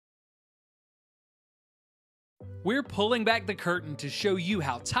We're pulling back the curtain to show you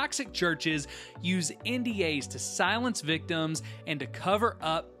how toxic churches use NDAs to silence victims and to cover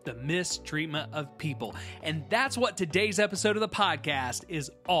up the mistreatment of people. And that's what today's episode of the podcast is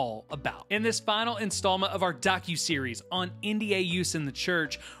all about. In this final installment of our docuseries on NDA use in the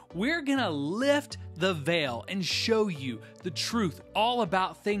church, we're gonna lift the veil and show you the truth all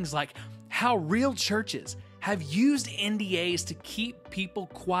about things like how real churches have used NDAs to keep people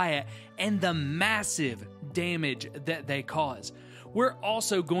quiet and the massive damage that they cause. We're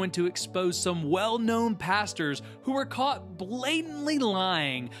also going to expose some well-known pastors who were caught blatantly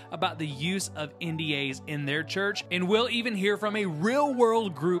lying about the use of NDAs in their church, and we'll even hear from a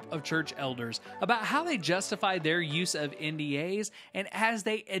real-world group of church elders about how they justify their use of NDAs, and as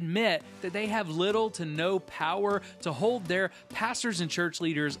they admit that they have little to no power to hold their pastors and church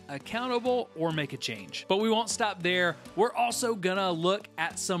leaders accountable or make a change. But we won't stop there. We're also gonna look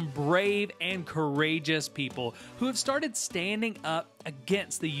at some brave and courageous people who have started standing up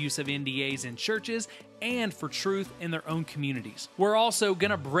against the use of NDAs in churches and for truth in their own communities. We're also going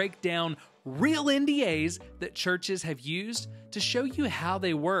to break down real NDAs that churches have used to show you how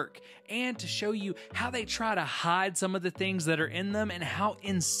they work and to show you how they try to hide some of the things that are in them and how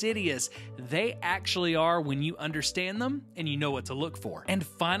insidious they actually are when you understand them and you know what to look for. And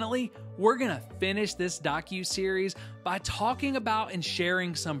finally, we're going to finish this docuseries by talking about and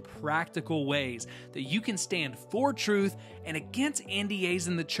sharing some practical ways that you can stand for truth and against NDAs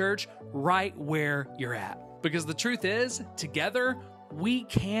in the church right where you're at. Because the truth is, together, we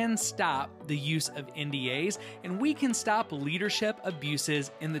can stop the use of NDAs and we can stop leadership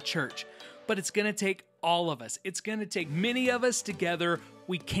abuses in the church. But it's going to take all of us. It's going to take many of us together.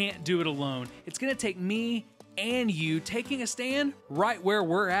 We can't do it alone. It's going to take me and you taking a stand right where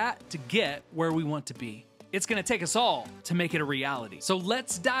we're at to get where we want to be. It's going to take us all to make it a reality. So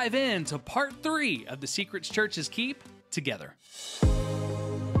let's dive into part 3 of the Secrets Churches Keep together.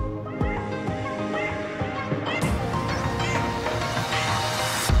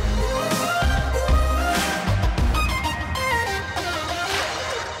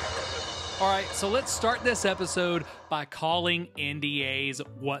 All right, so let's start this episode by calling NDAs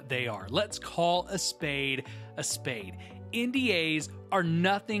what they are. Let's call a spade a spade. NDAs are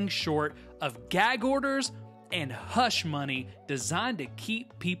nothing short of gag orders and hush money designed to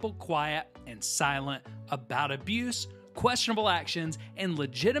keep people quiet and silent about abuse, questionable actions, and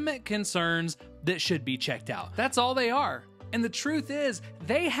legitimate concerns that should be checked out. That's all they are. And the truth is,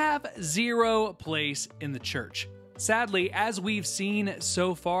 they have zero place in the church. Sadly, as we've seen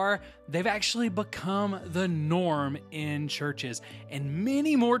so far, they've actually become the norm in churches, and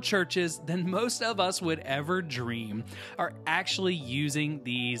many more churches than most of us would ever dream are actually using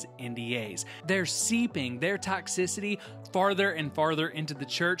these NDAs. They're seeping their toxicity farther and farther into the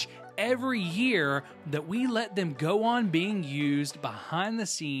church every year that we let them go on being used behind the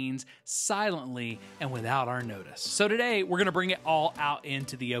scenes silently and without our notice. So today, we're going to bring it all out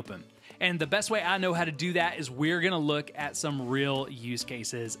into the open. And the best way I know how to do that is we're going to look at some real use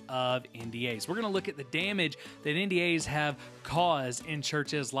cases of NDAs. We're going to look at the damage that NDAs have caused in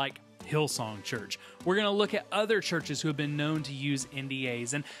churches like Hillsong Church. We're going to look at other churches who have been known to use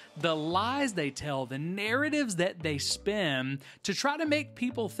NDAs and the lies they tell, the narratives that they spin to try to make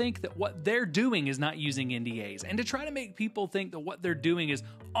people think that what they're doing is not using NDAs and to try to make people think that what they're doing is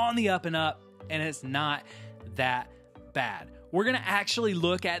on the up and up and it's not that bad. We're going to actually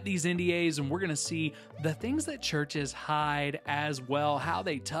look at these NDAs and we're going to see the things that churches hide as well, how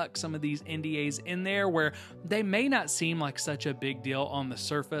they tuck some of these NDAs in there where they may not seem like such a big deal on the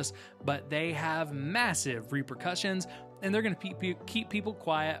surface, but they have massive repercussions and they're going to keep people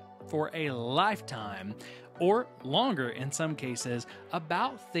quiet for a lifetime or longer in some cases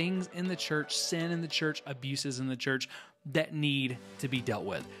about things in the church, sin in the church, abuses in the church that need to be dealt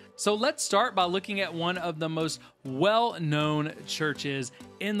with. So let's start by looking at one of the most well-known churches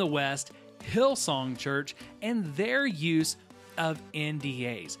in the West, Hillsong Church, and their use of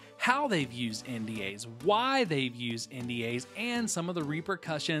NDAs, how they've used NDAs, why they've used NDAs, and some of the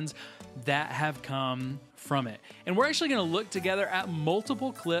repercussions that have come from it. And we're actually going to look together at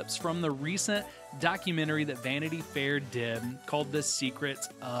multiple clips from the recent documentary that Vanity Fair did called The Secrets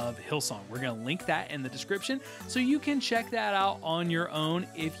of Hillsong. We're going to link that in the description so you can check that out on your own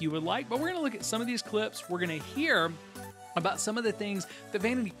if you would like. But we're going to look at some of these clips. We're going to hear about some of the things that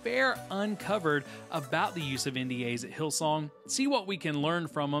Vanity Fair uncovered about the use of NDAs at Hillsong, see what we can learn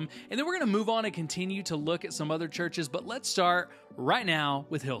from them, and then we're going to move on and continue to look at some other churches, but let's start right now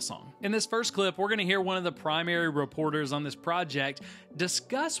with Hillsong. In this first clip, we're going to hear one of the primary reporters on this project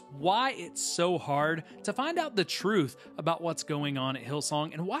discuss why it's so hard to find out the truth about what's going on at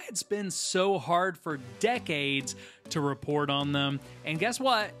Hillsong and why it's been so hard for decades to report on them. And guess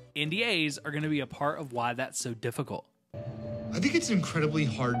what? NDAs are going to be a part of why that's so difficult. I think it's incredibly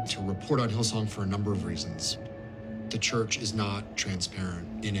hard to report on Hillsong for a number of reasons. The church is not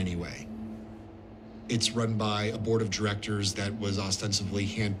transparent in any way. It's run by a board of directors that was ostensibly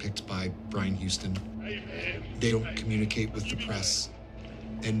handpicked by Brian Houston. They don't communicate with the press.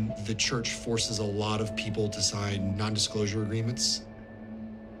 And the church forces a lot of people to sign non-disclosure agreements.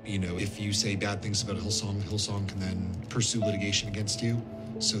 You know, if you say bad things about Hillsong can then pursue litigation against you.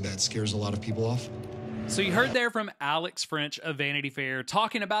 So that scares a lot of people off. So you heard there from Alex French of Vanity Fair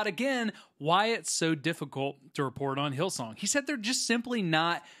talking about, again, why it's so difficult to report on Hillsong. He said they're just simply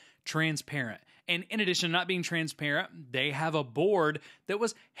not transparent. And in addition to not being transparent, they have a board that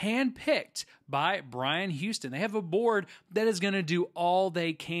was handpicked by Brian Houston. They have a board that is going to do all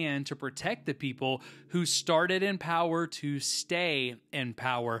they can to protect the people who started in power to stay in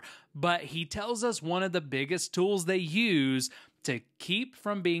power. But he tells us one of the biggest tools they use to keep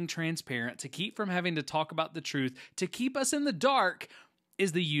from being transparent, to keep from having to talk about the truth, to keep us in the dark,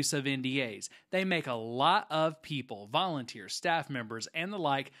 is the use of NDAs. They make a lot of people, volunteers, staff members, and the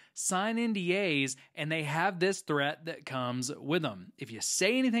like, sign NDAs, and they have this threat that comes with them. If you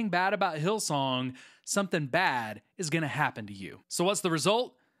say anything bad about Hillsong, something bad is going to happen to you. So what's the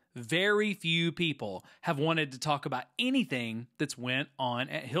result? Very few people have wanted to talk about anything that's went on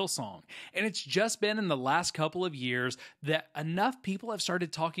at Hillsong. And it's just been in the last couple of years that enough people have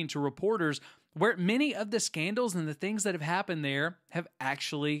started talking to reporters where many of the scandals and the things that have happened there have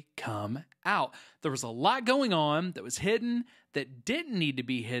actually come out. There was a lot going on that was hidden, that didn't need to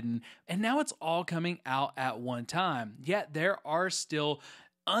be hidden, and now it's all coming out at one time. Yet there are still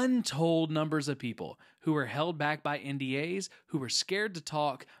untold numbers of people who are held back by NDAs, who are scared to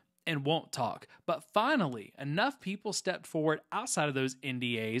talk and won't talk. But finally, enough people stepped forward outside of those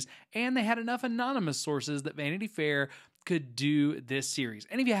NDAs, and they had enough anonymous sources that Vanity Fair could do this series.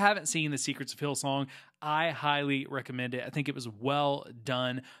 And if you haven't seen The Secrets of Hillsong, I highly recommend it. I think it was well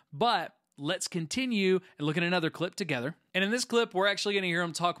done. But let's continue and look at another clip together. And in this clip, we're actually going to hear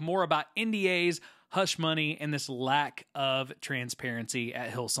him talk more about NDAs, hush money, and this lack of transparency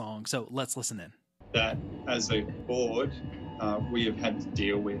at Hillsong. So let's listen in. That as a board, we have had to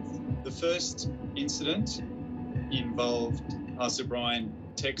deal with. The first incident involved Pastor Brian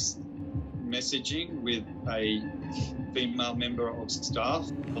text messaging with a female member of staff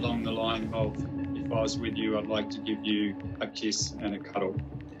along the line of, if I was with you, I'd like to give you a kiss and a cuddle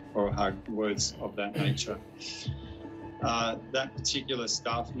or a hug, words of that nature. That particular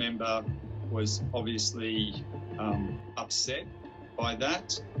staff member was obviously upset by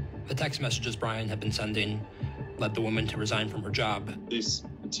that. The text messages Brian had been sending led the woman to resign from her job. This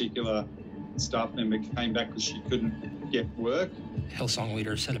particular staff member came back because she couldn't get work. Hillsong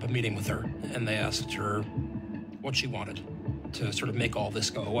leaders set up a meeting with her, and they asked her what she wanted to sort of make all this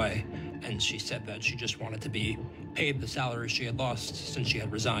go away. And she said that she just wanted to be paid the salary she had lost since she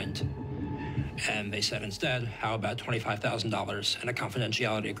had resigned. And they said instead, how about $25,000 and a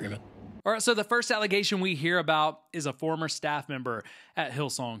confidentiality agreement? All right, so the first allegation we hear about is a former staff member at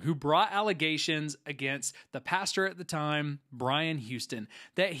Hillsong who brought allegations against the pastor at the time, Brian Houston,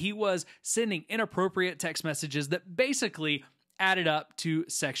 that he was sending inappropriate text messages that basically added up to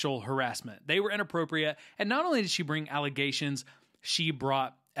sexual harassment. They were inappropriate, and not only did she bring allegations, she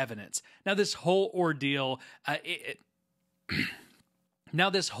brought evidence. Now, this whole ordeal,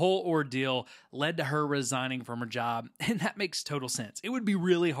 led to her resigning from her job, and that makes total sense. It would be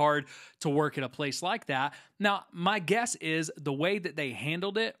really hard to work at a place like that. Now, my guess is the way that they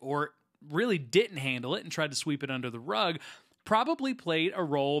handled it, or really didn't handle it and tried to sweep it under the rug, probably played a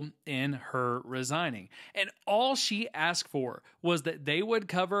role in her resigning. And all she asked for was that they would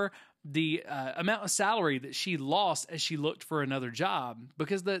cover the amount of salary that she lost as she looked for another job.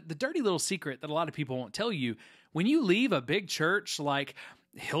 Because the dirty little secret that a lot of people won't tell you, when you leave a big church like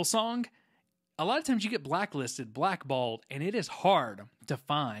Hillsong, a lot of times you get blacklisted, blackballed, and it is hard to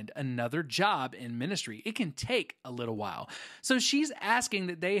find another job in ministry. It can take a little while. So she's asking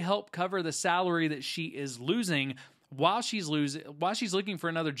that they help cover the salary that she is losing while she's looking for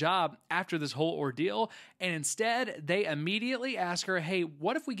another job after this whole ordeal. And instead, they immediately ask her, hey,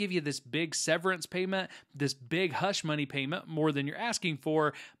 what if we give you this big severance payment, this big hush money payment, more than you're asking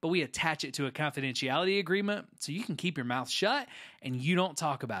for, but we attach it to a confidentiality agreement so you can keep your mouth shut and you don't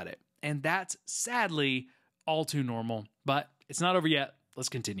talk about it. And that's sadly all too normal, but it's not over yet. Let's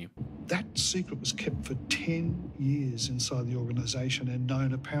continue. That secret was kept for 10 years inside the organisation and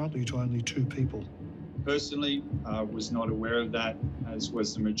known apparently to only 2 people. Personally, was not aware of that, as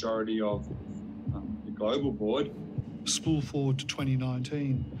was the majority of the global board. Spool forward to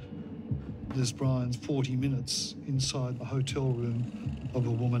 2019, there's Brian's 40 minutes inside the hotel room of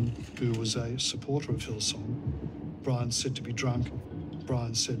a woman who was a supporter of Hillsong. Brian's said to be drunk.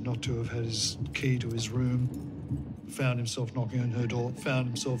 Brian said not to have had his key to his room. Found himself knocking on her door, found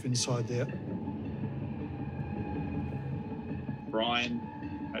himself inside there. Brian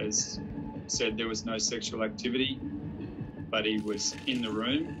has said there was no sexual activity, but he was in the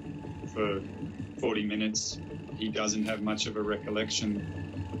room for 40 minutes. He doesn't have much of a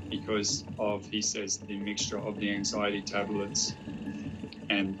recollection because of, he says, the mixture of the anxiety tablets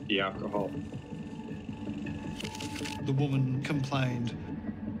and the alcohol. The woman complained,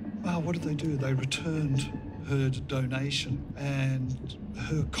 what did they do? They returned her donation and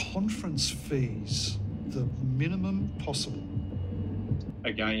her conference fees, the minimum possible.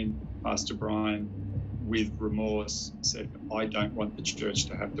 Again, Pastor Brian, with remorse, said, I don't want the church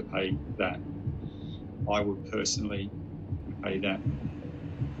to have to pay that. I would personally pay that.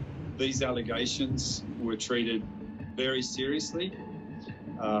 These allegations were treated very seriously,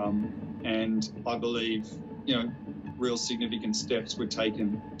 and I believe, real significant steps were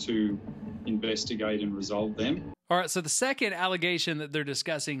taken to investigate and resolve them. All right, so the second allegation that they're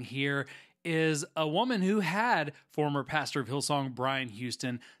discussing here is a woman who had former pastor of Hillsong, Brian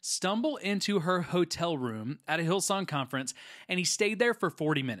Houston, stumble into her hotel room at a Hillsong conference, and he stayed there for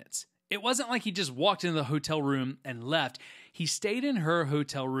 40 minutes. It wasn't like he just walked into the hotel room and left. He stayed in her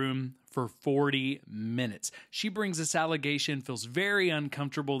hotel room for 40 minutes. She brings this allegation, feels very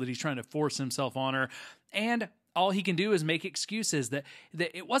uncomfortable that he's trying to force himself on her, and all he can do is make excuses that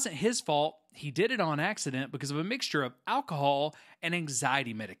it wasn't his fault. He did it on accident because of a mixture of alcohol and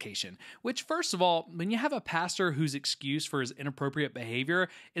anxiety medication, which, first of all, when you have a pastor whose excuse for his inappropriate behavior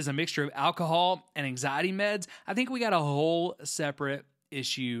is a mixture of alcohol and anxiety meds, I think we got a whole separate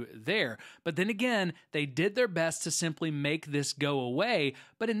issue there. But then again, they did their best to simply make this go away.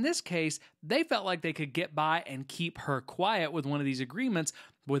 But in this case, they felt like they could get by and keep her quiet with one of these agreements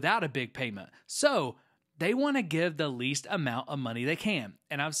without a big payment. So they want to give the least amount of money they can.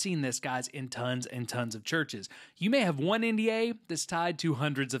 And I've seen this, guys, in tons and tons of churches. You may have one NDA that's tied to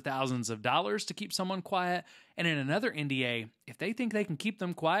hundreds of thousands of dollars to keep someone quiet. And in another NDA, if they think they can keep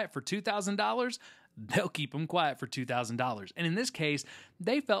them quiet for $2,000, they'll keep them quiet for $2,000. And in this case,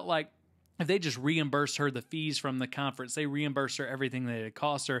 they felt like if they just reimbursed her the fees from the conference, they reimbursed her everything that it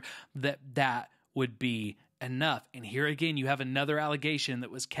cost her, that would be enough. And here again, you have another allegation that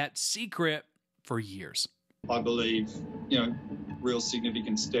was kept secret for years. I believe, real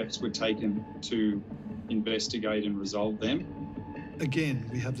significant steps were taken to investigate and resolve them. Again,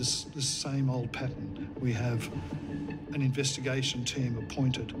 we have this same old pattern. We have an investigation team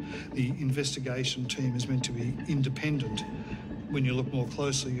appointed. The investigation team is meant to be independent. When you look more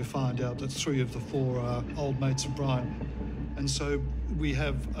closely, you find out that 3 of the 4 are old mates of Brian. And so we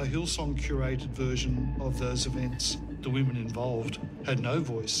have a Hillsong curated version of those events. The women involved had no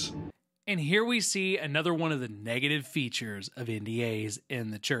voice. And here we see another one of the negative features of NDAs in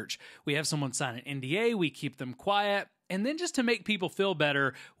the church. We have someone sign an NDA, we keep them quiet, and then just to make people feel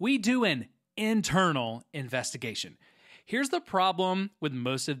better, we do an internal investigation. Here's the problem with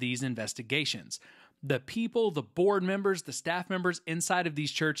most of these investigations. The people, the board members, the staff members inside of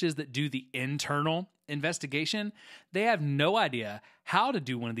these churches that do the internal investigation, they have no idea how to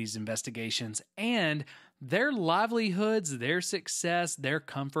do one of these investigations, and their livelihoods, their success, their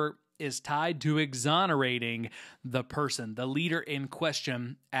comfort is tied to exonerating the person, the leader in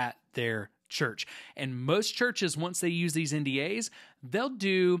question at their church. And most churches, once they use these NDAs, they'll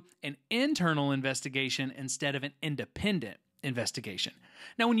do an internal investigation instead of an independent investigation.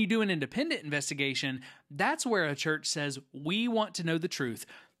 Now, when you do an independent investigation, that's where a church says, we want to know the truth,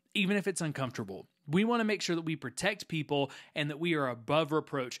 even if it's uncomfortable. We want to make sure that we protect people and that we are above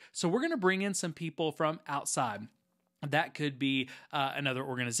reproach. So we're going to bring in some people from outside. That could be another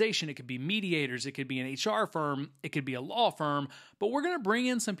organization. It could be mediators. It could be an HR firm. It could be a law firm. But we're going to bring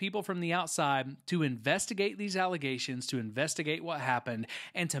in some people from the outside to investigate these allegations, to investigate what happened,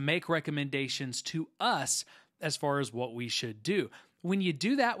 and to make recommendations to us as far as what we should do. When you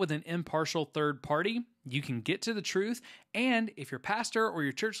do that with an impartial third party, you can get to the truth, and if your pastor or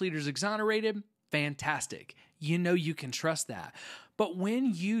your church leader is exonerated, fantastic. You know you can trust that. But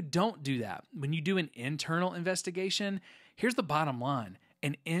when you don't do that, when you do an internal investigation, here's the bottom line.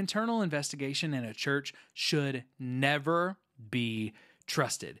 An internal investigation in a church should never be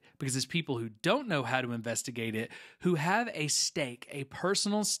trusted, because it's people who don't know how to investigate it, who have a stake, a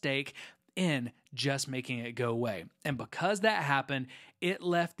personal stake in just making it go away. And because that happened, it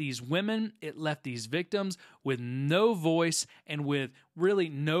left these women, it left these victims with no voice and with really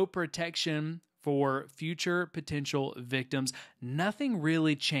no protection for future potential victims. Nothing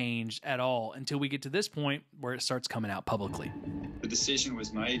really changed at all until we get to this point where it starts coming out publicly. The decision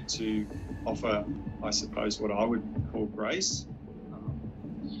was made to offer, I suppose, what I would call grace,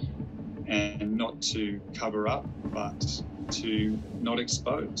 and not to cover up, but to not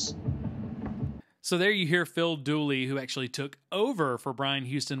expose. So there you hear Phil Dooley, who actually took over for Brian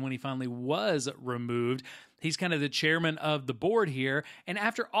Houston when he finally was removed. He's kind of the chairman of the board here. And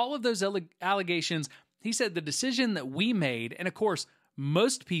after all of those allegations, he said the decision that we made, and of course,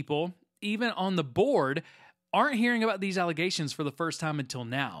 most people, even on the board, aren't hearing about these allegations for the first time until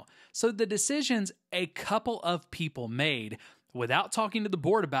now. So the decisions a couple of people made without talking to the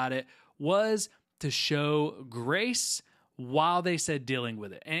board about it was to show grace while they said dealing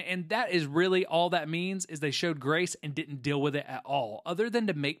with it. And that is really all that means, is they showed grace and didn't deal with it at all, other than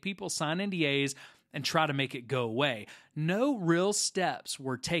to make people sign NDAs and try to make it go away. No real steps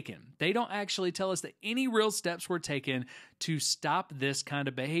were taken. They don't actually tell us that any real steps were taken to stop this kind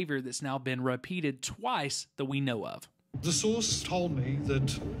of behavior that's now been repeated twice that we know of. The source told me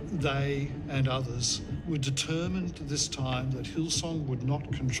that they and others were determined this time that Hillsong would not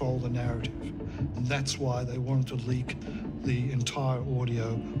control the narrative, and that's why they wanted to leak the entire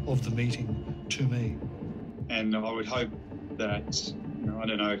audio of the meeting to me. And I would hope that, I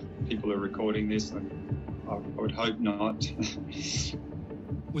don't know if people are recording this, I would hope not.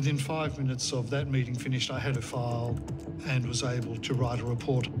 Within 5 minutes of that meeting finished, I had a file and was able to write a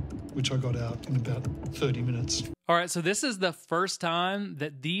report, which I got out in about 30 minutes. All right, so this is the first time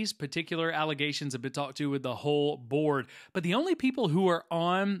that these particular allegations have been talked to with the whole board, but the only people who are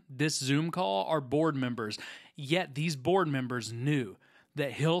on this Zoom call are board members. Yet these board members knew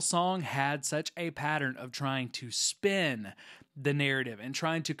that Hillsong had such a pattern of trying to spin the narrative and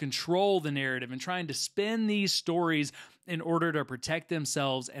trying to control the narrative and trying to spin these stories in order to protect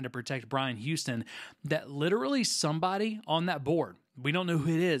themselves and to protect Brian Houston, that literally somebody on that board, we don't know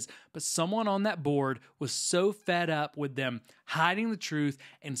who it is, but someone on that board was so fed up with them hiding the truth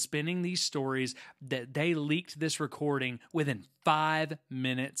and spinning these stories that they leaked this recording within 5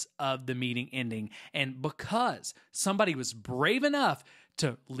 minutes of the meeting ending. And because somebody was brave enough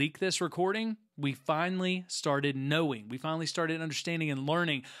to leak this recording, we finally started knowing. We finally started understanding and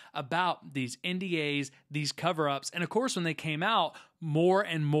learning about these NDAs, these cover-ups. And of course, when they came out, more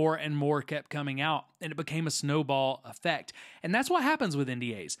and more and more kept coming out, and it became a snowball effect. And that's what happens with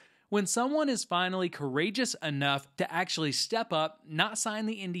NDAs. When someone is finally courageous enough to actually step up, not sign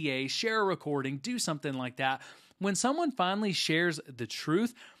the NDA, share a recording, do something like that, when someone finally shares the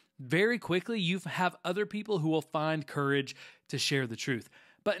truth, very quickly you have other people who will find courage to share the truth.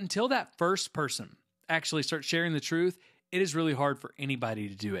 But until that first person actually starts sharing the truth, it is really hard for anybody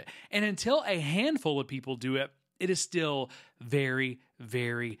to do it. And until a handful of people do it, it is still very,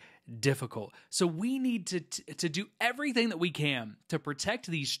 very difficult. So we need to do everything that we can to protect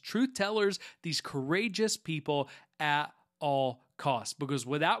these truth tellers, these courageous people at all costs. Because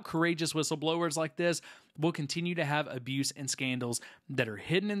without courageous whistleblowers like this, we'll continue to have abuse and scandals that are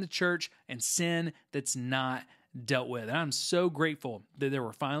hidden in the church and sin that's not dealt with. And I'm so grateful that there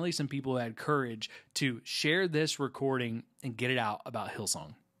were finally some people who had courage to share this recording and get it out about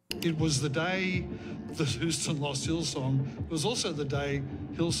Hillsong. It was the day that Houston lost Hillsong. It was also the day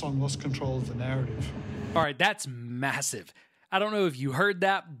Hillsong lost control of the narrative. All right, that's massive. I don't know if you heard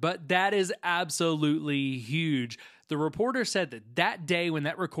that, but that is absolutely huge. The reporter said that that day when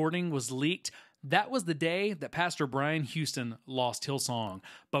that recording was leaked, that was the day that Pastor Brian Houston lost Hillsong.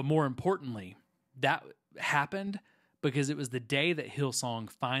 But more importantly, that happened because it was the day that Hillsong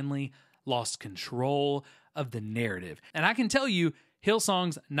finally lost control of the narrative. And I can tell you,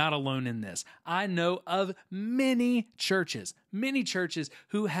 Hillsong's not alone in this. I know of many churches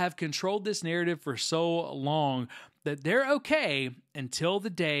who have controlled this narrative for so long that they're okay until the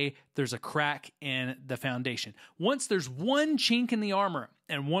day there's a crack in the foundation. Once there's one chink in the armor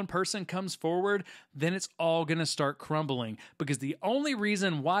and one person comes forward, then it's all going to start crumbling, because the only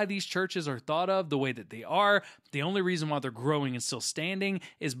reason why these churches are thought of the way that they are, the only reason why they're growing and still standing,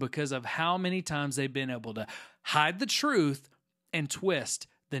 is because of how many times they've been able to hide the truth and twist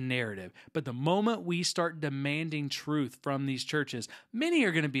the narrative. But the moment we start demanding truth from these churches, many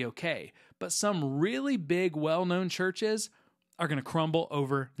are going to be okay. But some really big, well-known churches are going to crumble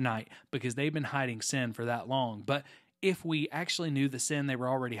overnight because they've been hiding sin for that long. But if we actually knew the sin they were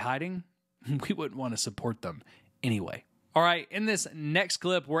already hiding, we wouldn't want to support them anyway. All right, in this next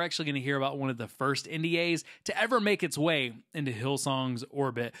clip, we're actually going to hear about one of the first NDAs to ever make its way into Hillsong's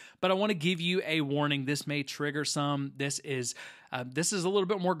orbit. But I want to give you a warning. This may trigger some. This is a little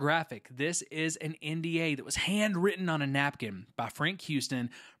bit more graphic. This is an NDA that was handwritten on a napkin by Frank Houston,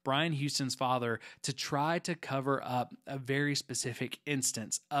 Brian Houston's father, to try to cover up a very specific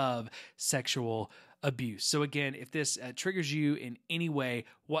instance of sexual abuse. So again, if this triggers you in any way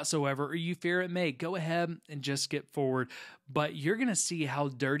whatsoever, or you fear it may, go ahead and just skip forward. But you're going to see how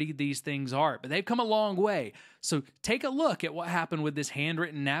dirty these things are. But they've come a long way. So take a look at what happened with this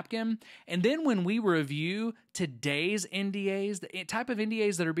handwritten napkin. And then when we review today's NDAs, the type of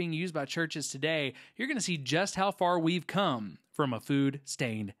NDAs that are being used by churches today, you're going to see just how far we've come from a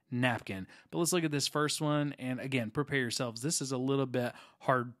food-stained napkin. But let's look at this first one. And again, prepare yourselves. This is a little bit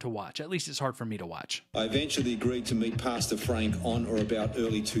hard to watch. At least it's hard for me to watch. I eventually agreed to meet Pastor Frank on or about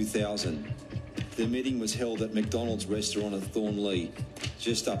early 2000. The meeting was held at McDonald's restaurant at Thornlea,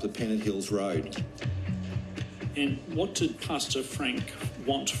 just up the Pennant Hills Road. And what did Pastor Frank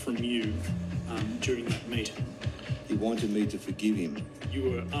want from you during that meeting? He wanted me to forgive him.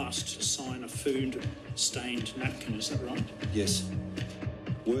 You were asked to sign a food-stained napkin, is that right? Yes.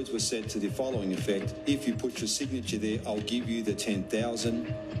 Words were said to the following effect: if you put your signature there, I'll give you the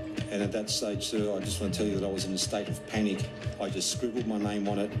 10,000. And at that stage, sir, I just want to tell you that I was in a state of panic. I just scribbled my name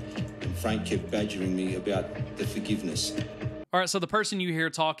on it, and Frank kept badgering me about the forgiveness. All right, so the person you hear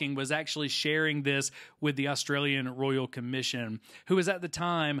talking was actually sharing this with the Australian Royal Commission, who was at the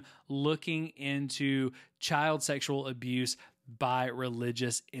time looking into child sexual abuse by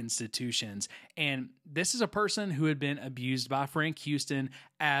religious institutions. And this is a person who had been abused by Frank Houston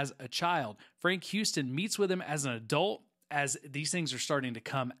as a child. Frank Houston meets with him as an adult, as these things are starting to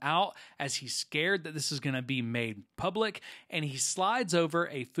come out, as he's scared that this is going to be made public, and he slides over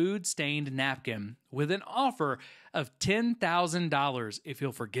a food-stained napkin with an offer of $10,000 if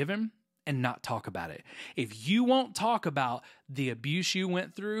he'll forgive him and not talk about it. If you won't talk about the abuse you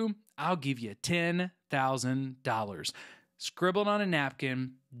went through, I'll give you $10,000. Scribbled on a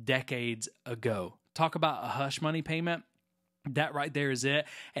napkin decades ago. Talk about a hush money payment. That right there is it.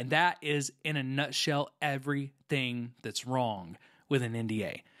 And that is, in a nutshell, everything that's wrong with an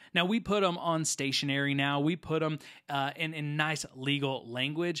NDA. Now, we put them on stationery now. We put them in nice legal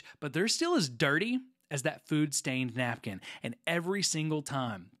language, but they're still as dirty as that food-stained napkin. And every single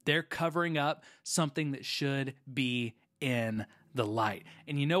time, they're covering up something that should be in the light.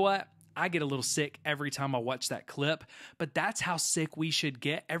 And you know what? I get a little sick every time I watch that clip, but that's how sick we should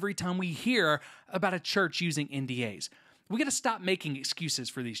get every time we hear about a church using NDAs. We got to stop making excuses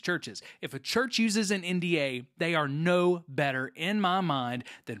for these churches. If a church uses an NDA, they are no better, in my mind,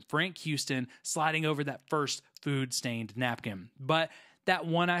 than Frank Houston sliding over that first food-stained napkin. But that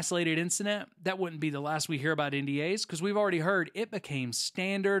one isolated incident, that wouldn't be the last we hear about NDAs, because we've already heard it became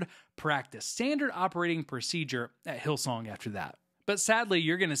standard practice, standard operating procedure at Hillsong after that. But sadly,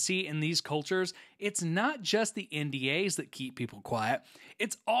 you're going to see in these cultures, it's not just the NDAs that keep people quiet.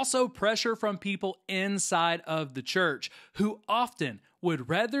 It's also pressure from people inside of the church who often would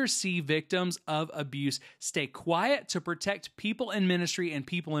rather see victims of abuse stay quiet to protect people in ministry and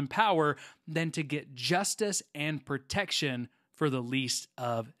people in power than to get justice and protection for the least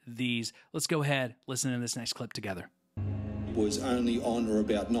of these. Let's go ahead, listen to this next clip together. It was only on or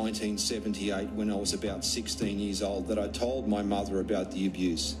about 1978, when I was about 16 years old, that I told my mother about the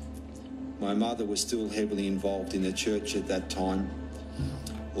abuse. My mother was still heavily involved in the church at that time.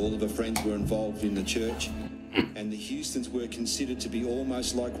 All of her friends were involved in the church, and the Houstons were considered to be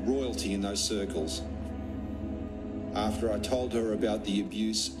almost like royalty in those circles. After I told her about the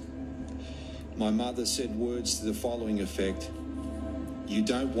abuse, my mother said words to the following effect: you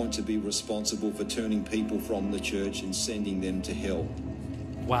don't want to be responsible for turning people from the church and sending them to hell.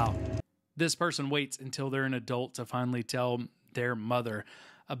 Wow. This person waits until they're an adult to finally tell their mother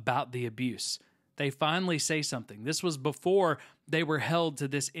about the abuse. They finally say something. This was before they were held to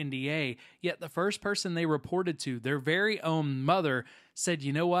this NDA, yet the first person they reported to, their very own mother, said,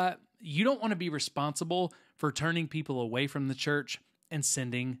 you know what? You don't want to be responsible for turning people away from the church and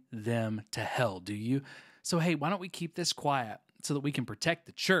sending them to hell, do you? So hey, why don't we keep this quiet so that we can protect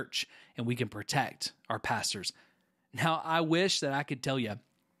the church and we can protect our pastors? Now, I wish that I could tell you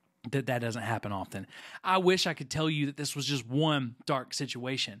that that doesn't happen often. I wish I could tell you that this was just one dark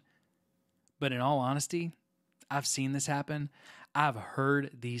situation. But in all honesty, I've seen this happen. I've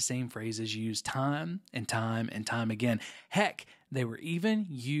heard these same phrases used time and time and time again. Heck, they were even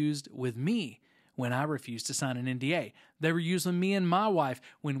used with me when I refused to sign an NDA. They were used with me and my wife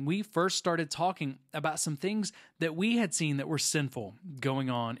when we first started talking about some things that we had seen that were sinful going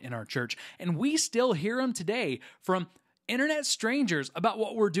on in our church. And we still hear them today from internet strangers about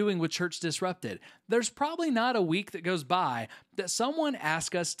what we're doing with Church Disrupted. There's probably not a week that goes by that someone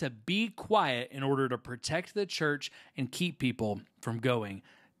asks us to be quiet in order to protect the church and keep people from going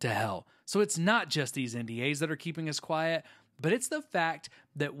to hell. So it's not just these NDAs that are keeping us quiet, but it's the fact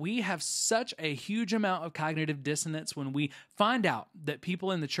that we have such a huge amount of cognitive dissonance when we find out that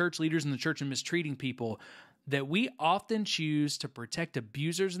people in the church, leaders in the church, are mistreating people, that we often choose to protect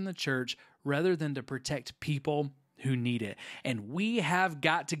abusers in the church rather than to protect people who need it. And we have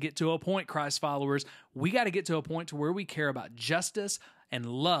got to get to a point, Christ followers, we got to get to a point to where we care about justice and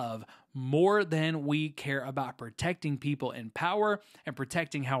love more than we care about protecting people in power and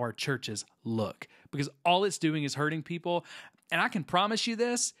protecting how our churches look. Because all it's doing is hurting people. And I can promise you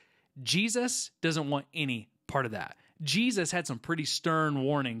this, Jesus doesn't want any part of that. Jesus had some pretty stern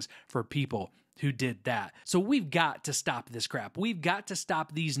warnings for people who did that. So we've got to stop this crap. We've got to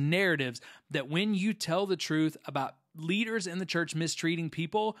stop these narratives that when you tell the truth about leaders in the church mistreating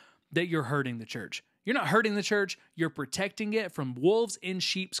people, that you're hurting the church. You're not hurting the church, you're protecting it from wolves in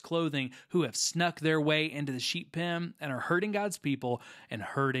sheep's clothing who have snuck their way into the sheep pen and are hurting God's people and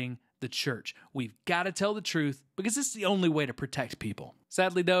hurting the church. We've got to tell the truth because it's the only way to protect people.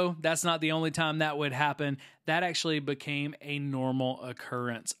 Sadly, though, that's not the only time that would happen. That actually became a normal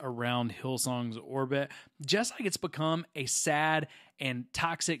occurrence around Hillsong's orbit, just like it's become a sad and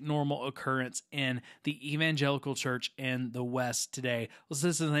toxic normal occurrence in the evangelical church in the West today. Let's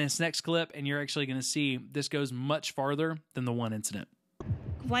listen to this next clip, and you're actually going to see this goes much farther than the one incident.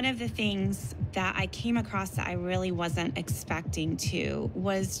 One of the things that I came across that I really wasn't expecting to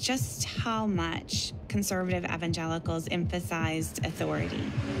was just how much conservative evangelicals emphasized authority.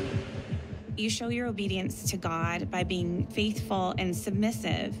 You show your obedience to God by being faithful and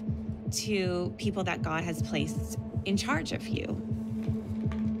submissive to people that God has placed in charge of you.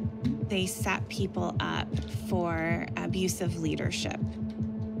 They set people up for abusive leadership.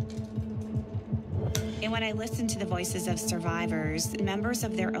 And when I listened to the voices of survivors, members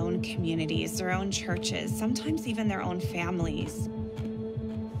of their own communities, their own churches, sometimes even their own families,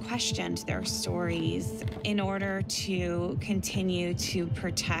 questioned their stories in order to continue to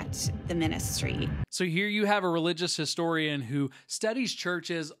protect the ministry. So here you have a religious historian who studies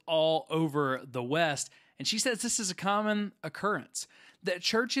churches all over the West, and she says this is a common occurrence, that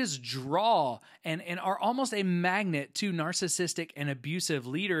churches draw and are almost a magnet to narcissistic and abusive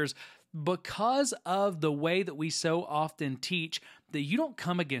leaders because of the way that we so often teach that you don't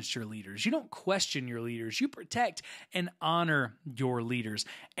come against your leaders. You don't question your leaders. You protect and honor your leaders.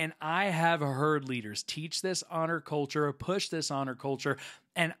 And I have heard leaders teach this honor culture, push this honor culture,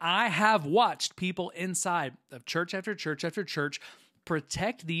 and I have watched people inside of church after church after church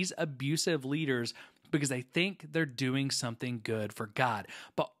protect these abusive leaders because they think they're doing something good for God.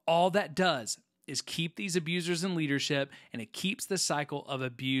 But all that does is keep these abusers in leadership, and it keeps the cycle of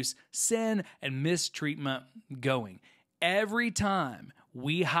abuse, sin, and mistreatment going. Every time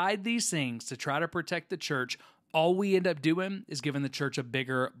we hide these things to try to protect the church, all we end up doing is giving the church a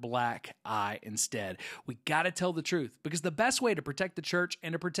bigger black eye instead. We got to tell the truth because the best way to protect the church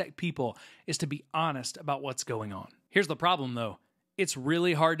and to protect people is to be honest about what's going on. Here's the problem, though. It's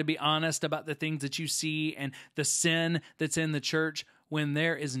really hard to be honest about the things that you see and the sin that's in the church when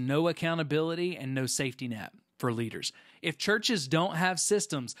there is no accountability and no safety net for leaders. If churches don't have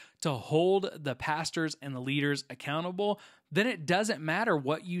systems to hold the pastors and the leaders accountable, then it doesn't matter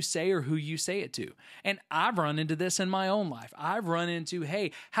what you say or who you say it to. And I've run into this in my own life. I've run into,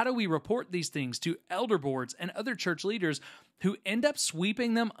 hey, how do we report these things to elder boards and other church leaders who end up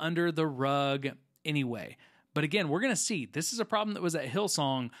sweeping them under the rug anyway? But again, we're going to see this is a problem that was at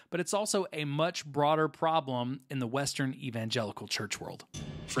Hillsong, but it's also a much broader problem in the Western evangelical church world.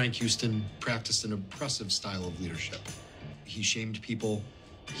 Frank Houston practiced an oppressive style of leadership. He shamed people,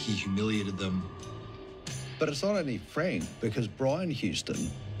 he humiliated them. But it's not only Frank, because Brian Houston,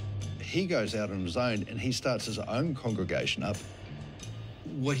 he goes out on his own and he starts his own congregation up.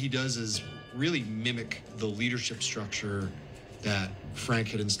 What he does is really mimic the leadership structure that Frank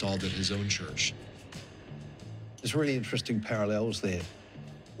had installed at his own church. There's really interesting parallels there.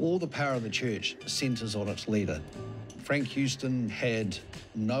 All the power of the church centers on its leader. Frank Houston had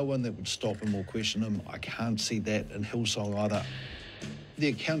no one that would stop him or question him. I can't see that in Hillsong either.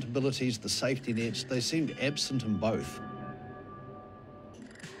 The accountabilities, the safety nets, they seemed absent in both.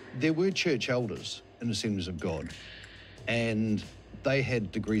 There were church elders in Assemblies of God, and they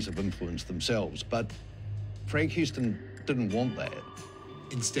had degrees of influence themselves. But Frank Houston didn't want that.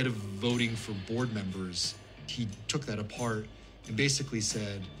 Instead of voting for board members, he took that apart and basically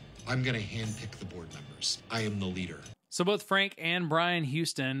said, I'm going to handpick the board members. I am the leader. So both Frank and Brian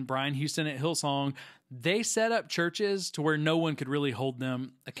Houston at Hillsong, they set up churches to where no one could really hold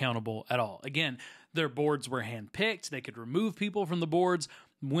them accountable at all. Again, their boards were handpicked. They could remove people from the boards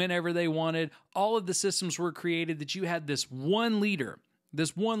whenever they wanted. All of the systems were created that you had this one leader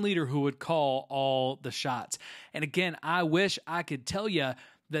who would call all the shots. And again, I wish I could tell you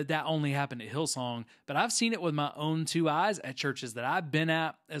that only happened at Hillsong, but I've seen it with my own two eyes at churches that I've been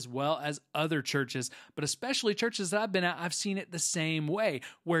at, as well as other churches, but especially churches that I've been at, I've seen it the same way,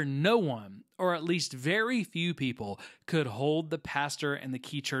 where no one, or at least very few people, could hold the pastor and the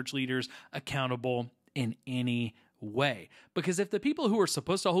key church leaders accountable in any way. Because if the people who are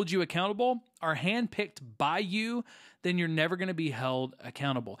supposed to hold you accountable are handpicked by you, then you're never going to be held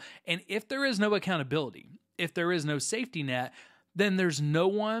accountable. And if there is no accountability, if there is no safety net, then there's no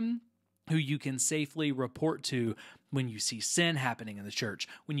one who you can safely report to when you see sin happening in the church,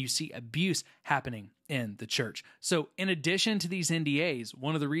 when you see abuse happening in the church. So in addition to these NDAs,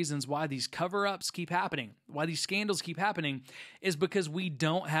 one of the reasons why these cover-ups keep happening, why these scandals keep happening, is because we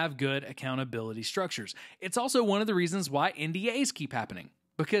don't have good accountability structures. It's also one of the reasons why NDAs keep happening,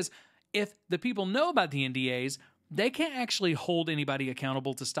 because if the people know about the NDAs, they can't actually hold anybody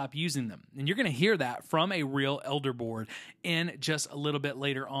accountable to stop using them. And you're going to hear that from a real elder board in just a little bit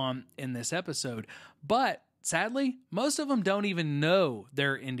later on in this episode. But sadly, most of them don't even know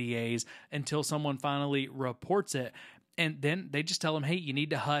their NDAs until someone finally reports it. And then they just tell them, hey, you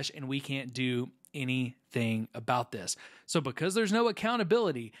need to hush and we can't do anything about this. So because there's no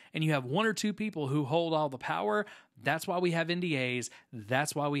accountability and you have one or two people who hold all the power, that's why we have NDAs.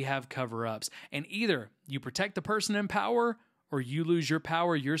 That's why we have cover-ups. And either you protect the person in power or you lose your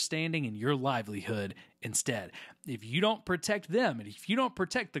power, your standing, and your livelihood instead. If you don't protect them, and if you don't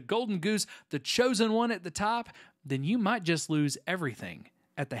protect the golden goose, the chosen one at the top, then you might just lose everything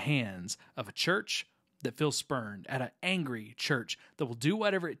at the hands of a church that feels spurned, at an angry church that will do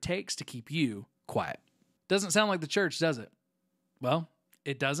whatever it takes to keep you quiet. Doesn't sound like the church, does it? Well,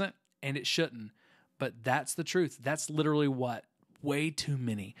 it doesn't, and it shouldn't. But that's the truth. That's literally what way too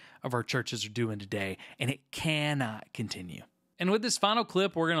many of our churches are doing today, and it cannot continue. And with this final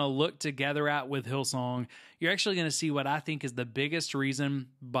clip we're going to look together at with Hillsong, you're actually going to see what I think is the biggest reason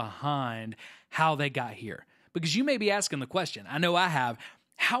behind how they got here. Because you may be asking the question, I know I have,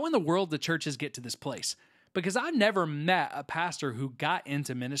 how in the world did churches get to this place? Because I never met a pastor who got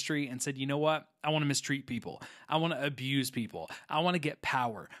into ministry and said, you know what? I want to mistreat people. I want to abuse people. I want to get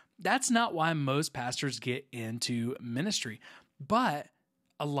power. That's not why most pastors get into ministry. But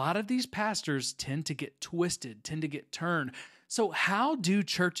a lot of these pastors tend to get twisted, tend to get turned. So how do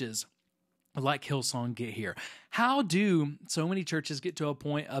churches like Hillsong get here? How do so many churches get to a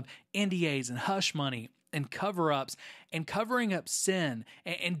point of NDAs and hush money and cover-ups and covering up sin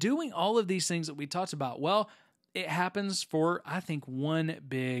and doing all of these things that we talked about? Well, it happens for, I think, one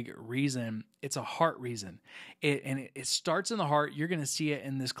big reason. It's a heart reason. It starts in the heart. You're going to see it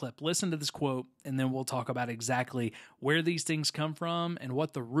in this clip. Listen to this quote, and then we'll talk about exactly where these things come from and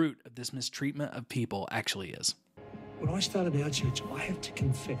what the root of this mistreatment of people actually is. When I started our church, I have to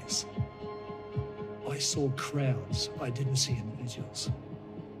confess, I saw crowds. I didn't see individuals.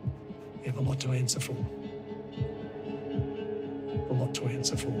 We have a lot to answer for. A lot to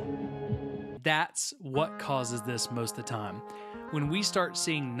answer for. That's what causes this most of the time. When we start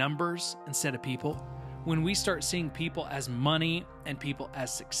seeing numbers instead of people, when we start seeing people as money and people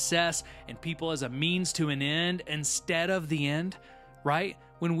as success and people as a means to an end instead of the end, right?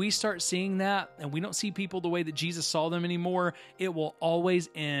 When we start seeing that and we don't see people the way that Jesus saw them anymore, it will always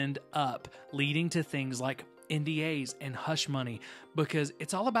end up leading to things like NDAs and hush money, because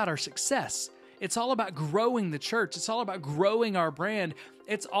it's all about our success. It's all about growing the church. It's all about growing our brand.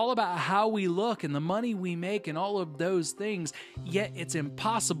 It's all about how we look and the money we make and all of those things. Yet it's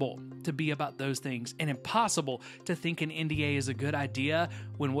impossible to be about those things and impossible to think an NDA is a good idea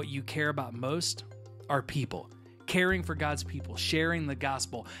when what you care about most are people. Caring for God's people, sharing the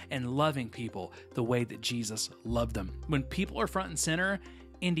gospel, and loving people the way that Jesus loved them. When people are front and center,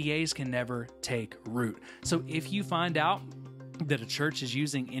 NDAs can never take root. So if you find out that a church is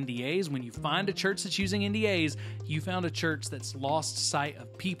using NDAs, when you find a church that's using NDAs, you found a church that's lost sight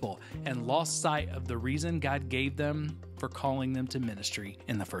of people and lost sight of the reason God gave them for calling them to ministry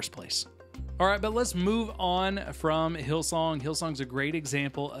in the first place. All right, but let's move on from Hillsong. Hillsong's a great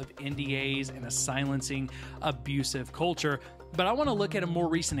example of NDAs and a silencing abusive culture, but I want to look at a more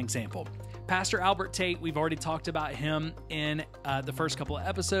recent example. Pastor Albert Tate, we've already talked about him in the first couple of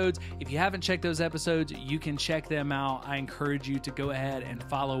episodes. If you haven't checked those episodes, you can check them out. I encourage you to go ahead and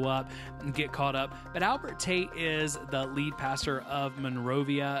follow up and get caught up. But Albert Tate is the lead pastor of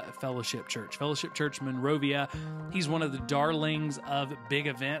Monrovia Fellowship Church. Fellowship Church Monrovia. He's one of the darlings of big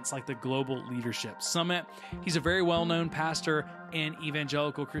events like the Global Leadership Summit. He's a very well-known pastor in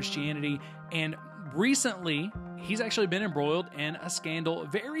evangelical Christianity, and recently, he's actually been embroiled in a scandal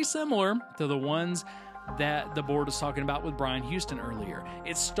very similar to the ones that the board was talking about with Brian Houston earlier.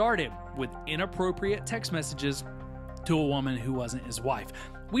 It started with inappropriate text messages to a woman who wasn't his wife.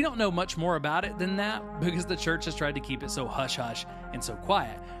 We don't know much more about it than that because the church has tried to keep it so hush-hush and so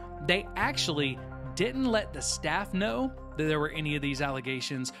quiet. They actually didn't let the staff know that there were any of these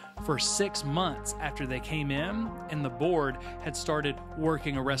allegations for 6 months after they came in and the board had started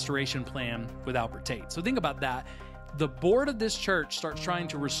working a restoration plan with Albert Tate. So think about that. The board of this church starts trying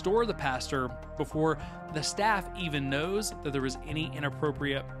to restore the pastor before the staff even knows that there was any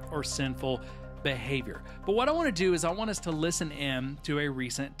inappropriate or sinful behavior. But what I want to do is I want us to listen in to a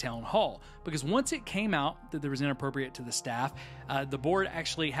recent town hall, because once it came out that there was inappropriate to the staff, the board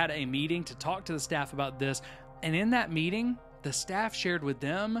actually had a meeting to talk to the staff about this. And in that meeting, the staff shared with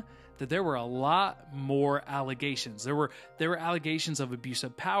them that there were a lot more allegations. There were allegations of abuse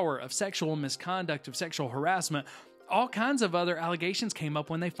of power, of sexual misconduct, of sexual harassment. All kinds of other allegations came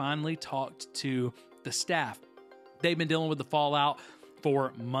up when they finally talked to the staff. They've been dealing with the fallout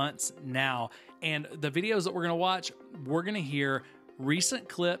for months now. And the videos that we're going to watch, we're going to hear recent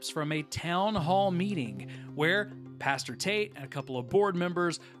clips from a town hall meeting where Pastor Tate and a couple of board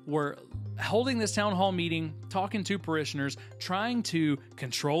members were holding this town hall meeting, talking to parishioners, trying to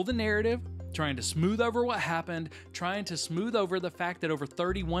control the narrative, trying to smooth over what happened, trying to smooth over the fact that over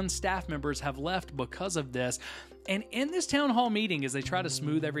 31 staff members have left because of this. And in this town hall meeting, as they try to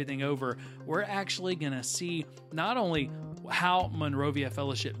smooth everything over, we're actually going to see not only how Monrovia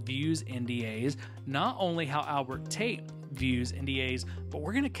Fellowship views NDAs, not only how Albert Tate views NDAs, but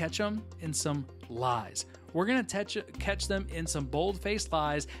we're going to catch them in some lies. We're going to catch them in some bold-faced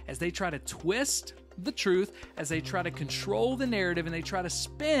lies as they try to twist the truth, as they try to control the narrative, and they try to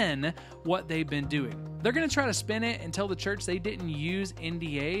spin what they've been doing. They're going to try to spin it and tell the church they didn't use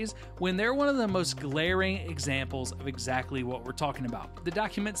NDAs when they're one of the most glaring examples of exactly what we're talking about. The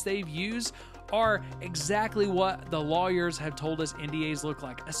documents they've used are exactly what the lawyers have told us NDAs look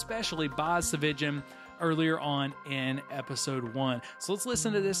like, especially Boz Savidjian earlier on in episode 1. So let's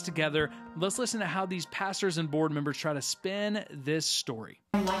listen to this together. Let's listen to how these pastors and board members try to spin this story.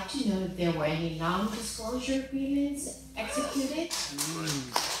 I'd like to know if there were any non-disclosure agreements executed.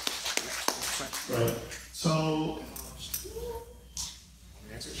 Right. So,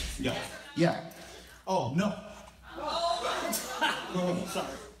 yeah. Oh, no. Go ahead. Sorry.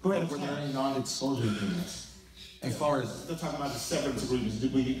 Go ahead. Were there any non-disclosure agreements? As far as they're talking about the severance agreements,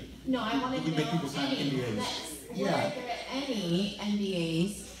 did we? No, I wanted to know make people sign NDAs? Were there any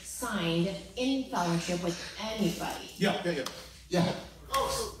NDAs signed in fellowship with anybody? Yeah.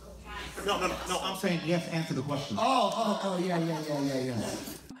 Oh, no. I'm saying yes. Answer the question. Yeah.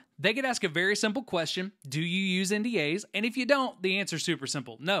 They could ask a very simple question. Do you use NDAs? And if you don't, the answer's super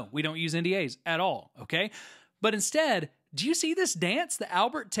simple. No, we don't use NDAs at all. Okay. But instead, do you see this dance that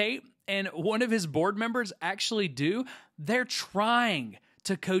Albert Tate and one of his board members actually do? They're trying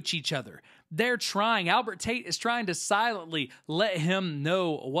to coach each other. They're trying. Albert Tate is trying to silently let him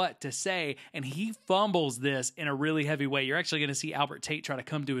know what to say, and he fumbles this in a really heavy way. You're actually going to see Albert Tate try to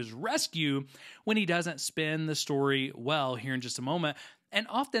come to his rescue when he doesn't spin the story well here in just a moment. And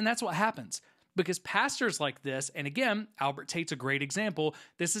often that's what happens because pastors like this, and again, Albert Tate's a great example.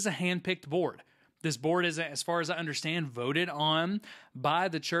 This is a hand-picked board. This board is, as far as I understand, voted on by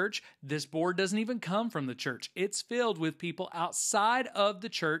the church. This board doesn't even come from the church. It's filled with people outside of the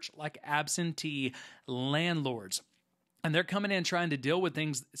church, like absentee landlords. And they're coming in trying to deal with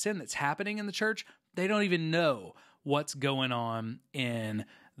sin that's happening in the church. They don't even know what's going on in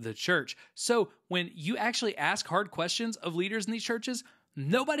the church. So when you actually ask hard questions of leaders in these churches,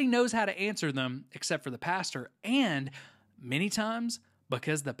 nobody knows how to answer them except for the pastor. And many times,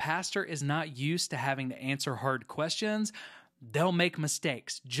 because the pastor is not used to having to answer hard questions, they'll make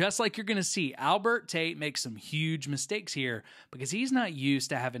mistakes. Just like you're going to see Albert Tate make some huge mistakes here because he's not used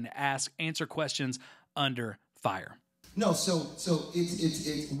to having to answer questions under fire. No, so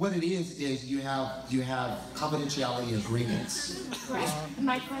it's what it is you have confidentiality agreements. Right.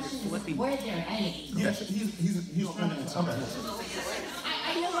 My question is, were there any? Yes, he's trying to tell me.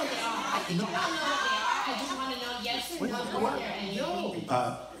 I know what they are. I think you all know what they are. I just want to know yes or no. Were there any?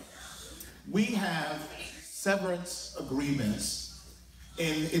 No. We have severance agreements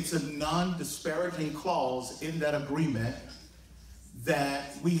And it's a non-disparaging clause in that agreement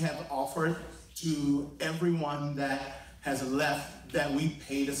that we have offered to everyone that has left that we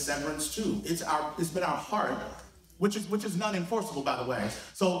paid a severance to. It's been our heart, which is not enforceable, by the way.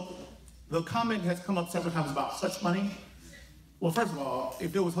 So the comment has come up several times about hush money. Well, first of all,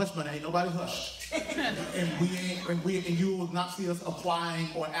 if there was hush money, ain't nobody hushed. and you will not see us applying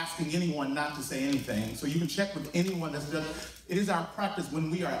or asking anyone not to say anything. So you can check with anyone that's done. It is our practice when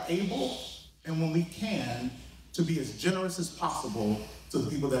we are able and when we can to be as generous as possible to the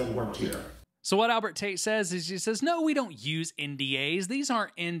people that have worked here. So what Albert Tate says is, he says, no, we don't use NDAs. These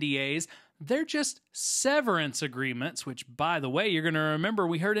aren't NDAs. They're just severance agreements, which, by the way, you're going to remember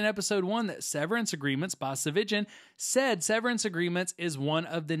we heard in episode 1 that severance agreements, Boss Savijan said severance agreements is one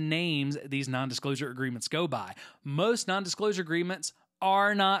of the names these non-disclosure agreements go by. Most non-disclosure agreements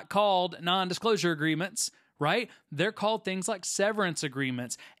are not called non-disclosure agreements, right? They're called things like severance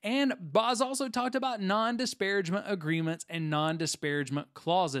agreements. And Boz also talked about non-disparagement agreements and non-disparagement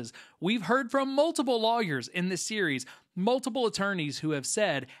clauses. We've heard from multiple lawyers in this series, multiple attorneys who have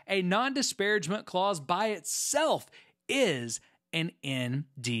said a non-disparagement clause by itself is an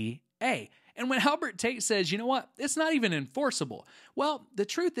NDA. And when Albert Tate says, you know what, it's not even enforceable, well, the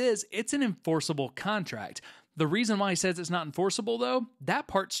truth is it's an enforceable contract. The reason why he says it's not enforceable, though, that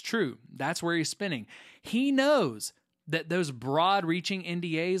part's true. That's where he's spinning. He knows that those broad-reaching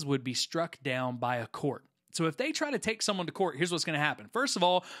NDAs would be struck down by a court. So if they try to take someone to court, here's what's going to happen. First of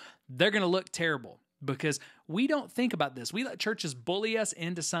all, they're going to look terrible because we don't think about this. We let churches bully us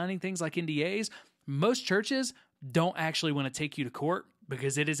into signing things like NDAs. Most churches don't actually want to take you to court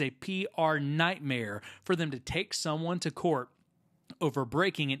because it is a PR nightmare for them to take someone to court over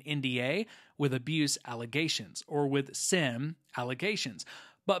breaking an NDA with abuse allegations or with SIM allegations.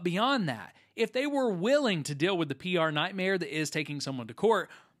 But beyond that, if they were willing to deal with the PR nightmare that is taking someone to court,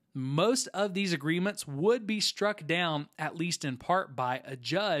 most of these agreements would be struck down, at least in part, by a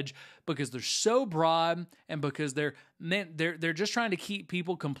judge because they're so broad and because they're just trying to keep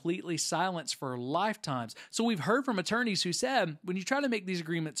people completely silenced for lifetimes. So we've heard from attorneys who said when you try to make these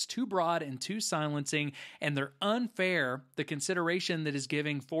agreements too broad and too silencing and they're unfair, the consideration that is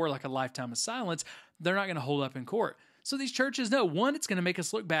giving for like a lifetime of silence, they're not going to hold up in court. So these churches know, one, it's going to make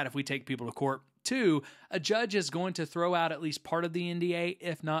us look bad if we take people to court. Two, a judge is going to throw out at least part of the NDA,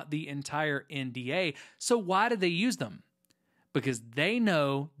 if not the entire NDA. So why do they use them? Because they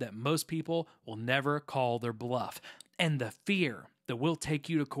know that most people will never call their bluff. And the fear that we'll take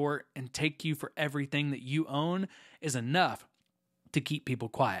you to court and take you for everything that you own is enough to keep people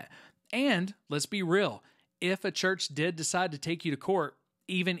quiet. And let's be real, if a church did decide to take you to court,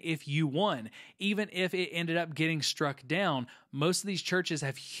 even if you won, even if it ended up getting struck down, most of these churches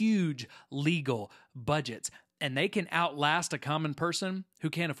have huge legal budgets, and they can outlast a common person who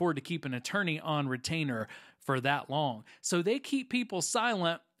can't afford to keep an attorney on retainer for that long. So they keep people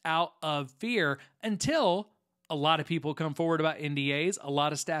silent out of fear until a lot of people come forward about NDAs, a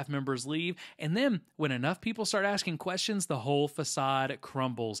lot of staff members leave, and then when enough people start asking questions, the whole facade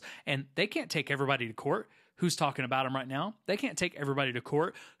crumbles, and they can't take everybody to court who's talking about them right now. They can't take everybody to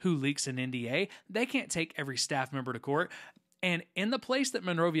court who leaks an NDA. They can't take every staff member to court. And in the place that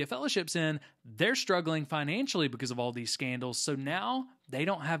Monrovia Fellowship's in, they're struggling financially because of all these scandals. So now they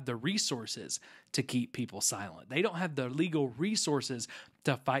don't have the resources to keep people silent. They don't have the legal resources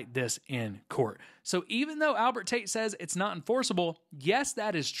to fight this in court. So even though Albert Tate says it's not enforceable, yes,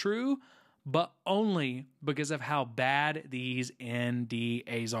 that is true, but only because of how bad these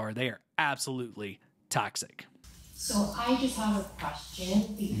NDAs are. They are absolutely toxic. So I just have a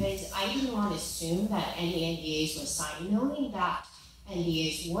question because I didn't want to assume that any NDAs were signed. Knowing that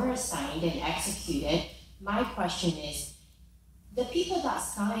NDAs were signed and executed, my question is, the people that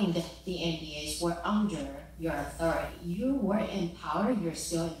signed the NDAs were under your authority. You were in power, you're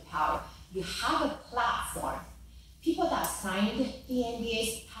still in power. You have a platform. People that signed the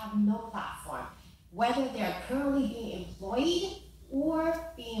NDAs have no platform. Whether they're currently being employed or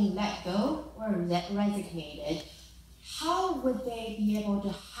being let go or resignated, how would they be able to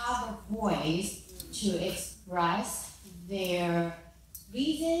have a voice to express their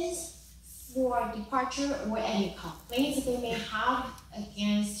reasons for departure or any complaints that they may have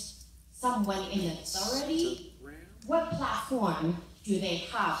against someone in authority? What platform do they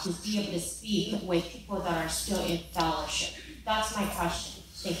have to be able to speak with people that are still in fellowship? That's my question.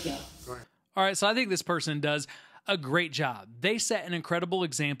 Thank you. All right, so I think this person does a great job. They set an incredible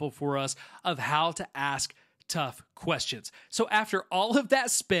example for us of how to ask tough questions. So after all of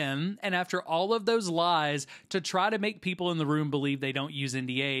that spin and after all of those lies to try to make people in the room believe they don't use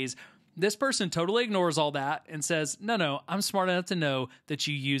NDAs, This person totally ignores all that and says, no, I'm smart enough to know that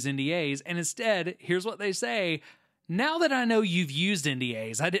you use NDAs. And instead, here's what they say. Now that I know you've used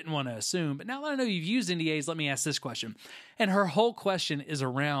NDAs, I didn't want to assume, but now that I know you've used NDAs, let me ask this question. And her whole question is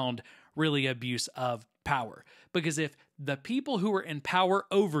around really abuse of power. Because if the people who are in power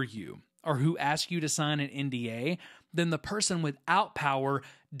over you or who ask you to sign an NDA, then the person without power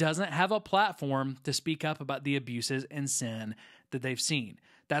doesn't have a platform to speak up about the abuses and sin that they've seen.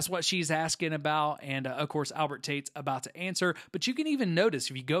 That's what she's asking about, and of course, Albert Tate's about to answer. But you can even notice,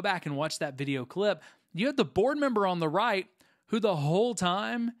 if you go back and watch that video clip, you have the board member on the right who the whole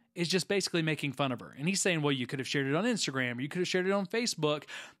time is just basically making fun of her. And he's saying, well, you could have shared it on Instagram, or you could have shared it on Facebook,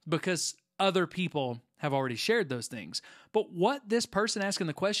 because other people have already shared those things. But what this person asking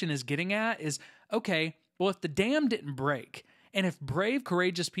the question is getting at is, okay, well, if the dam didn't break, and if brave,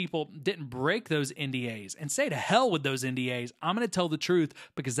 courageous people didn't break those NDAs and say to hell with those NDAs, I'm going to tell the truth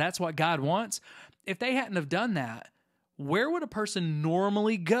because that's what God wants. If they hadn't have done that, where would a person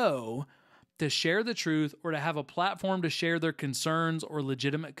normally go to share the truth or to have a platform to share their concerns or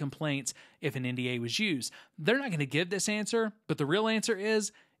legitimate complaints if an NDA was used? They're not going to give this answer, but the real answer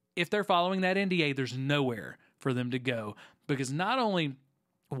is, if they're following that NDA, there's nowhere for them to go, because not only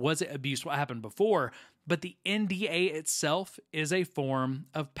was it abuse what happened before, but the NDA itself is a form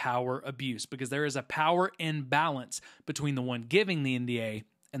of power abuse, because there is a power imbalance between the one giving the NDA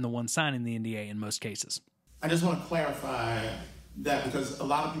and the one signing the NDA in most cases. I just want to clarify that, because a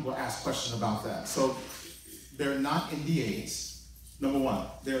lot of people ask questions about that. So they're not NDAs. Number one,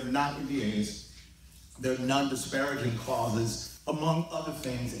 they're not NDAs. They're non-disparaging clauses, among other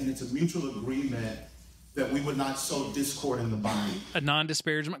things, and it's a mutual agreement that we would not sow discord in the body. A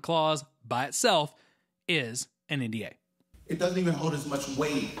non-disparagement clause by itself is an NDA. It doesn't even hold as much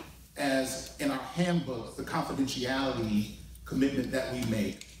weight as in our handbook, the confidentiality commitment that we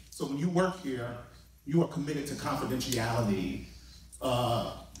make. So when you work here, you are committed to confidentiality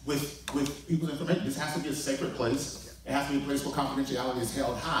with people's information. This has to be a sacred place. It has to be a place where confidentiality is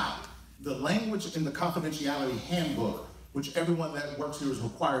held high. The language in the confidentiality handbook, which everyone that works here is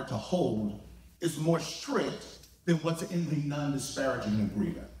required to hold, is more strict than what's in the non-disparaging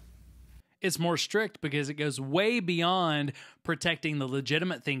agreement. It's more strict because it goes way beyond protecting the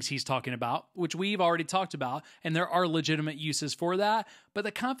legitimate things he's talking about, which we've already talked about, and there are legitimate uses for that. But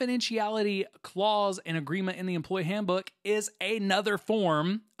the confidentiality clause and agreement in the employee handbook is another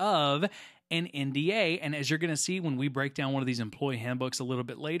form of an NDA. And as you're going to see when we break down one of these employee handbooks a little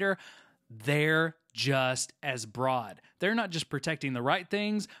bit later, they're just as broad. They're not just protecting the right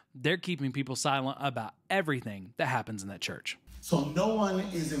things, they're keeping people silent about everything that happens in that church. So no one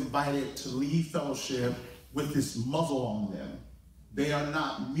is invited to leave fellowship with this muzzle on them. They are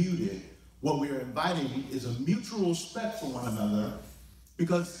not muted. What we are inviting is a mutual respect for one another,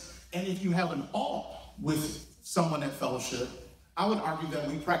 and if you have an ought with someone at fellowship, I would argue that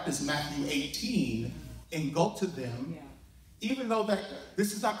we practice Matthew 18 and go to them, even though that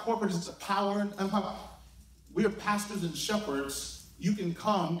this is not corporate, it's a power and power. We are pastors and shepherds. You can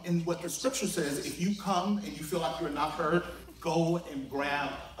come, and what the scripture says, if you come and you feel like you're not heard, go and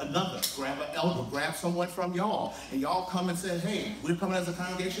grab another, grab an elder, grab someone from y'all, and y'all come and say, hey, we're coming as a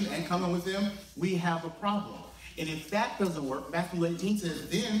congregation and coming with them, we have a problem. And if that doesn't work, Matthew 18 says,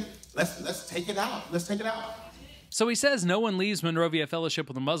 then let's take it out. Let's take it out. So he says no one leaves Monrovia Fellowship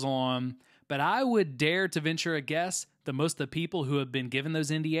with a muzzle on, but I would dare to venture a guess that most of the people who have been given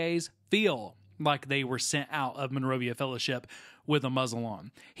those NDAs feel like they were sent out of Monrovia Fellowship with a muzzle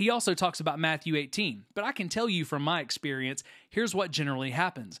on. He also talks about Matthew 18, but I can tell you from my experience, here's what generally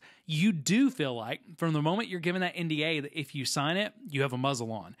happens. You do feel like from the moment you're given that NDA that if you sign it, you have a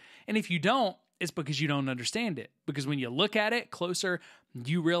muzzle on. And if you don't, it's because you don't understand it. Because when you look at it closer,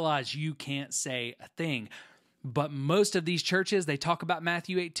 you realize you can't say a thing. But most of these churches, they talk about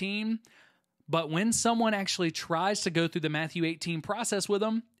Matthew 18, but when someone actually tries to go through the Matthew 18 process with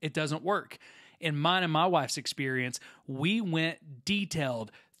them, it doesn't work. In mine and my wife's experience, we went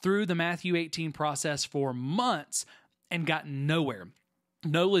detailed through the Matthew 18 process for months and got nowhere.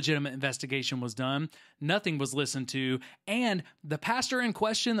 No legitimate investigation was done. Nothing was listened to. And the pastor in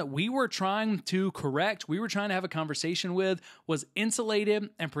question that we were trying to correct, we were trying to have a conversation with, was insulated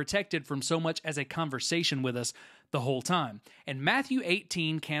and protected from so much as a conversation with us the whole time. And Matthew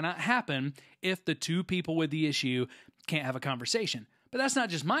 18 cannot happen if the two people with the issue can't have a conversation. But that's not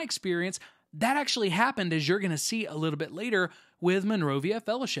just my experience. That actually happened, as you're going to see a little bit later, with Monrovia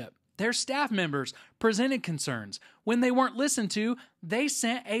Fellowship. Their staff members presented concerns. When they weren't listened to, they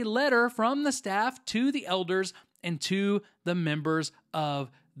sent a letter from the staff to the elders and to the members of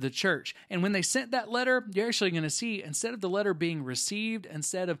the church. And when they sent that letter, you're actually going to see, instead of the letter being received,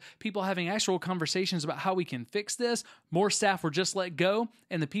 instead of people having actual conversations about how we can fix this, more staff were just let go,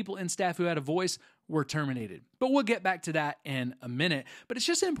 and the people in staff who had a voice were terminated. But we'll get back to that in a minute. But it's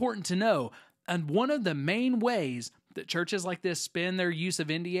just important to know, and one of the main ways that churches like this spend their use of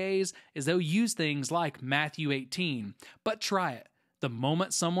NDAs is they'll use things like Matthew 18. But try it. The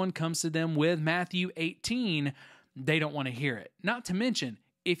moment someone comes to them with Matthew 18, they don't want to hear it. Not to mention,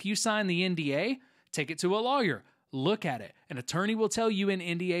 if you sign the NDA, take it to a lawyer, look at it. An attorney will tell you in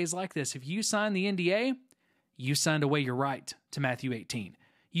NDAs like this, if you sign the NDA, you signed away your right to Matthew 18.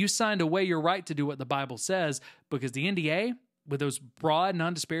 You signed away your right to do what the Bible says, because the NDA, with those broad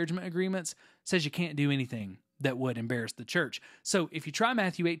non-disparagement agreements, says you can't do anything that would embarrass the church. So if you try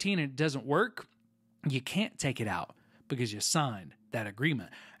Matthew 18 and it doesn't work, you can't take it out because you signed that agreement.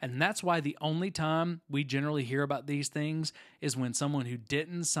 And that's why the only time we generally hear about these things is when someone who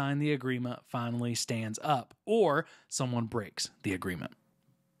didn't sign the agreement finally stands up or someone breaks the agreement.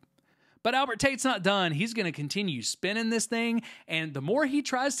 But Albert Tate's not done. He's going to continue spinning this thing, and the more he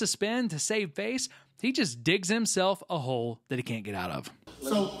tries to spin to save face, he just digs himself a hole that he can't get out of.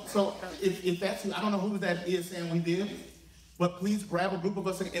 So if that's, I don't know who that is saying we did, but please grab a group of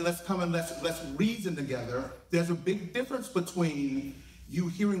us and let's come and let's reason together. There's a big difference between you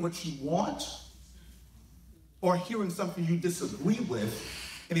hearing what you want or hearing something you disagree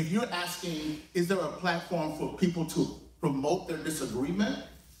with. And if you're asking, is there a platform for people to promote their disagreement?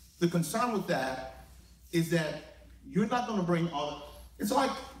 The concern with that is that you're not going to bring all. It's like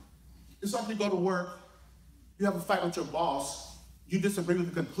you go to work, you have a fight with your boss, you disagree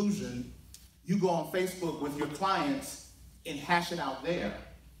with the conclusion, you go on Facebook with your clients and hash it out there.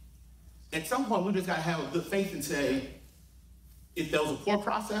 At some point, we just got to have a good faith and say, if there was a poor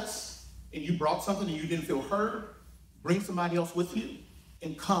process and you brought something and you didn't feel heard, bring somebody else with you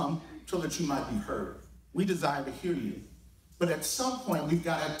and come so that you might be heard. We desire to hear you. But at some point, we've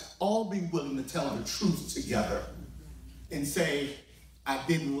got to all be willing to tell the truth together and say, I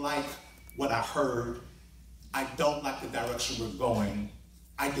didn't like what I heard. I don't like the direction we're going.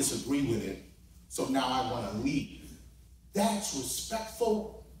 I disagree with it. So now I want to leave. That's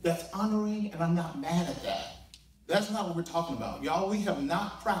respectful, that's honoring, and I'm not mad at that. That's not what we're talking about. Y'all, we have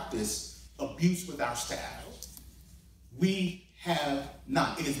not practiced abuse with our staff. We have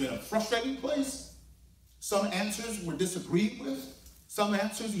not. It has been a frustrating place. Some answers were disagreed with. Some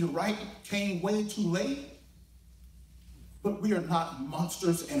answers, you're right, came way too late. But we are not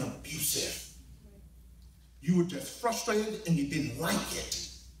monsters and abusive. You were just frustrated and you didn't like it.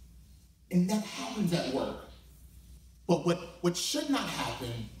 And that happens at work. But what should not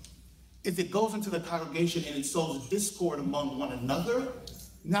happen is it goes into the congregation and it sows discord among one another.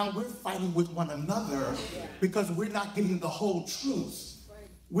 Now we're fighting with one another because we're not getting the whole truth.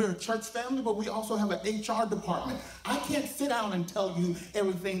 We're a church family, but we also have an HR department. I can't sit down and tell you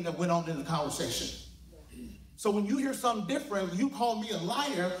everything that went on in the conversation. So when you hear something different, you call me a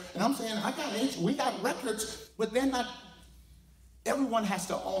liar, and I'm saying, we got records, but they're not, everyone has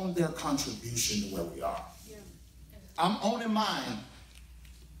to own their contribution to where we are. Yeah. I'm owning mine.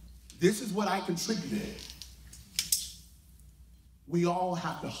 This is what I contributed. We all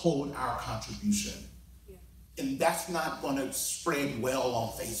have to hold our contribution. Yeah. And that's not gonna spread well on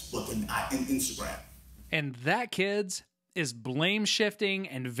Facebook and Instagram. And that, kids, is blame shifting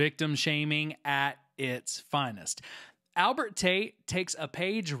and victim shaming at its finest. Albert Tate takes a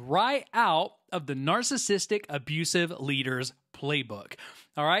page right out of the narcissistic abusive leader's playbook.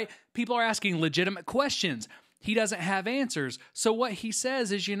 All right? People are asking legitimate questions. He doesn't have answers. So what he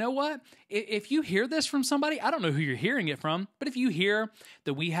says is, you know what? If you hear this from somebody, I don't know who you're hearing it from, but if you hear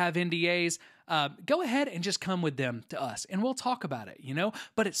that we have NDAs, go ahead and just come with them to us and we'll talk about it, you know?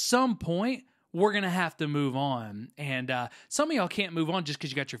 But at some point, we're going to have to move on. And some of y'all can't move on just because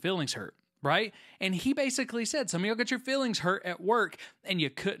you got your feelings hurt. Right? And he basically said, some of y'all got your feelings hurt at work and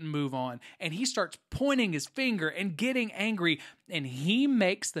you couldn't move on. And he starts pointing his finger and getting angry. And he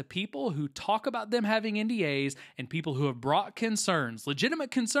makes the people who talk about them having NDAs and people who have brought concerns,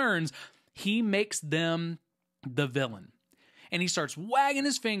 legitimate concerns, he makes them the villain. And he starts wagging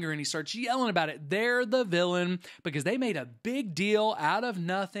his finger and he starts yelling about it. They're the villain because they made a big deal out of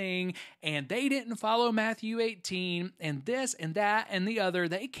nothing and they didn't follow Matthew 18 and this and that and the other.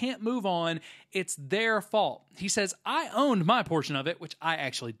 They can't move on. It's their fault. He says, I owned my portion of it, which I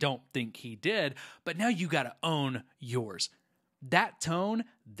actually don't think he did, but now you got to own yours. That tone,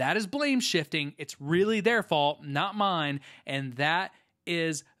 that is blame shifting. It's really their fault, not mine. And that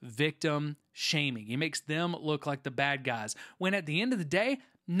is victim shaming. He makes them look like the bad guys, when at the end of the day,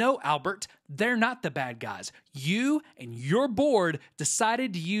 no, Albert, they're not the bad guys. You and your board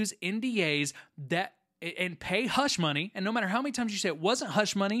decided to use NDAs and pay hush money. And no matter how many times you say it wasn't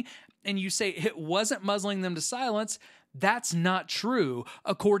hush money and you say it wasn't muzzling them to silence, that's not true,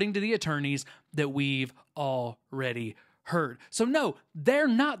 according to the attorneys that we've already heard. So no, they're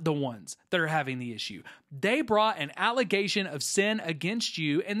not the ones that are having the issue. They brought an allegation of sin against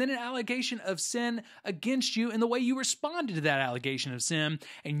you and then an allegation of sin against you and the way you responded to that allegation of sin.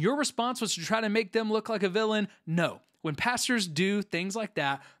 And your response was to try to make them look like a villain. No. When pastors do things like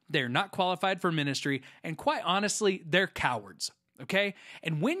that, they're not qualified for ministry. And quite honestly, they're cowards. Okay?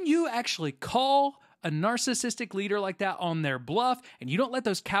 And when you actually call a narcissistic leader like that on their bluff and you don't let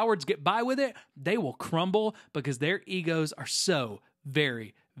those cowards get by with it, they will crumble because their egos are so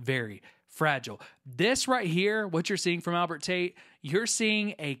very, very fragile. This right here, what you're seeing from Albert Tate, you're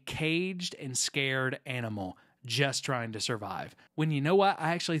seeing a caged and scared animal just trying to survive. When you know what?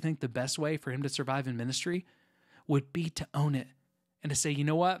 I actually think the best way for him to survive in ministry would be to own it and to say, you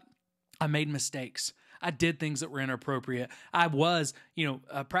know what? I made mistakes. I did things that were inappropriate. I was,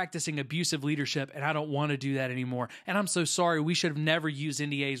 practicing abusive leadership, and I don't want to do that anymore. And I'm so sorry. We should have never used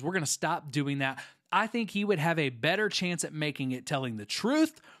NDAs. We're going to stop doing that. I think he would have a better chance at making it, telling the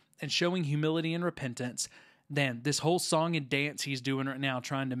truth and showing humility and repentance than this whole song and dance he's doing right now,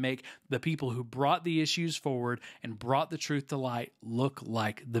 trying to make the people who brought the issues forward and brought the truth to light look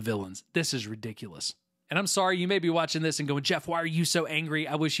like the villains. This is ridiculous. And I'm sorry, you may be watching this and going, Jeff, why are you so angry?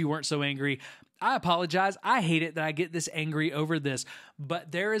 I wish you weren't so angry. I apologize. I hate it that I get this angry over this,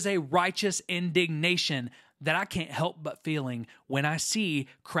 but there is a righteous indignation that I can't help but feeling when I see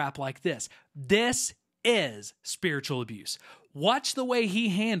crap like this. This is spiritual abuse. Watch the way he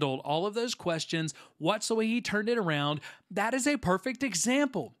handled all of those questions. Watch the way he turned it around. That is a perfect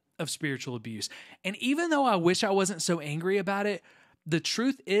example of spiritual abuse. And even though I wish I wasn't so angry about it, the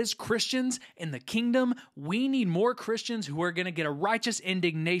truth is, Christians in the kingdom, we need more Christians who are going to get a righteous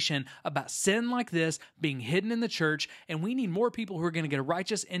indignation about sin like this being hidden in the church, and we need more people who are going to get a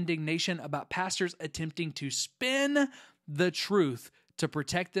righteous indignation about pastors attempting to spin the truth to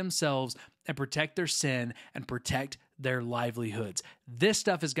protect themselves and protect their sin and protect their livelihoods. This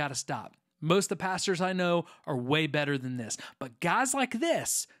stuff has got to stop. Most of the pastors I know are way better than this. But guys like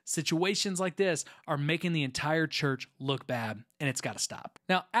this, situations like this, are making the entire church look bad, and it's got to stop.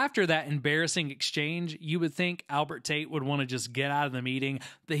 Now, after that embarrassing exchange, you would think Albert Tate would want to just get out of the meeting,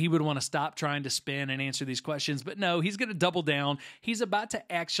 that he would want to stop trying to spin and answer these questions. But no, he's going to double down. He's about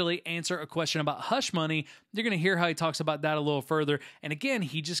to actually answer a question about hush money. You're going to hear how he talks about that a little further. And again,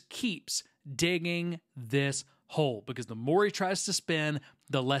 he just keeps digging this hole, because the more he tries to spin,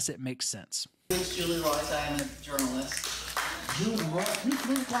 the less it makes sense. It's Julie Royce. I am a journalist. Julie Royce, you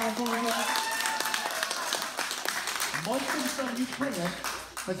think I'm going on? Most of the stuff you printed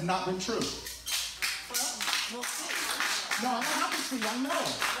has not been true. We'll see. No, obviously I know.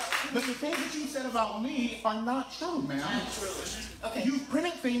 But the things that you said about me are not true, ma'am. Not true. Okay. You've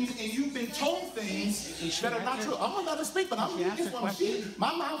printed things and you've been told things that are not true. I'm not to speak, but I'm going to get one.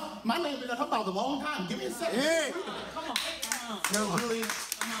 My name been in her mouth a long time. Give me a second. Hey! Come on. No, Julie,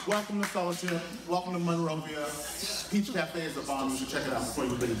 welcome to Fellowship. Welcome to Monrovia. Peach Cafe is the bottom. You should check it out before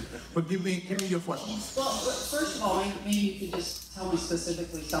you leave. But give me your questions. Well, first of all, maybe you could just tell me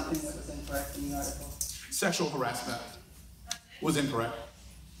specifically something that was incorrect in the article. Sexual harassment was incorrect.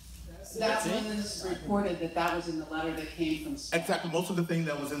 That was reported that was in the letter that came from staff. Exactly. Most of the thing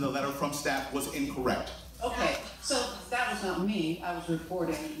that was in the letter from staff was incorrect. Okay, so that was not me. I was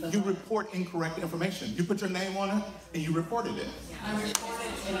reporting. You report incorrect information. You put your name on it and you reported it. I reported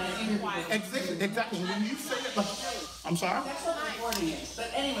and I interviewed. Exactly. When you say it, I'm sorry? That's what reporting is.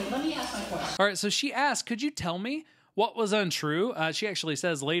 But anyway, let me ask my question. All right, so she asked, could you tell me what was untrue? She actually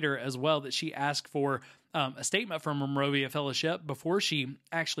says later as well that she asked for a statement from Monrovia Fellowship before she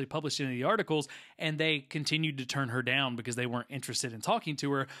actually published any of the articles, and they continued to turn her down because they weren't interested in talking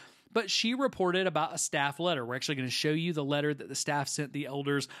to her. But she reported about a staff letter. We're actually going to show you the letter that the staff sent the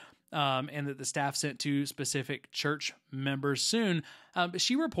elders and that the staff sent to specific church members soon. But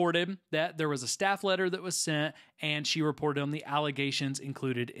she reported that there was a staff letter that was sent, and she reported on the allegations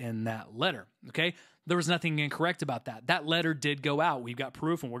included in that letter. Okay? There was nothing incorrect about that. That letter did go out. We've got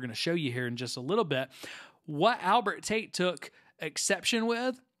proof, and we're going to show you here in just a little bit. What Albert Tate took exception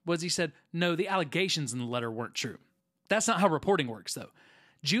with was he said, no, the allegations in the letter weren't true. That's not how reporting works, though.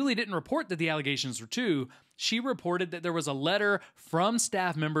 Julie didn't report that the allegations were true. She reported that there was a letter from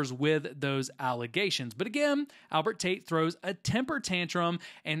staff members with those allegations. But again, Albert Tate throws a temper tantrum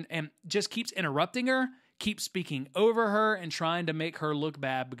and just keeps interrupting her, keeps speaking over her, and trying to make her look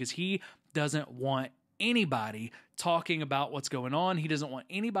bad because he doesn't want anybody talking about what's going on. He doesn't want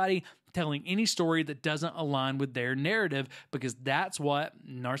anybody telling any story that doesn't align with their narrative, because that's what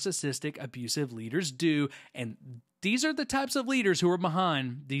narcissistic, abusive leaders do. And these are the types of leaders who are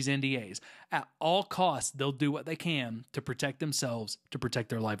behind these NDAs. At all costs, they'll do what they can to protect themselves, to protect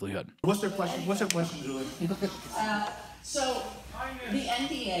their livelihood. What's their question? What's your question, Julie? So the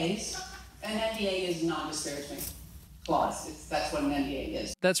NDAs, an NDA is non-disparagement clause. That's what an NDA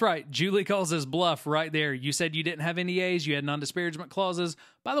is. That's right. Julie calls his bluff right there. You said you didn't have NDAs, you had non-disparagement clauses.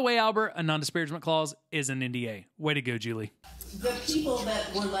 By the way, Albert, a non-disparagement clause is an NDA. Way to go, Julie. The people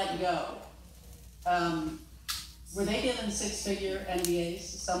that were let go, were they given six-figure NDAs,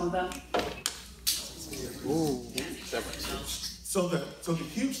 some of them? Ooh. So the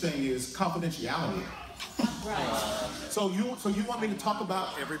huge thing is confidentiality. Right. So you want me to talk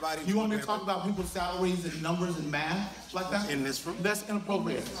about everybody? You want me to talk about people's salaries and numbers and math like that in this room? That's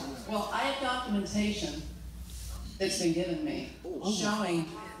inappropriate. Well, I have documentation that's been given me showing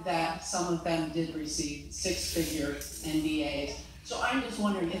that some of them did receive six-figure NDAs. So I'm just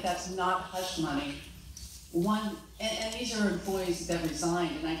wondering if that's not hush money. And these are employees that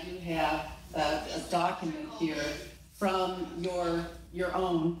resigned, and I do have a document here from your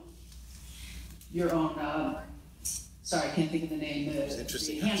own. Sorry, I can't think of the name. The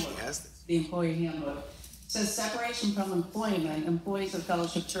handbook. The employee handbook. It says separation from employment. Employees of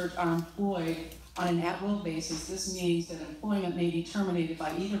Fellowship Church are employed on an at-will basis. This means that employment may be terminated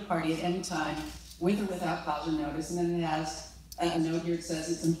by either party at any time, with or without cause or notice. And then it has a note here. It says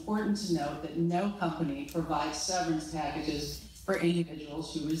it's important to note that no company provides severance packages for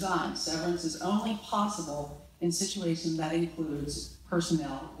individuals who resign. Severance is only possible in situations that includes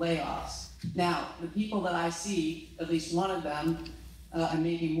personnel layoffs. Now, the people that I see, at least one of them, and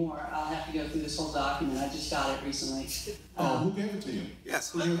maybe more, I'll have to go through this whole document. I just got it recently. Who gave it to you?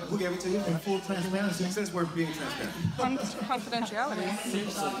 Yes, who gave it to you? In full transparency. Since we're being transparent. Confidentiality. I see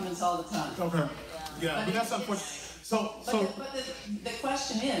documents all the time. Okay. Yeah, but that's unfortunate. But the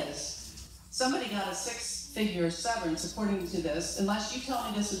question is, somebody got a six-figure severance according to this, unless you tell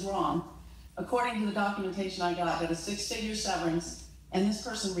me this is wrong, according to the documentation I got a six-figure severance, and this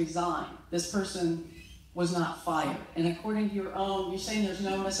person resigned. This person was not fired. And according to your own, you're saying there's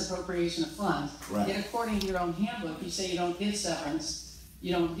no misappropriation of funds. Right. Yet according to your own handbook, you say you don't give severance,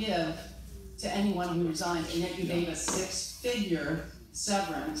 you don't give to anyone who resigned, and yet you gave a six-figure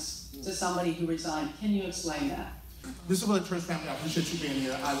severance to somebody who resigned. Can you explain that? This is for the church family. I appreciate you being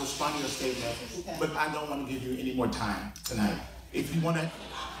here. I will respond to your statement, but I don't want to give you any more time tonight. If you want to,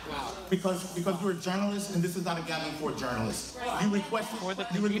 because you're a journalist, and this is not a gathering for journalists. You requested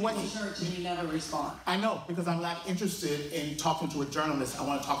church, and you never respond. I know, because I'm not interested in talking to a journalist. I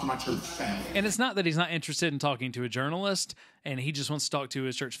want to talk to my church family. And it's not that he's not interested in talking to a journalist, and he just wants to talk to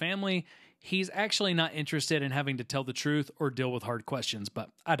his church family. He's actually not interested in having to tell the truth or deal with hard questions, but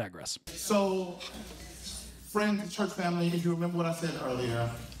I digress. So, friends, church family, if you remember what I said earlier,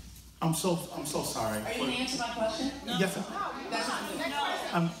 I'm so sorry. Are you going to answer my question? No. Yes, sir. That's not good.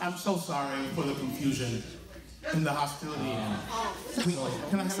 I'm so sorry for the confusion and the hostility.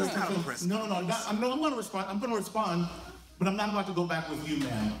 Can I have a No. I'm going to respond. I'm going to respond, but I'm not about to go back with you,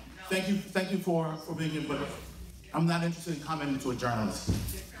 man. Thank you for being here, but I'm not interested in commenting to a journalist.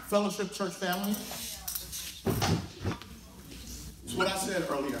 Fellowship Church family. It's what I said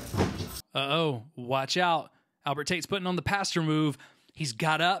earlier. Uh-oh, watch out. Albert Tate's putting on the pastor move. He's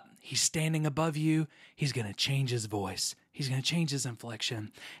got up. He's standing above you. He's going to change his voice. He's going to change his inflection.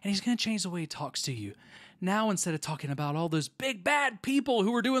 And he's going to change the way he talks to you. Now, instead of talking about all those big bad people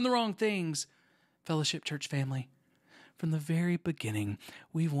who are doing the wrong things, Fellowship Church family, from the very beginning,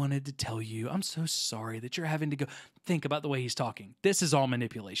 we wanted to tell you, I'm so sorry that you're having to go think about the way he's talking. This is all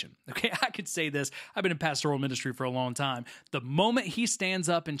manipulation. Okay, I could say this. I've been in pastoral ministry for a long time. The moment he stands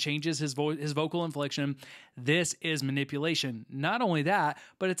up and changes his vocal inflection, this is manipulation. Not only that,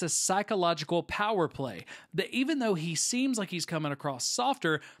 but it's a psychological power play. That even though he seems like he's coming across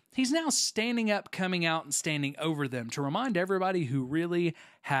softer, he's now standing up, coming out, and standing over them to remind everybody who really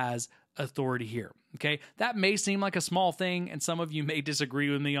has authority here. Okay, that may seem like a small thing, and some of you may disagree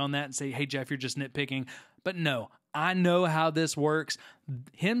with me on that and say, hey, Jeff, you're just nitpicking. But no, I know how this works.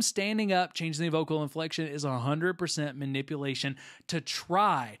 Him standing up, changing the vocal inflection is 100% manipulation to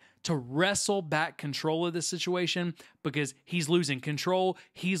try to wrestle back control of the situation, because he's losing control.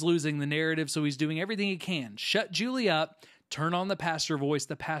 He's losing the narrative, so he's doing everything he can. Shut Julie up, turn on the pastor voice,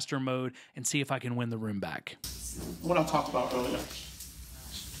 the pastor mode, and see if I can win the room back. What I talked about earlier.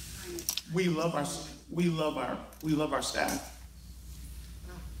 We love our staff.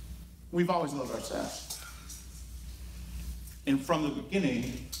 We've always loved our staff. And from the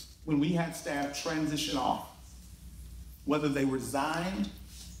beginning, when we had staff transition off, whether they resigned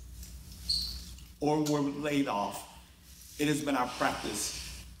or were laid off, it has been our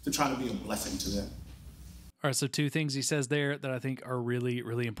practice to try to be a blessing to them. All right, so two things he says there that I think are really,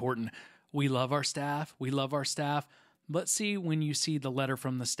 really important. We love our staff. We love our staff. Let's see when you see the letter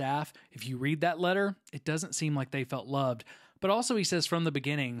from the staff. If you read that letter, it doesn't seem like they felt loved. But also he says from the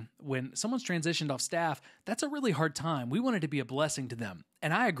beginning, when someone's transitioned off staff, that's a really hard time. We wanted to be a blessing to them.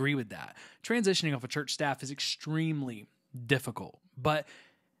 And I agree with that. Transitioning off a church staff is extremely difficult. But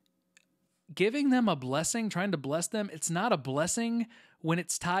giving them a blessing, trying to bless them, it's not a blessing when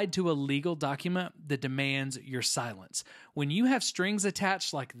it's tied to a legal document that demands your silence. When you have strings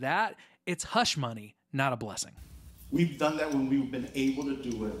attached like that, it's hush money, not a blessing. We've done that when we've been able to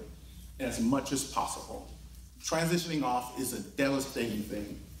do it as much as possible. Transitioning off is a devastating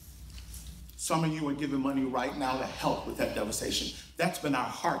thing. Some of you are giving money right now to help with that devastation. That's been our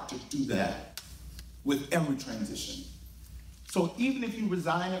heart to do that with every transition. So even if you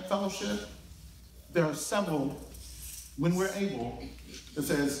resign at fellowship, there are several, when we're able, that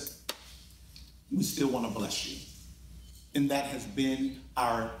says, we still want to bless you. And that has been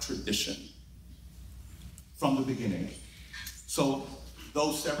our tradition from the beginning. So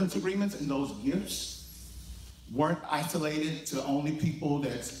those severance agreements and those gifts weren't isolated to only people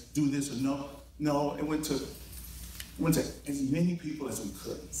that do this or no. No, it went to as many people as we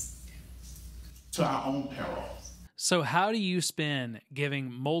could, to our own peril. So how do you spend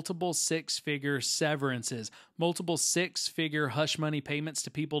giving multiple six-figure severances, multiple six-figure hush money payments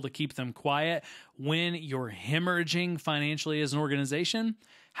to people to keep them quiet when you're hemorrhaging financially as an organization?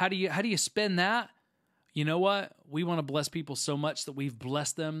 How do you spend that? You know what? We want to bless people so much that we've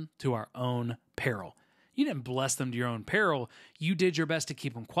blessed them to our own peril. You didn't bless them to your own peril. You did your best to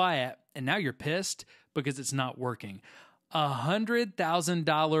keep them quiet, and now you're pissed because it's not working.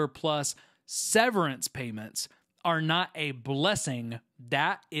 $100,000 plus severance payments are not a blessing.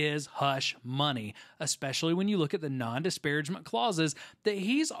 That is hush money, especially when you look at the non-disparagement clauses that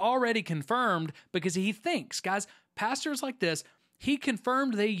he's already confirmed because he thinks, guys, pastors like this, he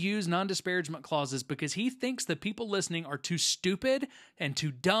confirmed they use non-disparagement clauses because he thinks the people listening are too stupid and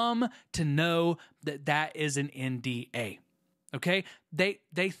too dumb to know that that is an NDA. Okay? They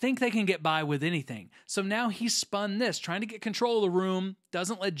think they can get by with anything. So now he's spun this, trying to get control of the room,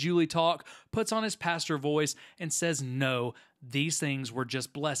 doesn't let Julie talk, puts on his pastor voice, and says, no, these things were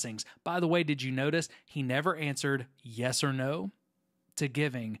just blessings. By the way, did you notice he never answered yes or no to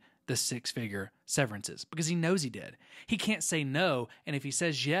giving the six-figure severances because he knows he did. He can't say no, and if he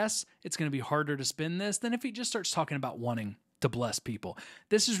says yes, it's going to be harder to spend this than if he just starts talking about wanting to bless people.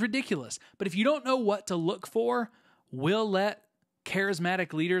 This is ridiculous, but if you don't know what to look for, we'll let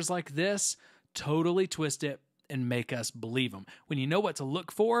charismatic leaders like this totally twist it and make us believe them. When you know what to look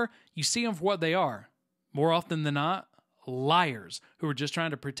for, you see them for what they are. More often than not, liars who are just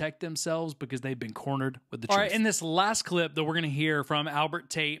trying to protect themselves because they've been cornered with the truth. All right, in this last clip that we're going to hear from Albert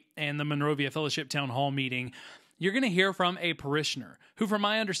Tate and the Monrovia Fellowship Town Hall meeting, you're going to hear from a parishioner who, from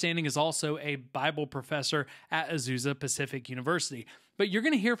my understanding, is also a Bible professor at Azusa Pacific University. But you're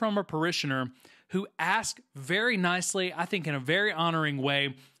going to hear from a parishioner who asked very nicely, I think in a very honoring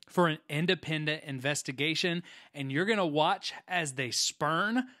way, for an independent investigation, and you're going to watch as they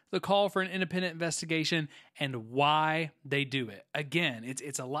spurn the call for an independent investigation and why they do it. Again,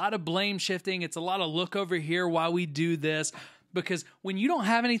 it's a lot of blame shifting. It's a lot of look over here why we do this, because when you don't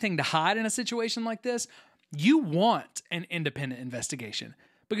have anything to hide in a situation like this, you want an independent investigation.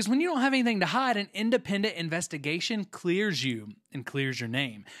 Because when you don't have anything to hide, an independent investigation clears you and clears your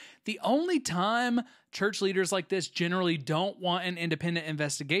name. The only time church leaders like this generally don't want an independent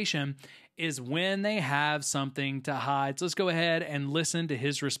investigation is when they have something to hide. So let's go ahead and listen to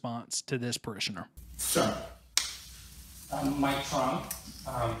his response to this parishioner. Sir. Mike Trump.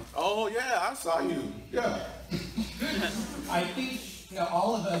 Oh, yeah, I saw you. Yeah. I think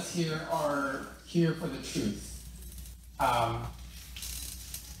all of us here are here for the truth.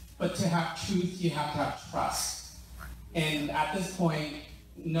 But to have truth, you have to have trust. And at this point,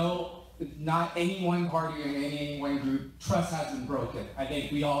 not any one party or any one group, trust has been broken. I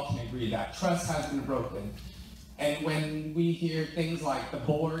think we all can agree that. Trust has been broken. And when we hear things like the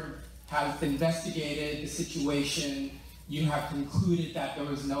board has investigated the situation, you have concluded that there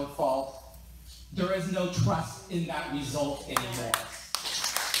was no fault, there is no trust in that result anymore.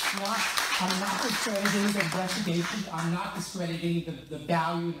 I'm not discrediting the investigation. I'm not discrediting the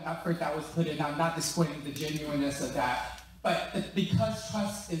value and effort that was put in. I'm not discrediting the genuineness of that. But because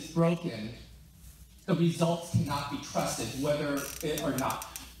trust is broken, the results cannot be trusted, whether it or not.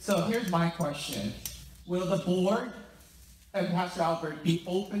 So here's my question. Will the board and Pastor Albert be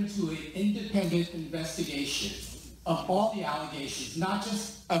open to an independent investigation of all the allegations, not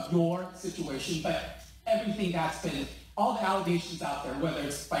just of your situation, but everything that's been, all the allegations out there, whether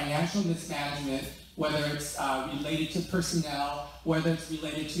it's financial mismanagement, whether it's related to personnel, whether it's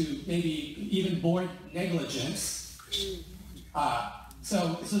related to maybe even board negligence.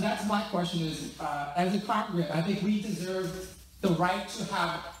 So that's my question is, as a congregant, I think we deserve the right to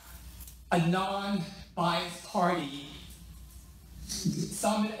have a non-biased party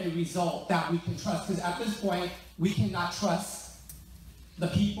summit a result that we can trust. Because at this point, we cannot trust the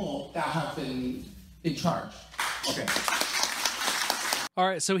people that have been in charge. Okay. All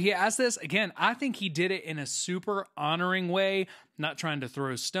right, so he asked this. Again, I think he did it in a super honoring way, not trying to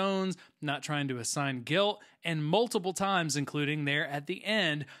throw stones, not trying to assign guilt, and multiple times, including there at the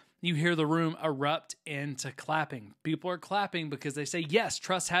end, you hear the room erupt into clapping. People are clapping because they say, yes,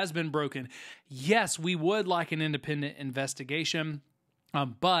 trust has been broken. Yes, we would like an independent investigation,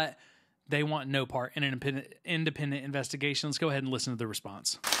 but they want no part in an independent investigation. Let's go ahead and listen to the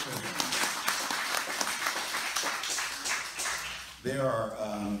response.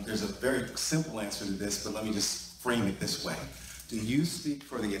 There's a very simple answer to this, but let me just frame it this way. Do you speak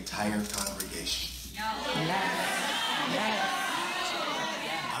for the entire congregation? No. Yes.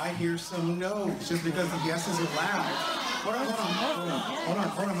 I hear some no's just because the yeses are loud. Hold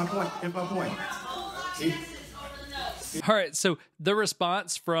on, my point. Here's my point. All right, so the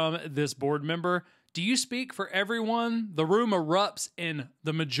response from this board member, do you speak for everyone? The room erupts in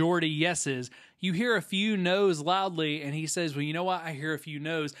the majority yeses. You hear a few no's loudly, and he says, well, you know what? I hear a few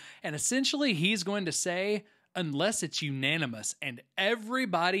no's. And essentially, he's going to say, unless it's unanimous and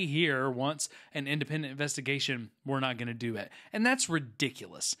everybody here wants an independent investigation, we're not going to do it. And that's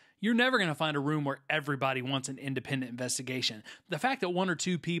ridiculous. You're never going to find a room where everybody wants an independent investigation. The fact that one or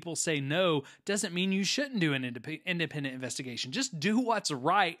two people say no doesn't mean you shouldn't do an independent investigation. Just do what's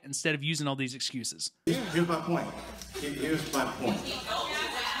right instead of using all these excuses. Here's my point. Here's my point.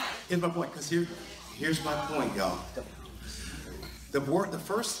 Because here's my point, y'all. The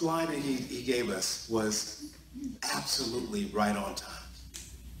first line that he gave us was absolutely right on time.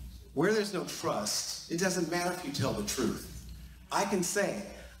 Where there's no trust, it doesn't matter if you tell the truth. I can say,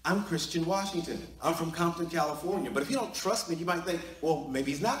 I'm Christian Washington. I'm from Compton, California. But if you don't trust me, you might think, well,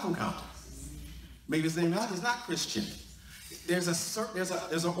 maybe he's not from Compton. Maybe he's not Christian. There's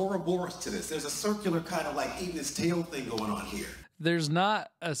an Ouroboros to this. There's a circular kind of like eating his tail thing going on here. There's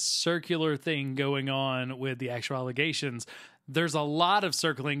not a circular thing going on with the actual allegations. There's a lot of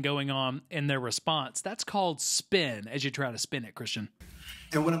circling going on in their response. That's called spin, as you try to spin it, Christian.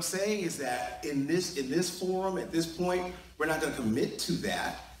 And what I'm saying is that in this forum, at this point, we're not going to commit to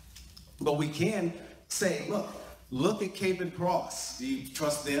that, but we can say, look at Cape and Cross. Do you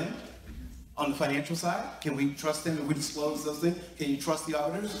trust them on the financial side? Can we trust them if we disclose those things? Can you trust the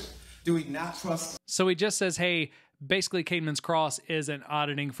auditors? Do we not trust? So he just says, hey, basically, Caedmon's Cross is an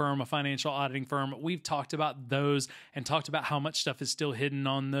auditing firm, a financial auditing firm. We've talked about those and talked about how much stuff is still hidden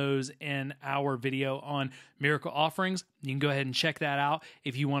on those in our video on miracle offerings. You can go ahead and check that out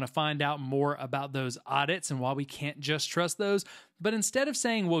if you want to find out more about those audits and why we can't just trust those. But instead of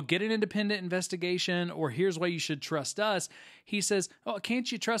saying, well, get an independent investigation or here's why you should trust us, he says, oh,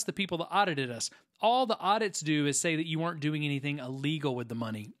 can't you trust the people that audited us? All the audits do is say that you weren't doing anything illegal with the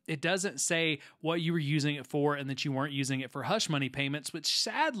money. It doesn't say what you were using it for and that you weren't using it for hush money payments, which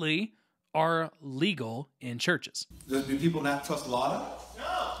sadly are legal in churches. Do people not trust LADA?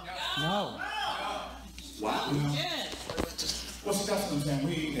 No. Wow. Well, so that's what I'm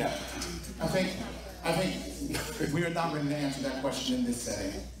saying. I think we are not ready to answer that question in this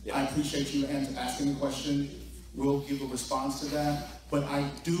setting. Yeah. I appreciate you asking the question. We'll give a response to that. But I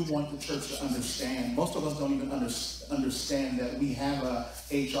do want the church to understand, most of us don't even understand that we have a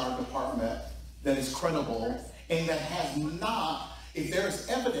HR department that is credible and that has not, if there is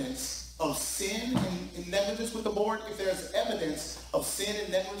evidence of sin and negligence with the board, if there's evidence of sin and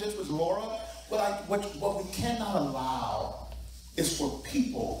negligence with Laura, what we cannot allow is for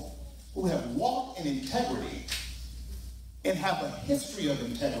people who have walked in integrity and have a history of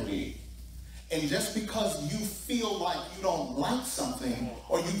integrity, and just because you feel like you don't like something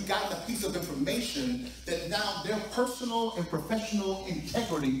or you've gotten a piece of information, that now their personal and professional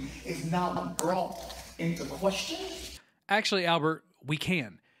integrity is now brought into question? Actually, Albert, we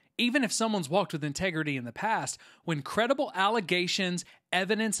can. Even if someone's walked with integrity in the past, when credible allegations,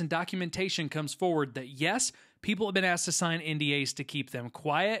 evidence, and documentation comes forward that yes, people have been asked to sign NDAs to keep them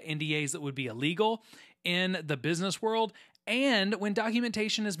quiet, NDAs that would be illegal in the business world, and when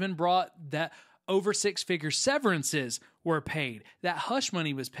documentation has been brought that over six-figure severances were paid, that hush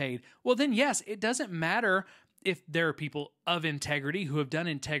money was paid, well then yes, it doesn't matter if there are people of integrity who have done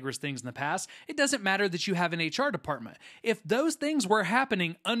integrous things in the past, it doesn't matter that you have an HR department. If those things were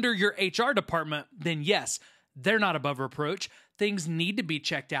happening under your HR department, then yes, they're not above reproach. Things need to be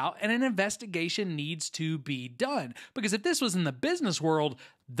checked out and an investigation needs to be done. Because if this was in the business world,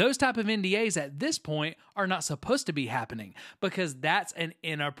 those type of NDAs at this point are not supposed to be happening because that's an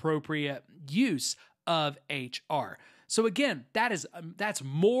inappropriate use of HR. So again, that's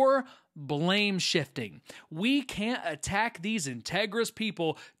more blame shifting. We can't attack these integrous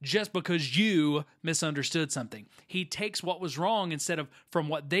people just because you misunderstood something. He takes what was wrong instead of from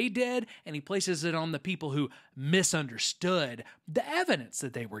what they did, and he places it on the people who misunderstood the evidence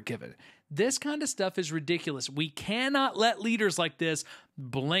that they were given. This kind of stuff is ridiculous. We cannot let leaders like this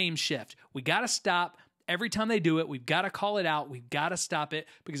blame shift. We got to stop. Every time they do it, we've got to call it out. We've got to stop it,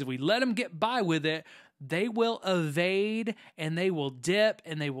 because if we let them get by with it, they will evade and they will dip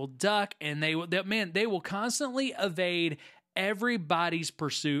and they will duck and they will constantly evade everybody's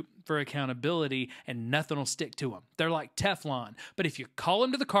pursuit for accountability, and nothing will stick to them. They're like Teflon. But if you call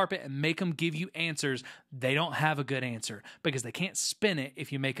them to the carpet and make them give you answers, they don't have a good answer because they can't spin it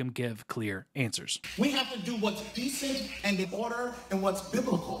if you make them give clear answers. We have to do what's decent and in order and what's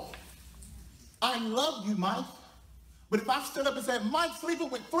biblical. I love you, Mike. But if I stood up and said, Mike's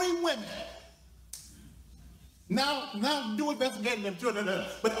sleeping with 3 women, now do investigating them.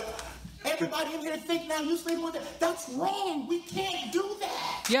 But everybody in here think now you sleeping with them. That's wrong. We can't do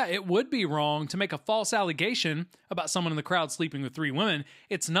that. Yeah, it would be wrong to make a false allegation about someone in the crowd sleeping with 3 women.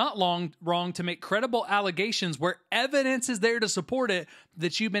 It's not wrong to make credible allegations where evidence is there to support it,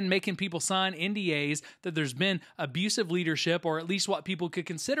 that you've been making people sign NDAs, that there's been abusive leadership, or at least what people could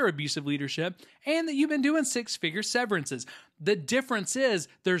consider abusive leadership, and that you've been doing 6-figure severances. The difference is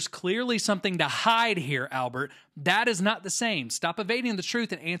there's clearly something to hide here, Albert. That is not the same. Stop evading the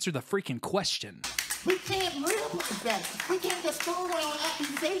truth and answer the freaking question. We can't live like that. We can't just throw around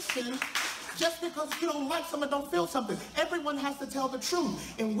accusations just because you don't like someone, don't feel something. Everyone has to tell the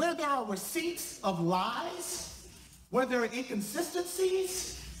truth. And where there are receipts of lies, where there are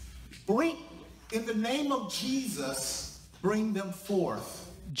inconsistencies, bring, in the name of Jesus, bring them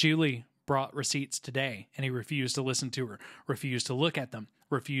forth. Julie brought receipts today, and he refused to listen to her, refused to look at them,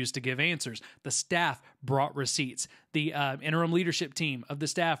 refused to give answers. The staff brought receipts. The interim leadership team of the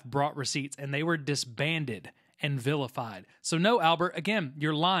staff brought receipts, and they were disbanded and vilified. So no, Albert, again,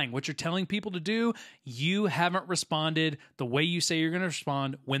 you're lying. What you're telling people to do, you haven't responded the way you say you're going to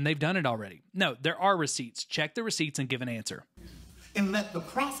respond when they've done it already. No, there are receipts. Check the receipts and give an answer. And let the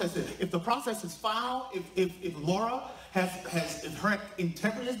process, if the process is filed, if Laura if her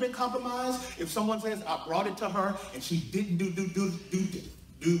integrity has been compromised, if someone says, I brought it to her and she didn't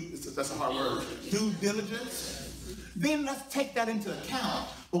that's a hard word, due diligence, then let's take that into account.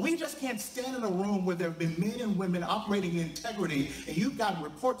 But we just can't stand in a room where there have been men and women operating in integrity and you've got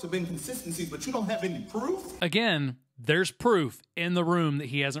reports of inconsistencies, but you don't have any proof. Again, there's proof in the room that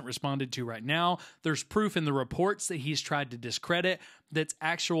he hasn't responded to right now. There's proof in the reports that he's tried to discredit that's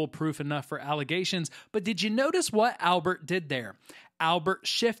actual proof enough for allegations. But did you notice what Albert did there? Albert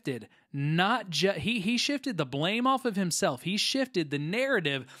shifted, he shifted the blame off of himself. He shifted the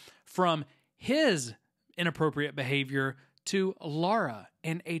narrative from his inappropriate behavior to Laura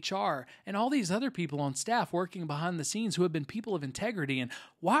and HR and all these other people on staff working behind the scenes who have been people of integrity. And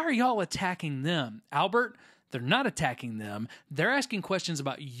why are y'all attacking them? Albert, they're not attacking them. They're asking questions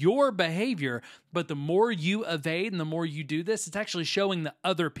about your behavior, but the more you evade and the more you do this, it's actually showing that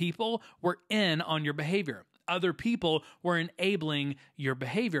other people were in on your behavior. Other people were enabling your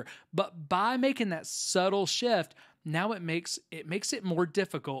behavior. But by making that subtle shift, now it makes it more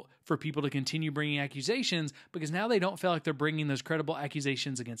difficult for people to continue bringing accusations, because now they don't feel like they're bringing those credible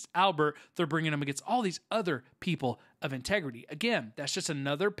accusations against Albert. They're bringing them against all these other people of integrity. Again, that's just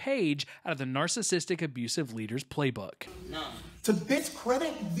another page out of the narcissistic abusive leader's playbook. No. To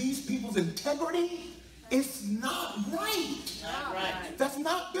discredit these people's integrity is not right. Not right. That's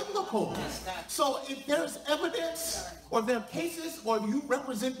not biblical. So if there's evidence or there are cases, or you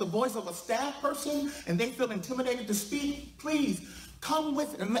represent the voice of a staff person and they feel intimidated to speak, please come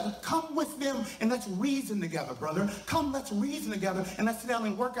with them and let's reason together, brother. Let's reason together and let's sit down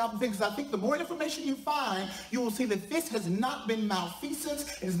and work out the things. I think the more information you find, you will see that this has not been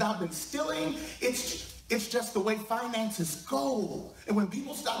malfeasance, it has not been stealing. It's just the way finances go. And when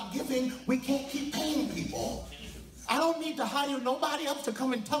people stop giving, we can't keep paying people. I don't need to hire nobody else to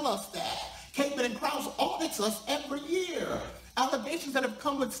come and tell us that. Capeman and Krause audits us every year. allegations that have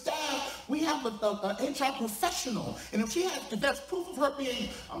come with staff, we have an HR professional. And if that's proof of her being,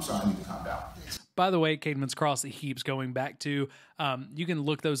 I'm sorry, I need to calm down. By the way, Caedmon's Cross, it keeps going back to, you can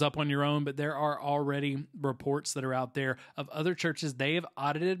look those up on your own, but there are already reports that are out there of other churches they've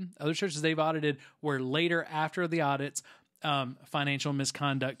audited, where later after the audits, financial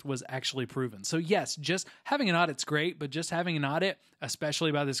misconduct was actually proven. So yes, just having an audit's great, but just having an audit,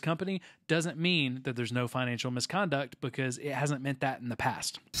 especially by this company, doesn't mean that there's no financial misconduct, because it hasn't meant that in the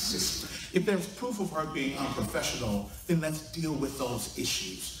past. If there's proof of her being unprofessional, then let's deal with those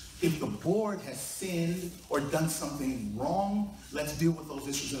issues. If the board has sinned or done something wrong, let's deal with those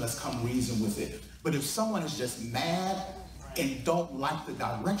issues and let's come reason with it. But if someone is just mad and don't like the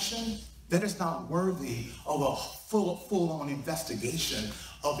direction, that is not worthy of a full-on investigation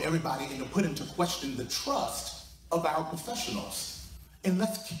of everybody and to put into question the trust of our professionals. And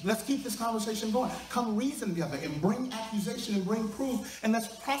let's keep this conversation going. Come reason together and bring accusation and bring proof, and let's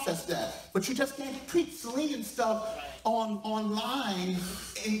process that. But you just can't keep slinging stuff online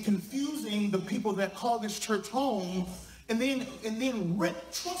and confusing the people that call this church home, and then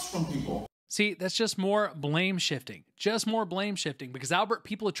rip trust from people. See, that's just more blame shifting. Just more blame shifting. Because, Albert,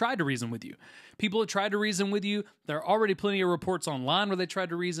 people have tried to reason with you. People have tried to reason with you. There are already plenty of reports online where they tried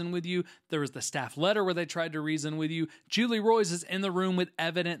to reason with you. There was the staff letter where they tried to reason with you. Julie Royce is in the room with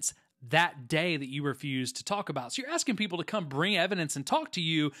evidence that day that you refused to talk about. So you're asking people to come bring evidence and talk to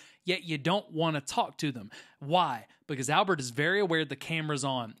you, yet you don't want to talk to them. Why? Because Albert is very aware the camera's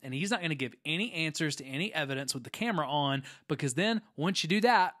on, and he's not going to give any answers to any evidence with the camera on, because then once you do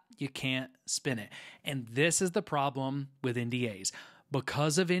that, you can't spin it. And this is the problem with NDAs.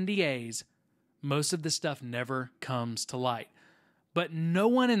 Because of NDAs, most of this stuff never comes to light. But no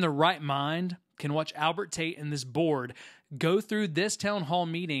one in the right mind can watch Albert Tate and this board go through this town hall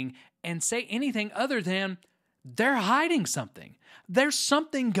meeting and say anything other than they're hiding something. There's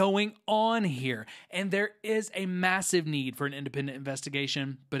something going on here, and there is a massive need for an independent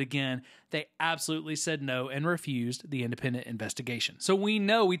investigation. But again, they absolutely said no and refused the independent investigation. So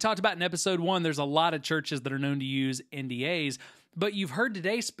we talked about in episode 1, there's a lot of churches that are known to use NDAs, but you've heard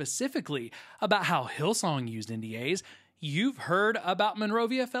today specifically about how Hillsong used NDAs. You've heard about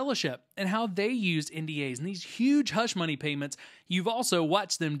Monrovia Fellowship and how they used NDAs and these huge hush money payments. You've also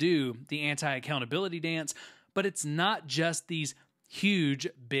watched them do the anti-accountability dance, but it's not just these huge,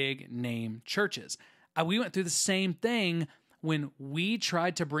 big name churches. We went through the same thing when we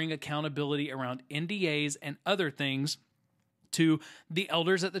tried to bring accountability around NDAs and other things to the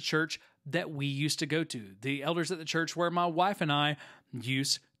elders at the church that we used to go to, the elders at the church where my wife and I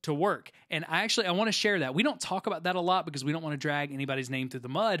used to work. And I want to share that. We don't talk about that a lot because we don't want to drag anybody's name through the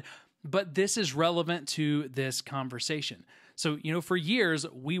mud, but this is relevant to this conversation. So, for years,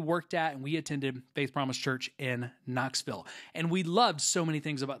 we worked at and we attended Faith Promise Church in Knoxville, and we loved so many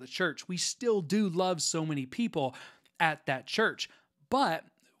things about the church. We still do love so many people at that church, but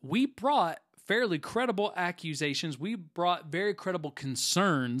we brought fairly credible accusations. We brought very credible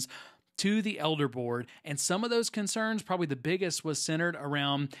concerns to the elder board, and some of those concerns, probably the biggest, was centered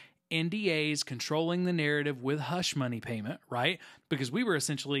around NDAs controlling the narrative with hush money payment, right? Because we were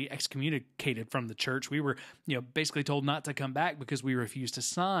essentially excommunicated from the church. We were, basically told not to come back because we refused to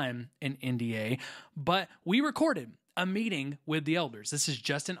sign an NDA. But we recorded a meeting with the elders. This is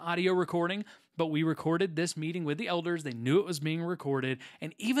just an audio recording, but we recorded this meeting with the elders. They knew it was being recorded.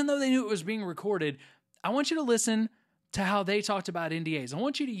 And even though they knew it was being recorded, I want you to listen to how they talked about NDAs. I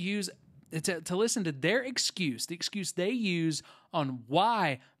want you to listen to their excuse, the excuse they use on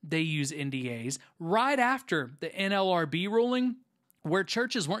why they use NDAs right after the NLRB ruling, where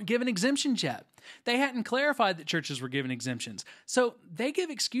churches weren't given exemptions yet. They hadn't clarified that churches were given exemptions. So they give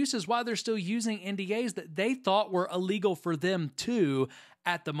excuses why they're still using NDAs that they thought were illegal for them too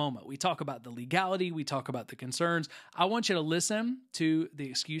at the moment. We talk about the legality, we talk about the concerns. I want you to listen to the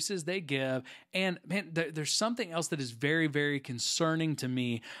excuses they give. And man, there's something else that is very, very concerning to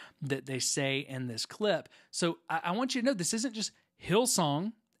me that they say in this clip. So I want you to know this isn't just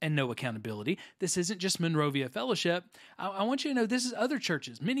Hillsong and no accountability. This isn't just Monrovia Fellowship. I want you to know this is other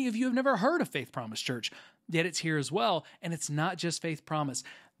churches. Many of you have never heard of Faith Promise Church, yet it's here as well. And it's not just Faith Promise.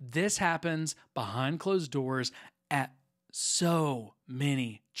 This happens behind closed doors at so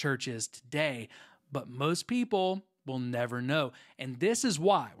many churches today, but most people will never know. And this is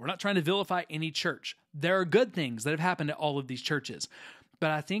why we're not trying to vilify any church. There are good things that have happened at all of these churches,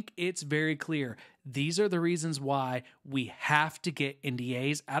 but I think it's very clear. These are the reasons why we have to get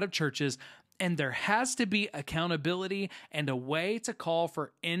NDAs out of churches, and there has to be accountability and a way to call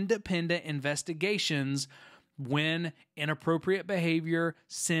for independent investigations when inappropriate behavior,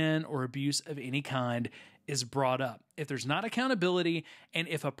 sin, or abuse of any kind is brought up. If there's not accountability, and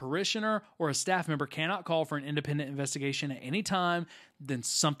if a parishioner or a staff member cannot call for an independent investigation at any time, then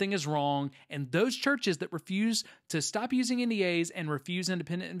something is wrong. And those churches that refuse to stop using NDAs and refuse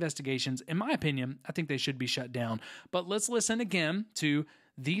independent investigations, in my opinion, I think they should be shut down. But let's listen again to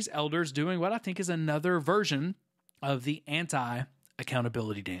these elders doing what I think is another version of the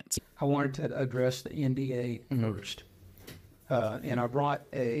anti-accountability dance. I wanted to address the NDA first. And I brought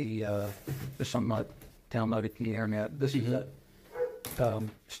something I downloaded from the internet. This is a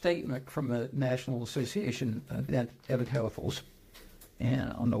statement from the National Association of Evangelicals.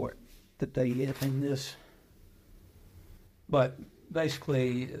 And I don't know what that they get in this. But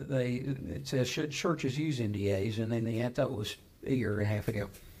basically, it says, should churches use NDAs? And then the answer was a year and a half ago.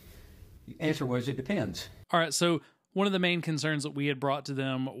 The answer was, it depends. All right, so one of the main concerns that we had brought to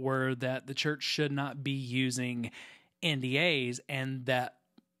them were that the church should not be using NDAs, and that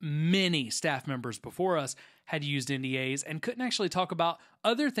many staff members before us had used NDAs and couldn't actually talk about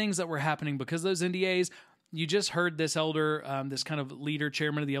other things that were happening because those NDAs. You just heard this elder, this kind of leader,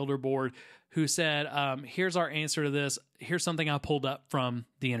 chairman of the elder board, who said, here's our answer to this. Here's something I pulled up from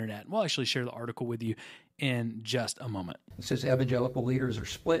the internet. We'll actually share the article with you in just a moment. It says evangelical leaders are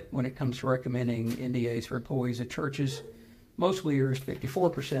split when it comes to recommending NDAs for employees at churches. Most leaders,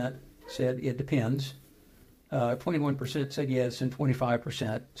 54%, said it depends. 21% said yes, and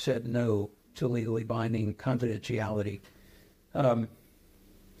 25% said no to legally binding confidentiality.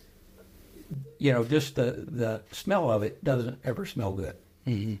 Just the smell of it doesn't ever smell good.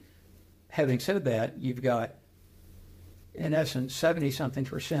 Mm-hmm. Having said that, you've got, in essence,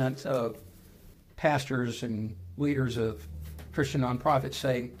 70-something% of pastors and leaders of Christian nonprofits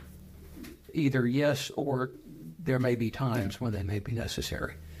say either yes or there may be times when they may be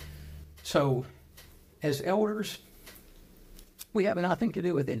necessary. So, as elders, we have nothing to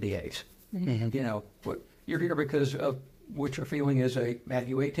do with NDAs. Mm-hmm. You're here because of what you're feeling is a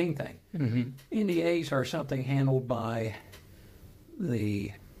Matthew 18 thing. Mm-hmm. NDAs are something handled by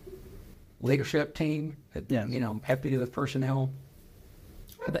the leadership team that, have to do with personnel,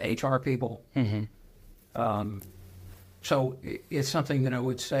 the HR people. Mm-hmm. So it's something that I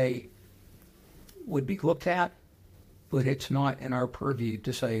would say would be looked at, but it's not in our purview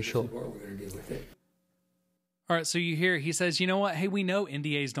to say, sure, what we're going to do with it. All right, so you hear he says, you know what? Hey, we know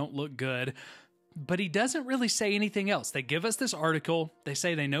NDAs don't look good, but he doesn't really say anything else. They give us this article. They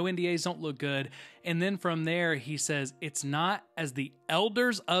say they know NDAs don't look good. And then from there, he says, it's not as the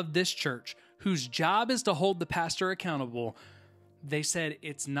elders of this church, whose job is to hold the pastor accountable. They said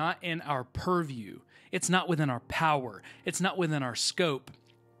it's not in our purview. It's not within our power. It's not within our scope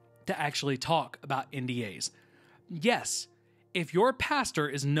to actually talk about NDAs. Yes, if your pastor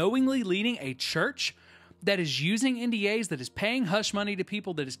is knowingly leading a church that is using NDAs, that is paying hush money to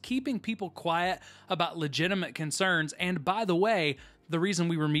people, that is keeping people quiet about legitimate concerns. And by the way, the reason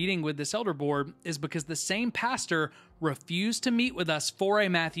we were meeting with this elder board is because the same pastor refused to meet with us for a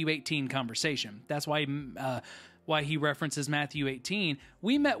Matthew 18 conversation. That's why he references Matthew 18.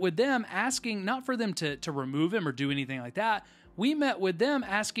 We met with them asking not for them to remove him or do anything like that. We met with them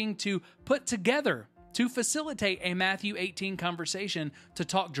asking to put together, to facilitate a Matthew 18 conversation to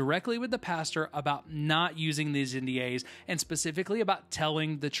talk directly with the pastor about not using these NDAs and specifically about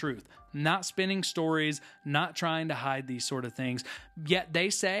telling the truth, not spinning stories, not trying to hide these sort of things. Yet they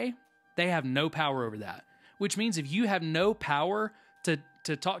say they have no power over that, which means if you have no power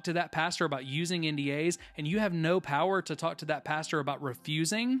to talk to that pastor about using NDAs, and you have no power to talk to that pastor about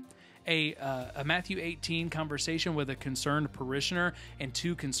refusing a Matthew 18 conversation with a concerned parishioner and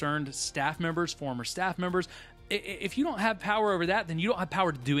two concerned staff members, former staff members, if you don't have power over that, then you don't have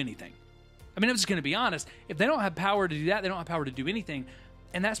power to do anything. I mean, I'm just going to be honest. If they don't have power to do that, they don't have power to do anything.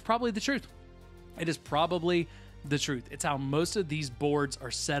 And that's probably the truth. It is probably the truth. It's how most of these boards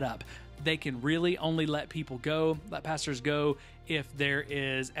are set up. They can really only let pastors go, if there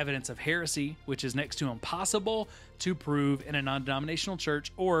is evidence of heresy, which is next to impossible to prove in a non-denominational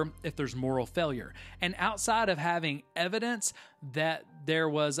church, or if there's moral failure. And outside of having evidence that there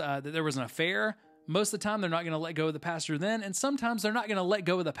was an affair, most of the time they're not going to let go of the pastor then, and sometimes they're not going to let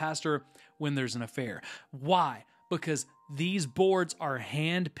go of the pastor when there's an affair. Why? Because these boards are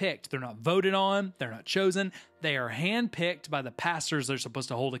hand-picked. They're not voted on. They're not chosen. They are hand-picked by the pastors they're supposed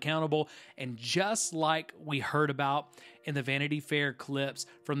to hold accountable. And just like we heard about in the Vanity Fair clips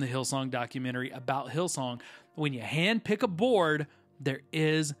from the Hillsong documentary about Hillsong, when you hand-pick a board, there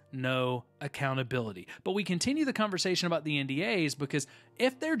is no accountability. But we continue the conversation about the NDAs because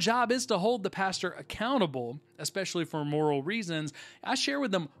if their job is to hold the pastor accountable, especially for moral reasons, I share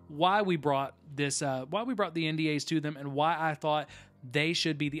with them why we brought the NDAs to them and why I thought they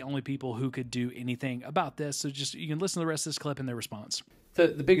should be the only people who could do anything about this. So just, you can listen to the rest of this clip and their response. The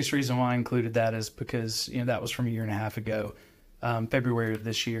biggest reason why I included that is because, that was from a year and a half ago, February of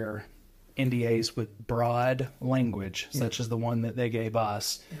this year, NDAs with broad language, such as the one that they gave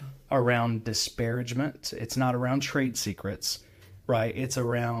us, around disparagement. It's not around trade secrets, right? It's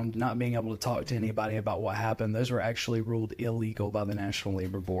around not being able to talk to anybody about what happened. Those were actually ruled illegal by the National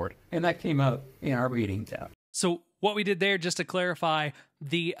Labor Board. And that came up in our meeting. So what we did there, just to clarify,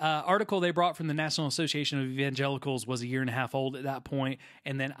 the article they brought from the National Association of Evangelicals was a year and a half old at that point,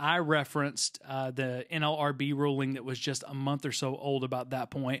 and then I referenced the NLRB ruling that was just a month or so old about that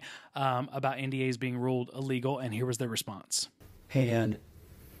point, about NDAs being ruled illegal, and here was their response. And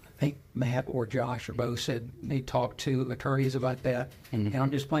I think Matt or Josh or both said they talked to attorneys about that, and I'm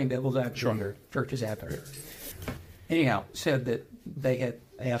just playing devil's advocate here. Church's advocate. Anyhow, said that they had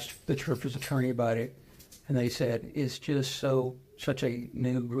asked the church's attorney about it, and they said it's just such a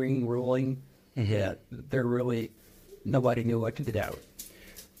new green ruling that they're really, nobody knew what to do.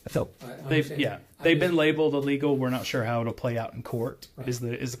 So they've been labeled illegal. We're not sure how it'll play out in court. Right.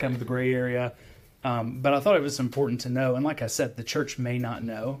 Is kind of the gray area. But I thought it was important to know, and like I said, the church may not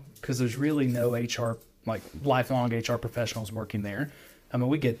know because there's really no HR, like lifelong HR professionals working there. I mean,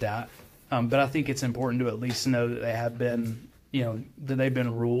 we get that, but I think it's important to at least know that they have been, that they've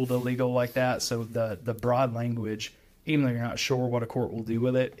been ruled illegal like that. So the broad language, even though you're not sure what a court will do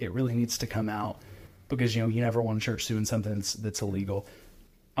with it, it really needs to come out because, you never want a church doing something that's illegal.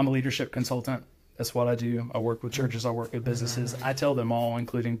 I'm a leadership consultant. That's what I do. I work with churches. I work with businesses. I tell them all,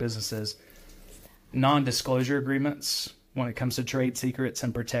 including businesses, non-disclosure agreements when it comes to trade secrets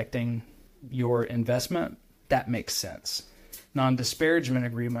and protecting your investment, that makes sense. Non-disparagement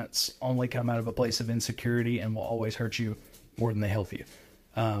agreements only come out of a place of insecurity and will always hurt you more than they help you.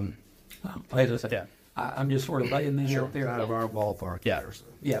 I'm just sort of laying this out there out of our ballpark. Yeah.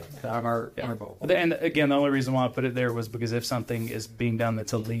 Out of our ballpark. And again, the only reason why I put it there was because if something is being done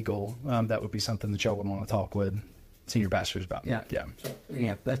that's illegal, that would be something that y'all would want to talk with senior pastors about. Yeah.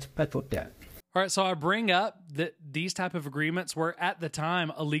 That's what that. All right, so I bring up that these type of agreements were at the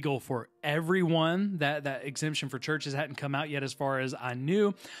time illegal for everyone. That exemption for churches hadn't come out yet as far as I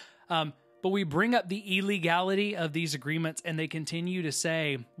knew. But we bring up the illegality of these agreements, and they continue to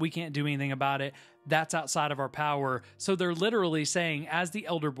say, we can't do anything about it. That's outside of our power. So they're literally saying, as the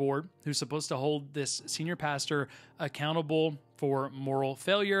elder board, who's supposed to hold this senior pastor accountable for moral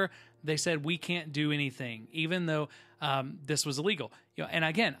failure, they said, we can't do anything, even though this was illegal. And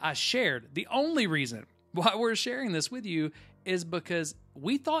again, I shared the only reason why we're sharing this with you is because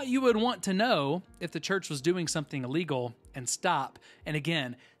we thought you would want to know if the church was doing something illegal and stop. And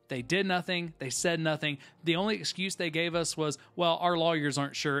again, they did nothing. They said nothing. The only excuse they gave us was, well, our lawyers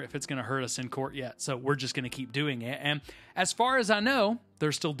aren't sure if it's going to hurt us in court yet, so we're just going to keep doing it. And as far as I know,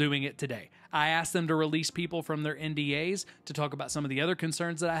 they're still doing it today. I asked them to release people from their NDAs to talk about some of the other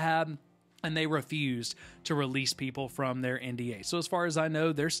concerns that I had, and they refused to release people from their NDA. So as far as I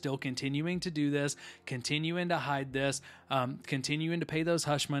know, they're still continuing to do this, continuing to hide this, continuing to pay those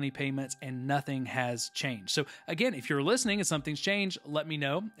hush money payments, and nothing has changed. So again, if you're listening and something's changed, let me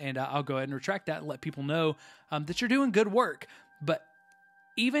know, and I'll go ahead and retract that and let people know that you're doing good work. But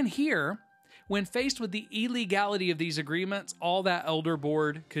even here, when faced with the illegality of these agreements, all that elder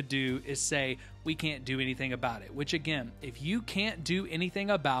board could do is say, we can't do anything about it. Which again, if you can't do anything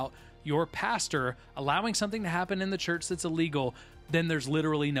about your pastor allowing something to happen in the church that's illegal, then there's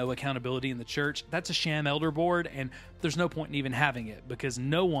literally no accountability in the church. That's a sham elder board, and there's no point in even having it because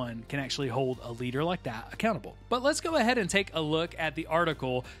no one can actually hold a leader like that accountable. But let's go ahead and take a look at the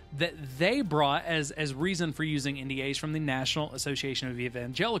article that they brought as reason for using NDAs from the National Association of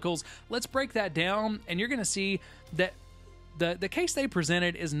Evangelicals. Let's break that down, and you're going to see that the case they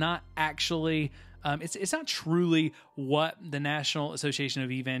presented is not actually it's not truly what the National Association of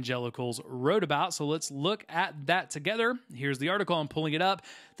Evangelicals wrote about. So let's look at that together. Here's the article. I'm pulling it up.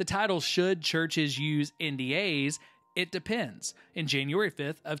 The title, Should Churches Use NDAs? It Depends, in January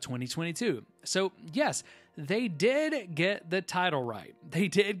 5th of 2022. So yes, they did get the title right.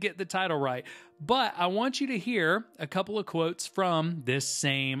 But I want you to hear a couple of quotes from this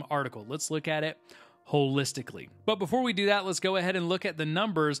same article. Let's look at it holistically. But before we do that, let's go ahead and look at the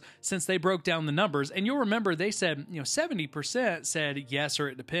numbers since they broke down the numbers. And you'll remember they said, 70% said yes or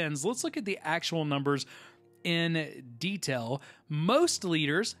it depends. Let's look at the actual numbers in detail. Most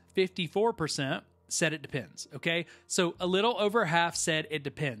leaders, 54%, said it depends. Okay. So a little over half said it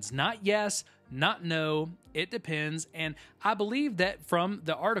depends. Not yes, not no, it depends. And I believe that from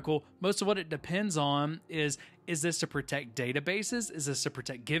the article, most of what it depends on is Is this to protect databases? Is this to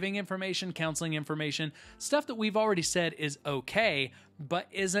protect giving information, counseling information? Stuff that we've already said is okay, but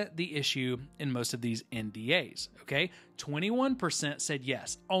isn't the issue in most of these NDAs, okay? 21% said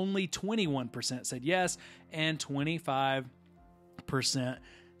yes. Only 21% said yes, and 25%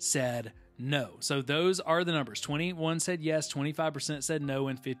 said no. So those are the numbers. 21 said yes, 25% said no,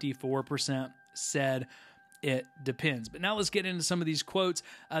 and 54% said it depends. But now let's get into some of these quotes.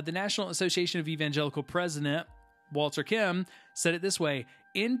 The National Association of Evangelical President, Walter Kim, said it this way: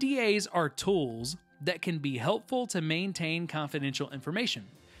 NDAs are tools that can be helpful to maintain confidential information,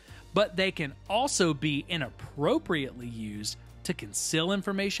 but they can also be inappropriately used to conceal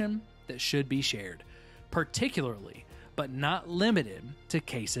information that should be shared, particularly but not limited to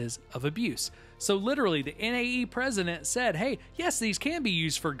cases of abuse. So literally, the NAE president said, hey, yes, these can be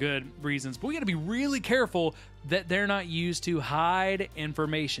used for good reasons, but we got to be really careful that they're not used to hide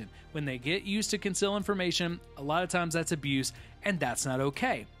information. When they get used to conceal information, a lot of times that's abuse, and that's not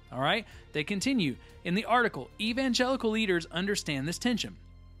okay. All right? They continue. In the article, evangelical leaders understand this tension.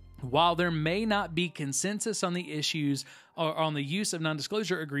 While there may not be consensus on the issues or on the use of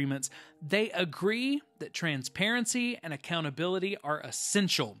non-disclosure agreements, they agree that transparency and accountability are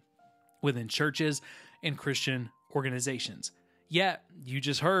essential within churches and Christian organizations. Yet, you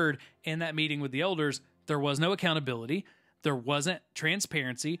just heard in that meeting with the elders, there was no accountability. There wasn't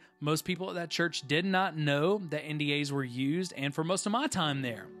transparency. Most people at that church did not know that NDAs were used. And for most of my time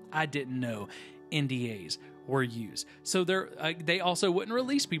there, I didn't know NDAs were used. So they also wouldn't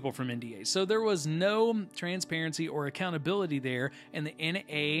release people from NDAs. So there was no transparency or accountability there. And the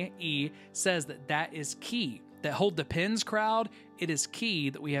NAE says that that is key. That Hold the Pens crowd, it is key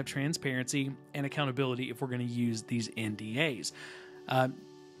that we have transparency and accountability if we're going to use these NDAs.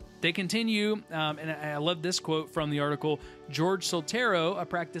 They continue, and I love this quote from the article. George Soltero, a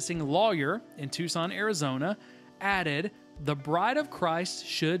practicing lawyer in Tucson, Arizona, added, "The bride of Christ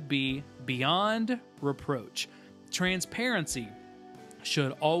should be beyond reproach. Transparency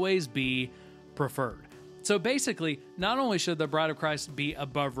should always be preferred." So basically, not only should the bride of Christ be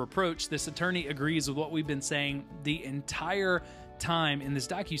above reproach, this attorney agrees with what we've been saying the entire time in this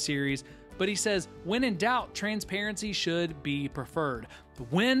docuseries, but he says, when in doubt, transparency should be preferred.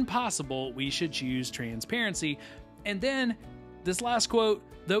 When possible, we should choose transparency. And then this last quote,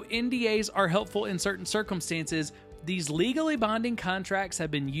 though NDAs are helpful in certain circumstances, these legally binding contracts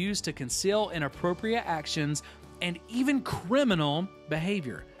have been used to conceal inappropriate actions and even criminal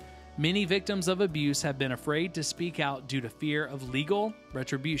behavior. Many victims of abuse have been afraid to speak out due to fear of legal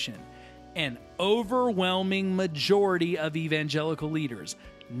retribution. An overwhelming majority of evangelical leaders,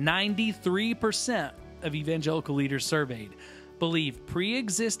 93% of evangelical leaders surveyed, believe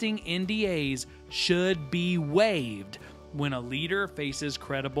pre-existing NDAs should be waived when a leader faces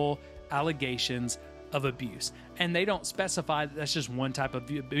credible allegations of abuse. And they don't specify that that's just one type of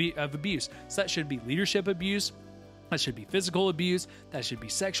abuse. So that should be leadership abuse, that should be physical abuse, that should be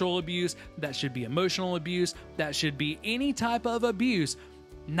sexual abuse, that should be emotional abuse, that should be any type of abuse.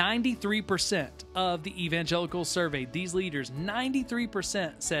 93% of the evangelicals surveyed, these leaders,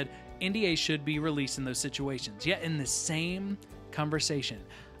 93% said NDAs should be released in those situations. Yet in the same conversation,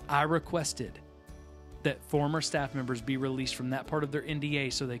 I requested that former staff members be released from that part of their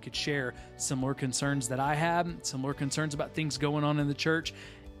NDA so they could share similar concerns that I have, similar concerns about things going on in the church,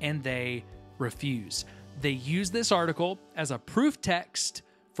 and they refuse. They use this article as a proof text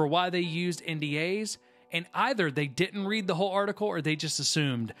for why they used NDAs, and either they didn't read the whole article or they just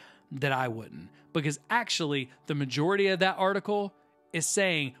assumed that I wouldn't. Because actually, the majority of that article is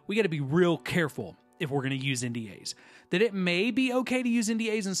saying we got to be real careful if we're going to use NDAs. That it may be okay to use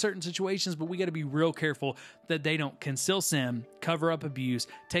NDAs in certain situations, but we got to be real careful that they don't conceal sin, cover up abuse,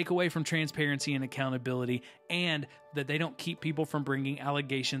 take away from transparency and accountability, and that they don't keep people from bringing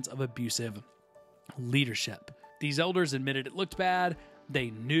allegations of abusive leadership. These elders admitted it looked bad. They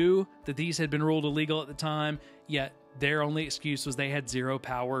knew that these had been ruled illegal at the time, yet their only excuse was they had zero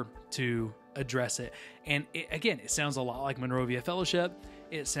power to address it. And it sounds a lot like Monrovia Fellowship.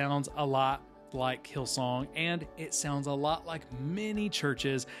 It sounds a lot like Hillsong, and it sounds a lot like many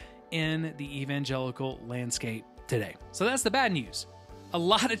churches in the evangelical landscape today. So that's the bad news. A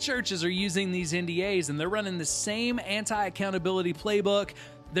lot of churches are using these NDAs, and they're running the same anti-accountability playbook.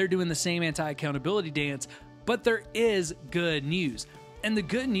 They're doing the same anti-accountability dance, but there is good news. And the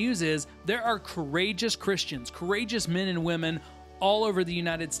good news is there are courageous Christians, courageous men and women all over the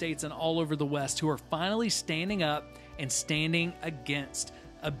United States and all over the West who are finally standing up and standing against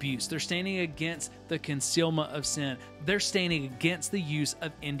abuse. They're standing against the concealment of sin. They're standing against the use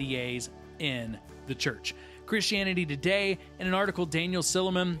of NDAs in the church. Christianity Today, in an article, Daniel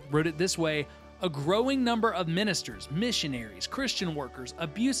Silliman wrote it this way: a growing number of ministers, missionaries, Christian workers,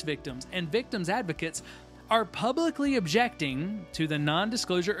 abuse victims, and victims advocates are publicly objecting to the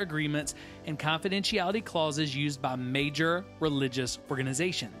non-disclosure agreements and confidentiality clauses used by major religious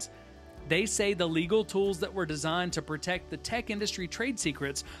organizations. They say the legal tools that were designed to protect the tech industry trade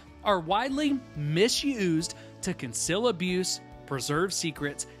secrets are widely misused to conceal abuse, preserve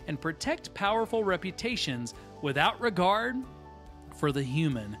secrets, and protect powerful reputations without regard for the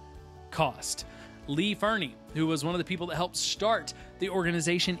human cost. Lee Fernie, who was one of the people that helped start the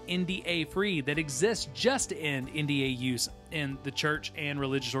organization NDA Free that exists just to end NDA use in the church and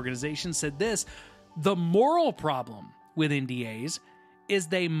religious organizations, said this: "The moral problem with NDAs is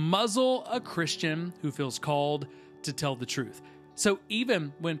they muzzle a Christian who feels called to tell the truth." So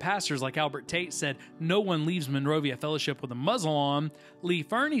even when pastors like Albert Tate said, "No one leaves Monrovia Fellowship with a muzzle on," Lee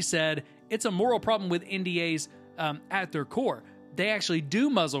Fernie said, it's a moral problem with NDAs at their core. They actually do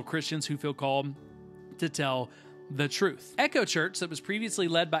muzzle Christians who feel called to tell the truth. Echo Church, that was previously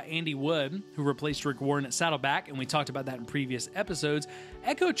led by Andy Wood, who replaced Rick Warren at Saddleback, and we talked about that in previous episodes,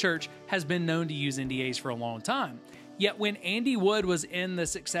 Echo Church has been known to use NDAs for a long time. Yet when Andy Wood was in the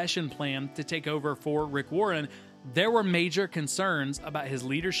succession plan to take over for Rick Warren, there were major concerns about his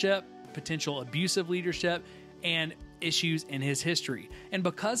leadership, potential abusive leadership, and issues in his history. And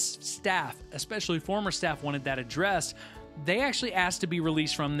because staff, especially former staff, wanted that addressed, they actually asked to be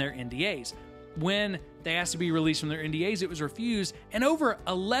released from their NDAs. When they asked to be released from their NDAs, it was refused, and over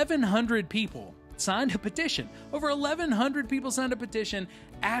 1,100 people signed a petition. Over 1,100 people signed a petition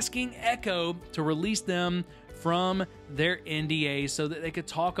asking Echo to release them from their NDAs so that they could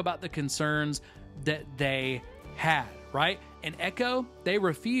talk about the concerns that they had, right? And Echo, they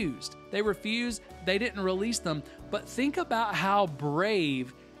refused. They didn't release them. But think about how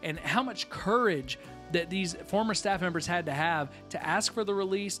brave and how much courage that these former staff members had to have to ask for the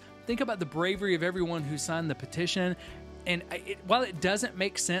release. Think about the bravery of everyone who signed the petition. And while it doesn't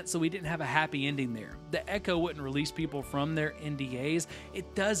make sense that we didn't have a happy ending there, the Echo wouldn't release people from their NDAs,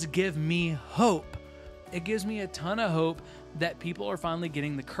 it does give me hope. It gives me a ton of hope that people are finally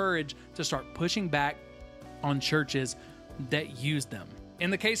getting the courage to start pushing back on churches that use them.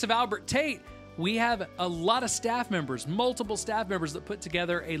 In the case of Albert Tate, we have a lot of staff members, multiple staff members that put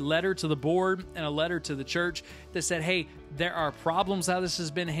together a letter to the board and a letter to the church that said, hey, there are problems how this has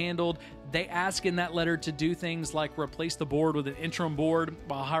been handled. They ask in that letter to do things like replace the board with an interim board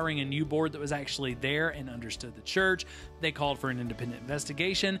while hiring a new board that was actually there and understood the church. They called for an independent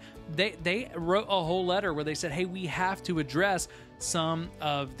investigation. They wrote a whole letter where they said, hey, we have to address some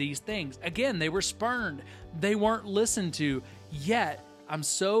of these things. Again, they were spurned. They weren't listened to, yet I'm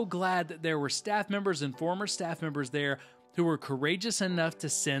so glad that there were staff members and former staff members there who were courageous enough to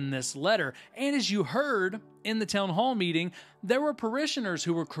send this letter. And as you heard in the town hall meeting, there were parishioners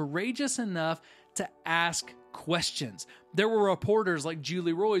who were courageous enough to ask questions. There were reporters like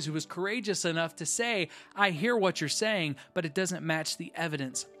Julie Royce who was courageous enough to say, I hear what you're saying, but it doesn't match the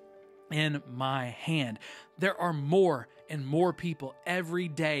evidence in my hand. There are more and more people every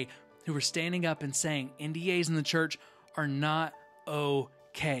day who are standing up and saying NDAs in the church are not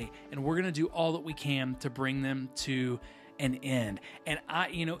okay, and we're going to do all that we can to bring them to an end. And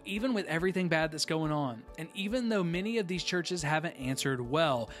even with everything bad that's going on, and even though many of these churches haven't answered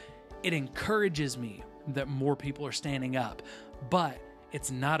well, it encourages me that more people are standing up, but it's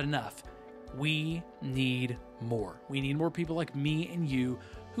not enough. We need more. We need more people like me and you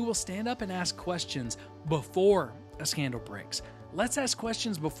who will stand up and ask questions before a scandal breaks. Let's ask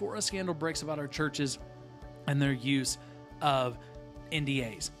questions before a scandal breaks about our churches and their use of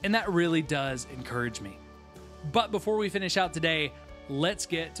NDAs. And that really does encourage me. But before we finish out today, let's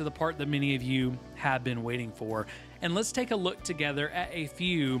get to the part that many of you have been waiting for. And let's take a look together at a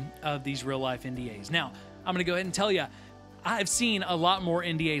few of these real life NDAs. Now, I'm going to go ahead and tell you, I've seen a lot more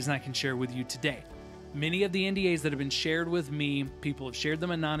NDAs than I can share with you today. Many of the NDAs that have been shared with me, people have shared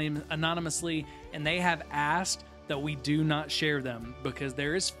them anonymously, and they have asked that we do not share them because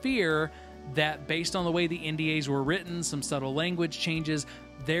there is fear that based on the way the NDAs were written, some subtle language changes,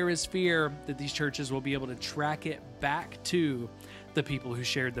 there is fear that these churches will be able to track it back to the people who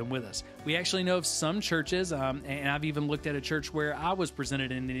shared them with us. We actually know of some churches, and I've even looked at a church where I was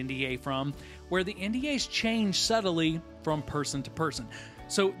presented an NDA from, where the NDAs change subtly from person to person.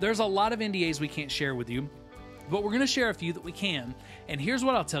 So there's a lot of NDAs we can't share with you, but we're going to share a few that we can. And here's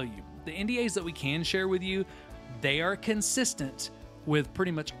what I'll tell you. The NDAs that we can share with you, they are consistent with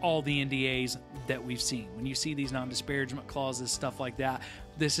pretty much all the NDAs that we've seen. When you see these non-disparagement clauses, stuff like that,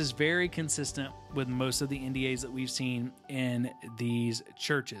 this is very consistent with most of the NDAs that we've seen in these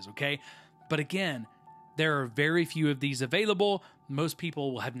churches, okay? But again, there are very few of these available. Most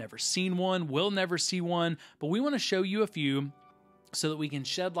people have never seen one, will never see one, but we want to show you a few so that we can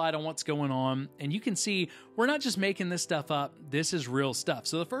shed light on what's going on. And you can see we're not just making this stuff up. This is real stuff.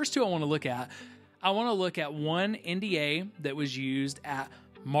 So the first two I want to look at one NDA that was used at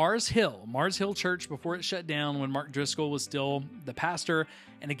Mars Hill Church before it shut down when Mark Driscoll was still the pastor.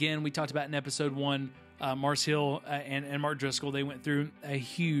 And again, we talked about in episode 1, Mars Hill and Mark Driscoll, they went through a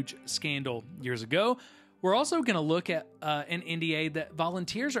huge scandal years ago. We're also going to look at an NDA that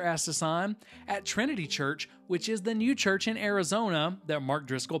volunteers are asked to sign at Trinity Church, which is the new church in Arizona that Mark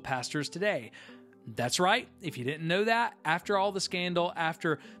Driscoll pastors today. That's right. If you didn't know that, after all the scandal,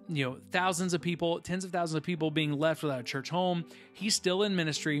 after thousands of people, tens of thousands of people being left without a church home, he's still in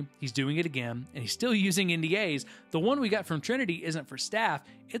ministry. He's doing it again, and he's still using NDAs. The one we got from Trinity isn't for staff.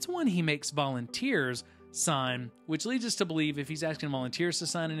 It's one he makes volunteers sign, which leads us to believe if he's asking volunteers to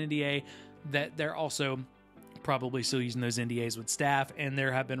sign an NDA, that they're also probably still using those NDAs with staff, and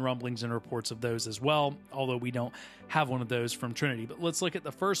there have been rumblings and reports of those as well, although we don't have one of those from Trinity. But let's look at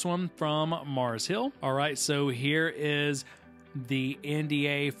the first one from Mars Hill. All right, so here is the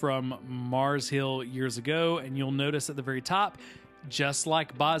NDA from Mars Hill years ago, and you'll notice at the very top, just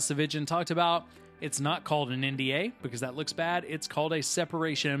like Boz Savijan talked about, it's not called an NDA because that looks bad. It's called a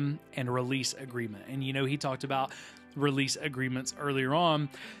separation and release agreement. And he talked about release agreements earlier on.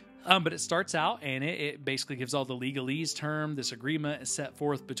 But it starts out and it basically gives all the legalese term. This agreement is set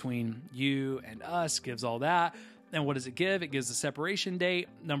forth between you and us, gives all that. And what does it give? It gives the separation date.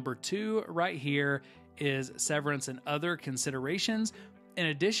 Number 2 right here is severance and other considerations. In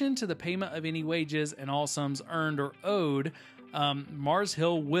addition to the payment of any wages and all sums earned or owed, Mars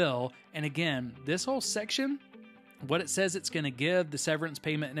Hill will, and again, this whole section, what it says it's going to give, the severance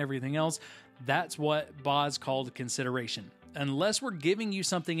payment and everything else, that's what Boz called consideration. Unless we're giving you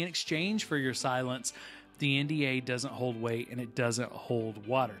something in exchange for your silence, the NDA doesn't hold weight and it doesn't hold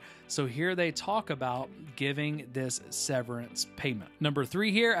water. So here they talk about giving this severance payment. Number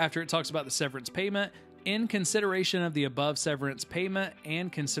 3 here, after it talks about the severance payment, in consideration of the above severance payment and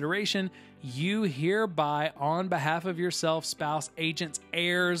consideration, you hereby, on behalf of yourself, spouse, agents,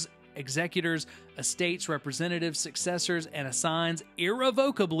 heirs, executors, estates, representatives, successors, and assigns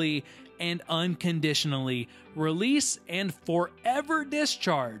irrevocably and unconditionally release and forever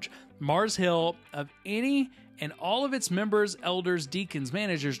discharge Mars Hill of any and all of its members, elders, deacons,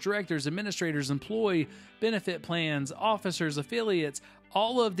 managers, directors, administrators, employee benefit plans, officers, affiliates,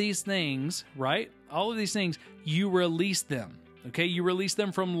 all of these things, right? All of these things, you release them, okay? You release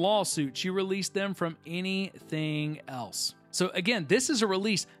them from lawsuits. You release them from anything else. So again, this is a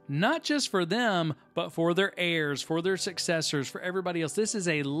release not just for them, but for their heirs, for their successors, for everybody else. This is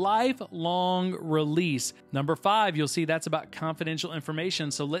a lifelong release. Number 5, you'll see that's about confidential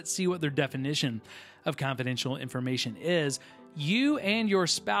information. So let's see what their definition of confidential information is. You and your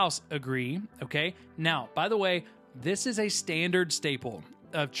spouse agree, okay? Now, by the way, this is a standard staple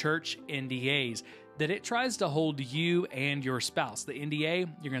of church NDAs, that it tries to hold you and your spouse. The NDA,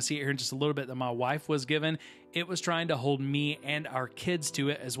 you're going to see it here in just a little bit, that my wife was given. It was trying to hold me and our kids to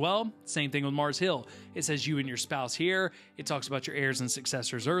it as well. Same thing with Mars Hill. It says you and your spouse here. It talks about your heirs and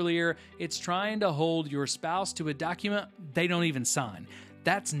successors earlier. It's trying to hold your spouse to a document they don't even sign.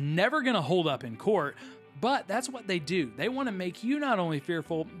 That's never going to hold up in court, but that's what they do. They want to make you not only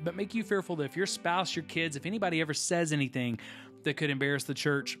fearful, but make you fearful that if your spouse, your kids, if anybody ever says anything that could embarrass the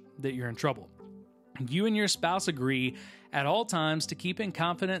church, that you're in trouble. You and your spouse agree at all times to keep in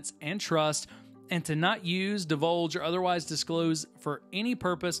confidence and trust and to not use, divulge, or otherwise disclose for any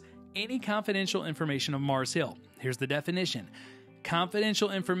purpose any confidential information of Mars Hill. Here's the definition.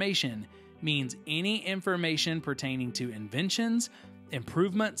 Confidential information means any information pertaining to inventions,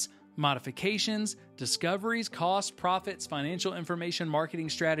 improvements, modifications, discoveries, costs, profits, financial information, marketing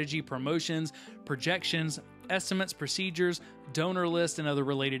strategy, promotions, projections, estimates, procedures, donor list, and other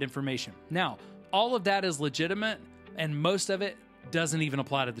related information. Now, all of that is legitimate, and most of it doesn't even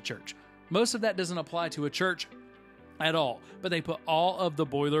apply to the church. Most of that doesn't apply to a church at all, but they put all of the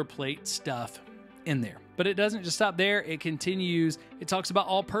boilerplate stuff in there. But it doesn't just stop there. It continues. It talks about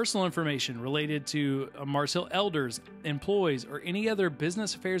all personal information related to Mars Hill elders, employees, or any other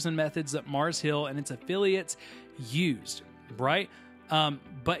business affairs and methods that Mars Hill and its affiliates used, right?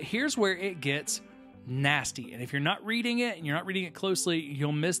 But here's where it gets nasty. And if you're not reading it and you're not reading it closely,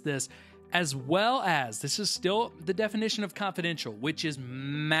 you'll miss this. As well as, this is still the definition of confidential, which is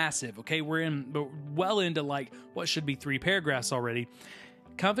massive, okay? We're well into like what should be 3 paragraphs already.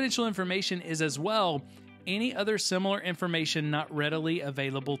 Confidential information is as well any other similar information not readily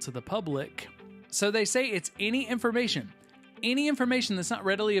available to the public. So they say it's any information that's not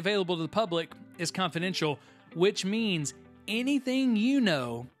readily available to the public is confidential, which means anything you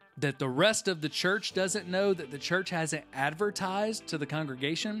know that the rest of the church doesn't know, that the church hasn't advertised to the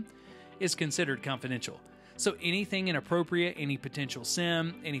congregation, is considered confidential. So anything inappropriate, any potential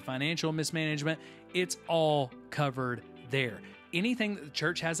sin, any financial mismanagement, it's all covered there. Anything that the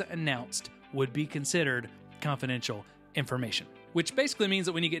church hasn't announced would be considered confidential information, which basically means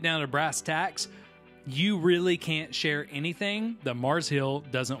that when you get down to brass tacks, you really can't share anything that Mars Hill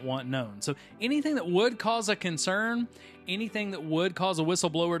doesn't want known. So anything that would cause a concern, anything that would cause a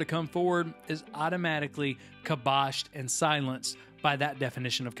whistleblower to come forward is automatically kiboshed and silenced by that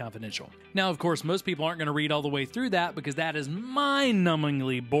definition of confidential. Now, of course, most people aren't going to read all the way through that because that is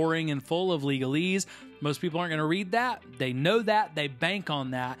mind-numbingly boring and full of legalese. Most people aren't going to read that. They know that. They bank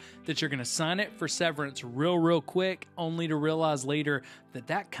on that you're going to sign it for severance real quick, only to realize later that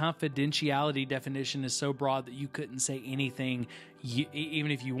that confidentiality definition is so broad that you couldn't say anything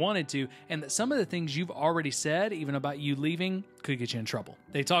even if you wanted to, and that some of the things you've already said, even about you leaving, could get you in trouble.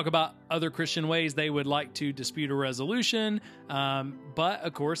 They talk about other Christian ways they would like to dispute a resolution, but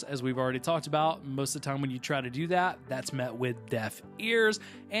of course, as we've already talked about, most of the time when you try to do that, that's met with deaf ears.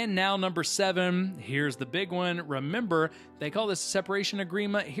 And now number 7, here's the big one. Remember, they call this a separation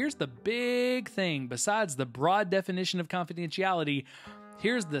agreement. Here's the big thing. Besides the broad definition of confidentiality,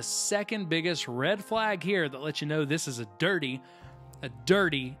 here's the second biggest red flag here that lets you know this is a dirty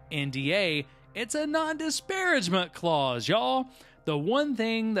NDA. It's a non-disparagement clause, y'all. The one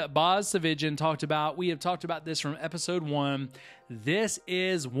thing that Boz Savidjian talked about, we have talked about this from episode 1. This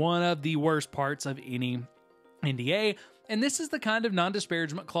is one of the worst parts of any NDA, and this is the kind of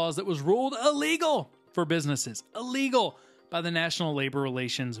non-disparagement clause that was ruled illegal for businesses, illegal by the National Labor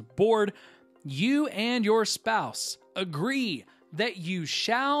Relations Board. You and your spouse agree that you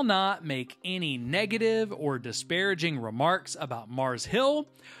shall not make any negative or disparaging remarks about Mars Hill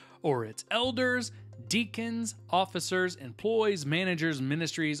or its elders, deacons, officers, employees, managers,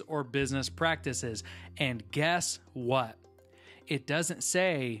 ministries, or business practices. And guess what? It doesn't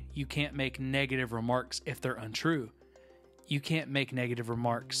say you can't make negative remarks if they're untrue. You can't make negative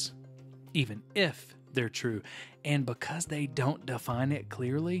remarks even if they're true. And because they don't define it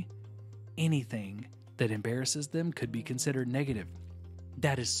clearly, anything that embarrasses them could be considered negative.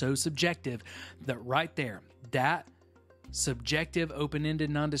 That is so subjective that right there, that subjective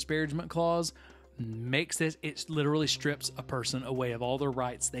open-ended non-disparagement clause makes this, it literally strips a person away of all their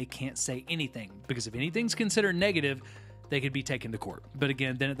rights. They can't say anything because if anything's considered negative, they could be taken to court. But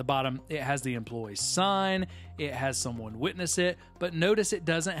again, then at the bottom, it has the employee sign, it has someone witness it, but notice it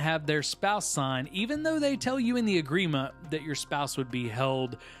doesn't have their spouse sign, even though they tell you in the agreement that your spouse would be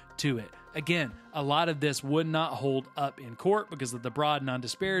held to it. Again, a lot of this would not hold up in court because of the broad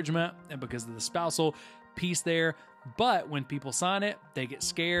non-disparagement and because of the spousal piece there. But when people sign it, they get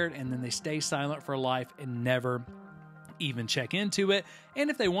scared and then they stay silent for life and never even check into it. And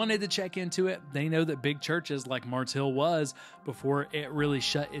if they wanted to check into it, they know that big churches like Mars Hill was before it really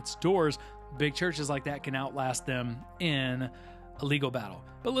shut its doors. Big churches like that can outlast them in a legal battle.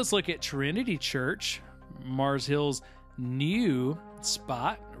 But let's look at Trinity Church, Mars Hill's new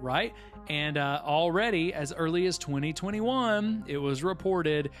spot, right? And already as early as 2021, it was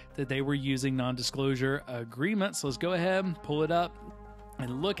reported that they were using non-disclosure agreements. So let's go ahead and pull it up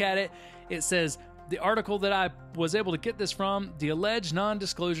and look at it. It says, the article that I was able to get this from, the alleged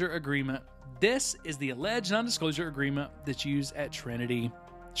non-disclosure agreement. This is the alleged non-disclosure agreement that's used at Trinity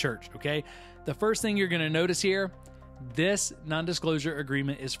Church, okay? The first thing you're going to notice here, this non-disclosure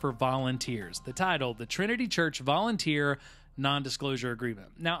agreement is for volunteers. The title, the Trinity Church Volunteer Non-Disclosure Agreement.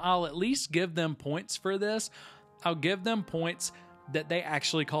 Now, I'll at least give them points for this. I'll give them points that they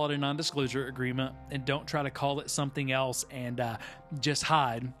actually call it a non-disclosure agreement and don't try to call it something else and just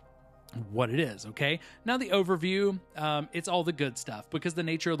hide what it is, okay? Now the overview, it's all the good stuff because the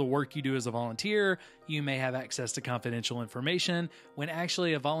nature of the work you do as a volunteer, you may have access to confidential information when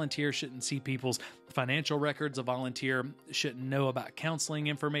actually a volunteer shouldn't see people's financial records. A volunteer shouldn't know about counseling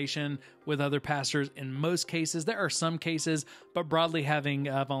information with other pastors. In most cases, there are some cases, but broadly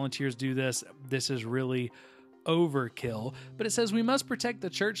having volunteers do this is really overkill. But it says we must protect the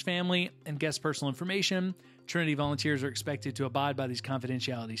church family and guest personal information. Trinity volunteers are expected to abide by these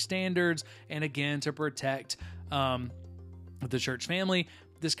confidentiality standards and again to protect the church family.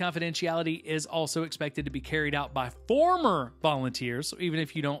 This confidentiality is also expected to be carried out by former volunteers. So even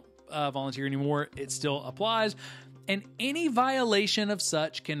if you don't volunteer anymore, it still applies. And any violation of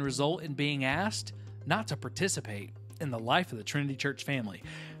such can result in being asked not to participate in the life of the Trinity Church family.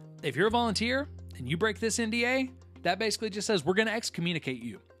 If you're a volunteer and you break this NDA, that basically just says we're going to excommunicate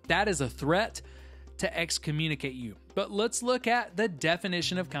you. That is a threat to excommunicate you. But let's look at the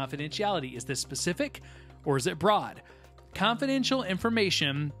definition of confidentiality. Is this specific or is it broad? Confidential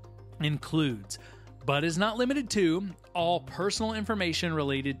information includes, but is not limited to, all personal information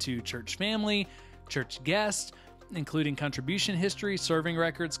related to church family, church guests, including contribution history, serving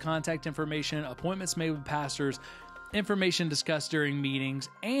records, contact information, appointments made with pastors, information discussed during meetings,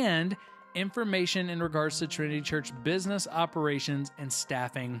 and information in regards to Trinity Church business operations and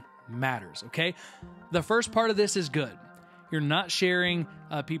staffing matters, okay? The first part of this is good. You're not sharing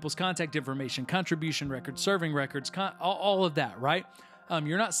people's contact information, contribution records, serving records, all of that, right?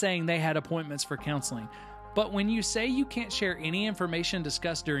 You're not saying they had appointments for counseling. But when you say you can't share any information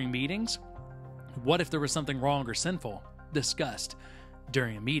discussed during meetings, what if there was something wrong or sinful discussed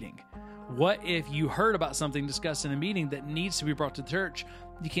during a meeting? What if you heard about something discussed in a meeting that needs to be brought to the church?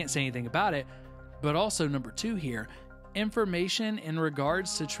 You can't say anything about it. But also, number 2 here, information in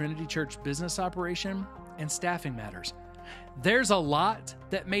regards to Trinity Church business operation and staffing matters. There's a lot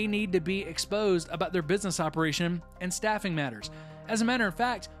that may need to be exposed about their business operation and staffing matters. As a matter of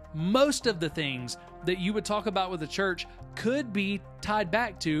fact, most of the things that you would talk about with the church could be tied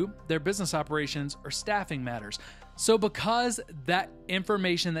back to their business operations or staffing matters. So because that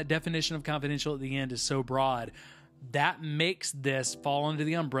information, that definition of confidential at the end is so broad, that makes this fall under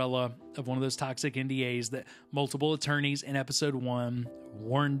the umbrella of one of those toxic NDAs that multiple attorneys in episode 1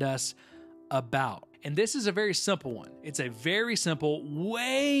 warned us about. And this is a very simple one. It's a very simple,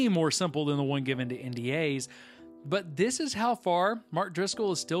 way more simple than the one given to NDAs. But this is how far Mark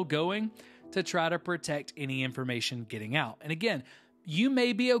Driscoll is still going to try to protect any information getting out. And again, you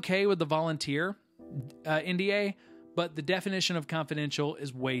may be okay with the volunteer NDA, but the definition of confidential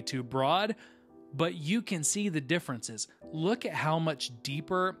is way too broad. But you can see the differences. Look at how much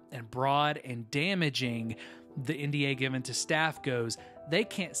deeper and broad and damaging the NDA given to staff goes. They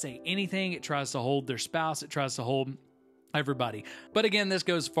can't say anything. It tries to hold their spouse. It tries to hold everybody. But again, this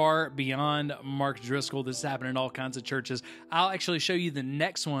goes far beyond Mark Driscoll. This is happening in all kinds of churches. I'll actually show you the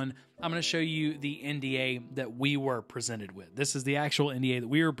next one. I'm going to show you the NDA that we were presented with. This is the actual NDA that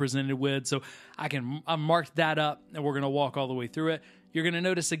we were presented with. So I marked that up and we're going to walk all the way through it. You're going to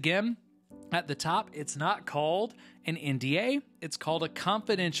notice again, at the top, it's not called an NDA. It's called a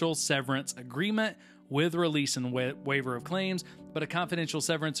confidential severance agreement with release and waiver of claims. But a confidential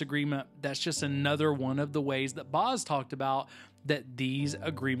severance agreement, that's just another one of the ways that Boz talked about that these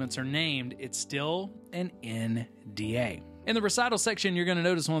agreements are named. It's still an NDA. In the recital section, you're going to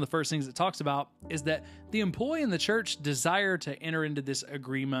notice one of the first things it talks about is that the employee and the church desire to enter into this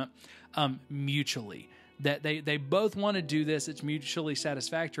agreement mutually. That they both want to do this. It's mutually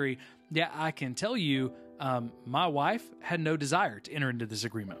satisfactory. Yeah, I can tell you, my wife had no desire to enter into this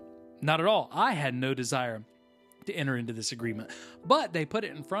agreement. Not at all. I had no desire to enter into this agreement. But they put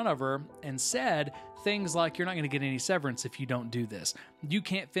it in front of her and said things like, you're not going to get any severance if you don't do this. You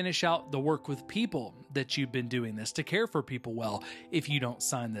can't finish out the work with people that you've been doing this, to care for people well, if you don't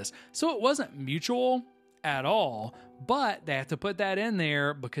sign this. So it wasn't mutual at all, but they have to put that in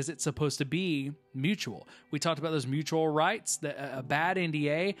there because it's supposed to be mutual. We talked about those mutual rights, that a bad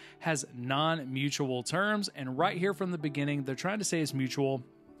NDA has non-mutual terms, and right here from the beginning, they're trying to say it's mutual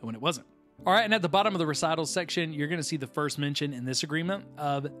when it wasn't. All right, and at the bottom of the recitals section, you're going to see the first mention in this agreement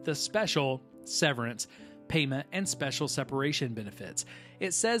of the special severance payment and special separation benefits.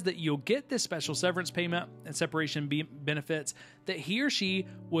 It says that you'll get this special severance payment and separation benefits that he or she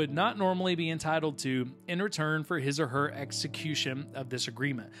would not normally be entitled to in return for his or her execution of this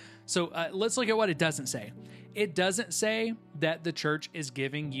agreement. So let's look at what it doesn't say. It doesn't say that the church is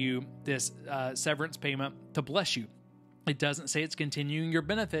giving you this severance payment to bless you. It doesn't say it's continuing your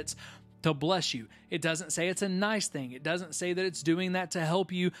benefits to bless you. It doesn't say it's a nice thing. It doesn't say that it's doing that to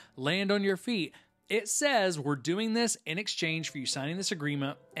help you land on your feet. It says we're doing this in exchange for you signing this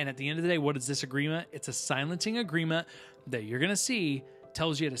agreement. And at the end of the day, what is this agreement? It's a silencing agreement that you're going to see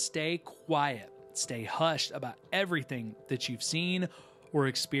tells you to stay quiet, stay hushed about everything that you've seen or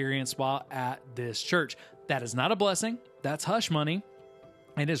experienced while at this church. That is not a blessing. That's hush money.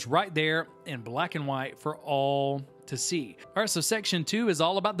 And it's right there in black and white for all to see. All right, so section 2 is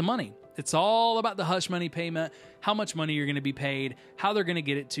all about the money. It's all about the hush money payment, how much money you're going to be paid, how they're going to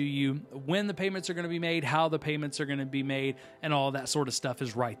get it to you, when the payments are going to be made, how the payments are going to be made, and all that sort of stuff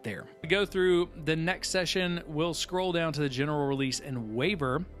is right there. We go through the next session, we'll scroll down to the general release and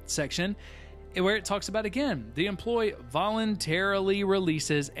waiver section, where it talks about, again, the employee voluntarily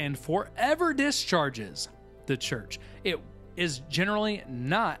releases and forever discharges the church. It is generally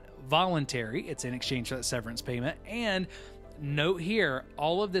not voluntary. It's in exchange for that severance payment. And note here,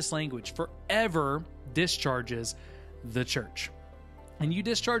 all of this language, forever discharges the church. And you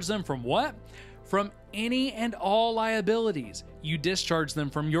discharge them from what? From any and all liabilities. You discharge them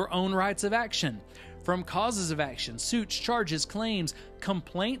from your own rights of action, from causes of action, suits, charges, claims,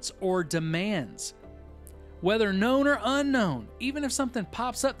 complaints, or demands. Whether known or unknown, even if something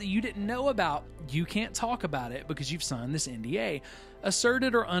pops up that you didn't know about, you can't talk about it because you've signed this NDA.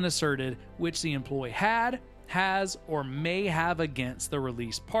 Asserted or unasserted, which the employee had, has, or may have against the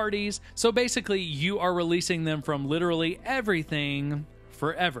released parties. So basically, you are releasing them from literally everything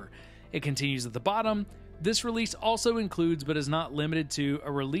forever. It continues at the bottom. This release also includes, but is not limited to,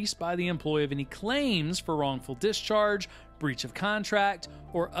 a release by the employee of any claims for wrongful discharge, breach of contract,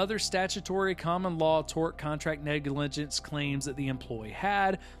 or other statutory, common law, tort, contract negligence claims that the employee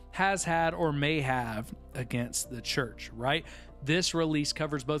had, has had, or may have against the church, right? This release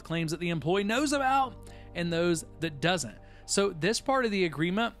covers both claims that the employee knows about and those that doesn't. So this part of the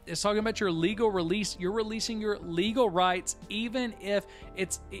agreement is talking about your legal release. You're releasing your legal rights, even if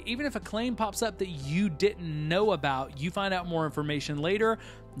a claim pops up that you didn't know about, you find out more information later,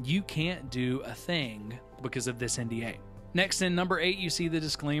 you can't do a thing because of this NDA. Next, in number 8, you see the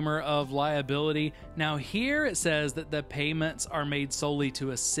disclaimer of liability. Now here it says that the payments are made solely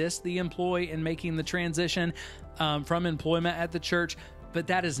to assist the employee in making the transition from employment at the church, but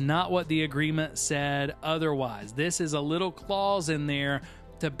that is not what the agreement said otherwise. This is a little clause in there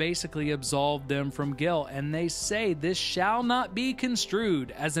to basically absolve them from guilt, and they say this shall not be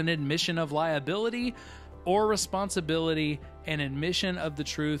construed as an admission of liability or responsibility, an admission of the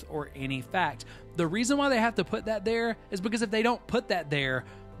truth or any fact. The reason why they have to put that there is because if they don't put that there,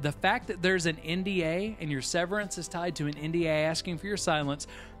 the fact that there's an NDA and your severance is tied to an NDA asking for your silence,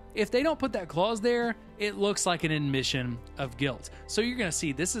 if they don't put that clause there, it looks like an admission of guilt. So you're going to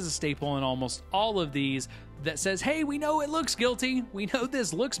see this is a staple in almost all of these that says, hey, we know it looks guilty. We know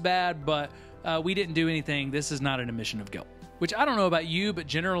this looks bad, but we didn't do anything. This is not an admission of guilt. Which I don't know about you, but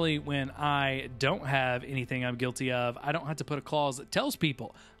generally when I don't have anything I'm guilty of, I don't have to put a clause that tells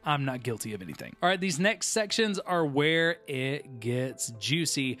people I'm not guilty of anything. All right, these next sections are where it gets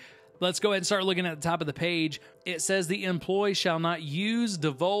juicy. Let's go ahead and start looking at the top of the page. It says the employee shall not use,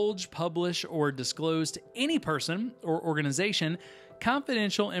 divulge, publish, or disclose to any person or organization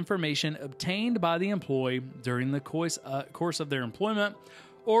confidential information obtained by the employee during the course of their employment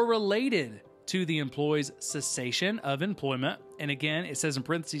or related to the employee's cessation of employment. And again, it says in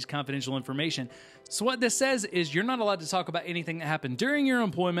parentheses, confidential information. So what this says is you're not allowed to talk about anything that happened during your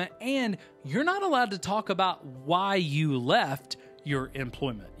employment, and you're not allowed to talk about why you left your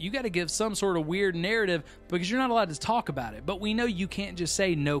employment. You got to give some sort of weird narrative because you're not allowed to talk about it. But we know you can't just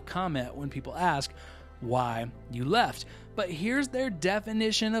say no comment when people ask why you left. But here's their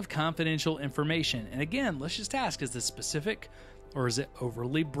definition of confidential information. And again, let's just ask, is this specific or is it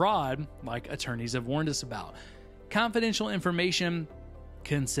overly broad like attorneys have warned us about? Confidential information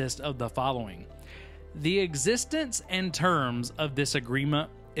consists of the following: the existence and terms of this agreement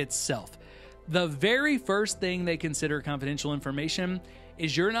itself. The very first thing they consider confidential information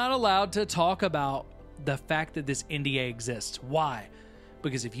is you're not allowed to talk about the fact that this NDA exists. Why?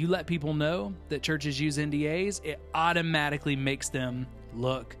 Because if you let people know that churches use NDAs, it automatically makes them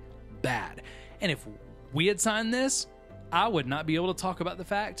look bad. And if we had signed this, I would not be able to talk about the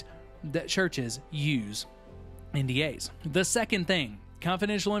fact that churches use NDAs. The second thing,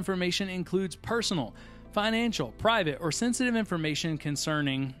 confidential information includes personal, financial, private, or sensitive information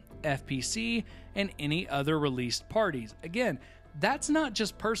concerning FPC and any other released parties. Again, that's not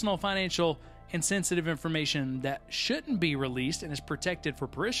just personal, financial, and sensitive information that shouldn't be released and is protected for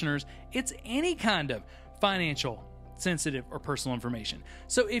parishioners. It's any kind of financial, sensitive, or personal information.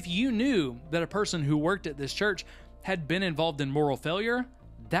 So if you knew that a person who worked at this church had been involved in moral failure,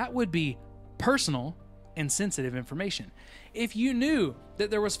 that would be personal and sensitive information. If you knew that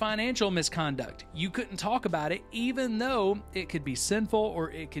there was financial misconduct, you couldn't talk about it, even though it could be sinful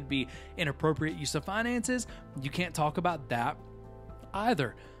or it could be inappropriate use of finances. You can't talk about that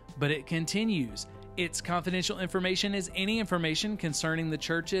either. But it continues. Its confidential information is any information concerning the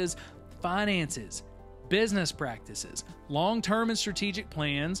church's finances, business practices, long-term and strategic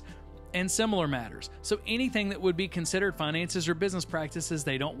plans, and similar matters. So anything that would be considered finances or business practices,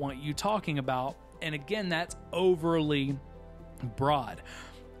 they don't want you talking about. And again, that's overly broad.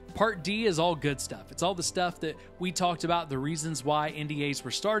 Part D is all good stuff. It's all the stuff that we talked about, the reasons why NDAs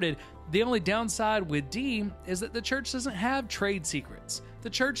were started. The only downside with D is that the church doesn't have trade secrets. The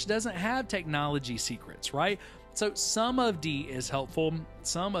church doesn't have technology secrets, right? So some of D is helpful,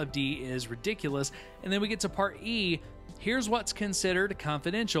 some of D is ridiculous. And then we get to part E. Here's what's considered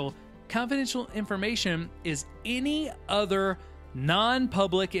confidential. Confidential information is any other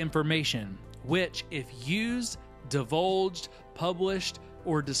non-public information which, if used, divulged, published,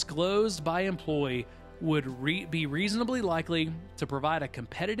 or disclosed by employee, would be reasonably likely to provide a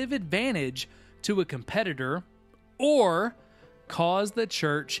competitive advantage to a competitor or cause the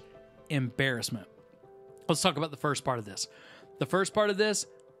church embarrassment. Let's talk about the first part of this. The first part of this,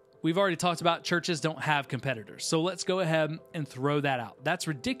 we've already talked about churches don't have competitors. So let's go ahead and throw that out. That's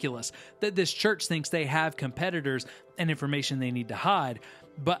ridiculous that this church thinks they have competitors and information they need to hide.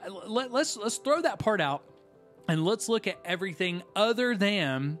 But let's throw that part out and let's look at everything other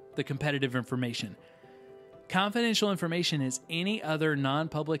than the competitive information. Confidential information is any other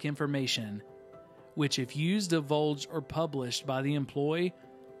non-public information which, if used, divulged, or published by the employee,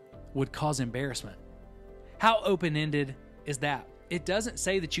 would cause embarrassment. How open-ended is that? It doesn't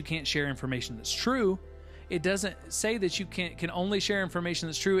say that you can't share information that's true. It doesn't say that you can only share information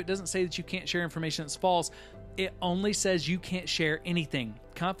that's true. It doesn't say that you can't share information that's false. It only says you can't share anything.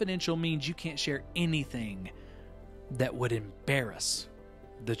 Confidential means you can't share anything that would embarrass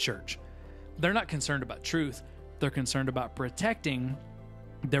the church. They're not concerned about truth. They're concerned about protecting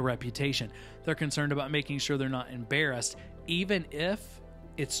their reputation. They're concerned about making sure they're not embarrassed, even if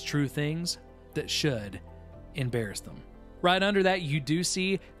it's true things that should embarrass them. Right under that, you do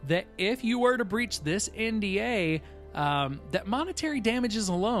see that if you were to breach this NDA, that monetary damages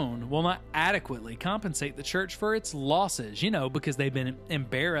alone will not adequately compensate the church for its losses, because they've been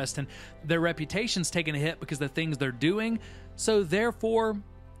embarrassed and their reputation's taken a hit because of the things they're doing. So therefore,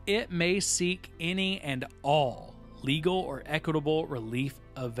 it may seek any and all legal or equitable relief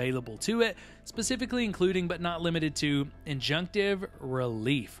available to it, specifically including but not limited to injunctive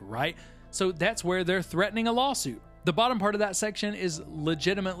relief, right? So that's where they're threatening a lawsuit. The bottom part of that section is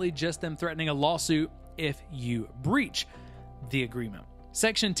legitimately just them threatening a lawsuit if you breach the agreement.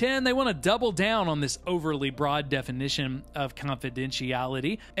 Section 10, they want to double down on this overly broad definition of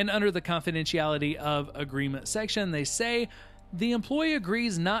confidentiality. And under the confidentiality of agreement section, they say the employee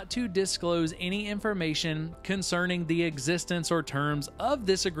agrees not to disclose any information concerning the existence or terms of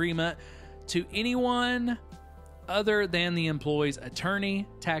this agreement to anyone other than the employee's attorney,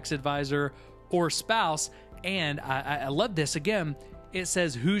 tax advisor, or spouse. And I love this. Again, it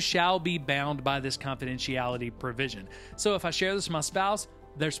says who shall be bound by this confidentiality provision. So if I share this with my spouse,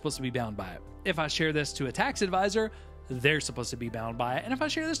 they're supposed to be bound by it. If I share this to a tax advisor, they're supposed to be bound by it. And if I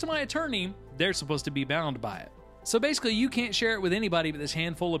share this to my attorney, they're supposed to be bound by it. So basically, you can't share it with anybody but this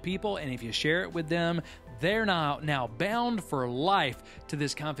handful of people, and if you share it with them, they're now bound for life to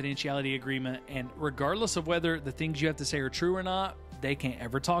this confidentiality agreement, and regardless of whether the things you have to say are true or not, they can't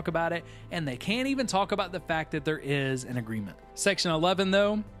ever talk about it, and they can't even talk about the fact that there is an agreement. Section 11,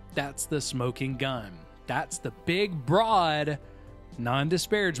 though, that's the smoking gun. That's the big, broad,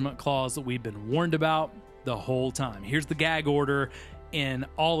 non-disparagement clause that we've been warned about the whole time. Here's the gag order in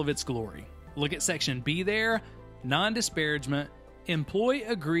all of its glory. Look at Section B there. Non-disparagement. Employee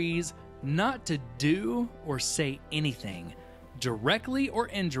agrees not to do or say anything, directly or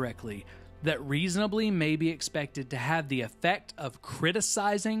indirectly, that reasonably may be expected to have the effect of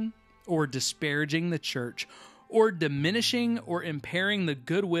criticizing or disparaging the church, or diminishing or impairing the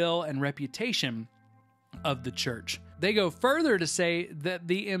goodwill and reputation of the church. They go further to say that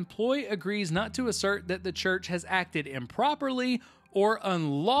the employee agrees not to assert that the church has acted improperly or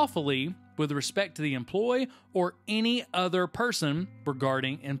unlawfully with respect to the employee or any other person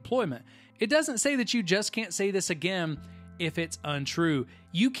regarding employment. It doesn't say that you just can't say this again if it's untrue.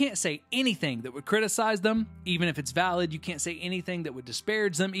 You can't say anything that would criticize them, even if it's valid. You can't say anything that would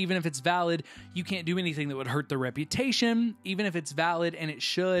disparage them, even if it's valid. You can't do anything that would hurt their reputation, even if it's valid and it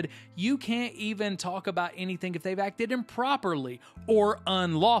should. You can't even talk about anything if they've acted improperly or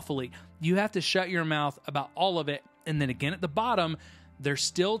unlawfully. You have to shut your mouth about all of it. And then again at the bottom, they're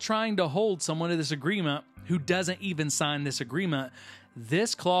still trying to hold someone to this agreement who doesn't even sign this agreement.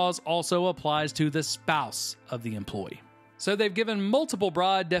 This clause also applies to the spouse of the employee. So they've given multiple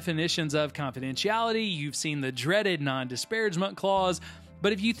broad definitions of confidentiality. You've seen the dreaded non-disparagement clause.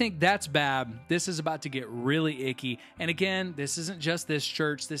 But if you think that's bad, this is about to get really icky. And again, this isn't just this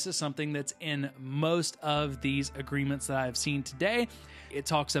church. This is something that's in most of these agreements that I've seen today. It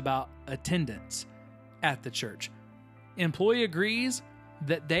talks about attendance at the church. Employee agrees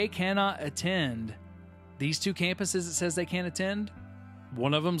that they cannot attend these two campuses it says they can't attend.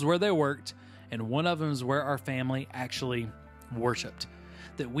 One of them's where they worked, and one of them's where our family actually worshiped.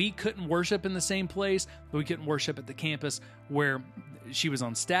 That we couldn't worship in the same place, but we couldn't worship at the campus where she was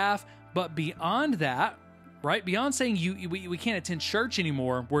on staff. But beyond that, right, beyond saying we can't attend church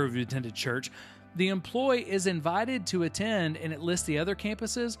anymore where we've attended church, the employee is invited to attend, and it lists the other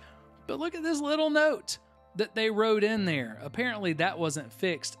campuses. But look at this little note that they wrote in there. Apparently that wasn't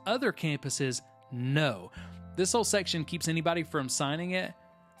fixed. Other campuses, no. This whole section keeps anybody from signing it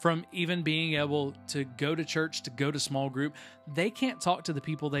from even being able to go to church, to go to small group. They can't talk to the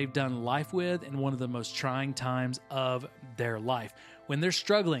people they've done life with in one of the most trying times of their life. When they're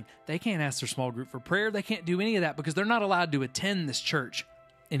struggling, they can't ask their small group for prayer. They can't do any of that because they're not allowed to attend this church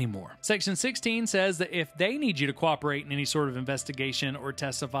anymore. Section 16 says that if they need you to cooperate in any sort of investigation or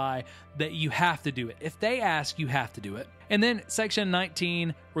testify, that you have to do it. If they ask, you have to do it. And then Section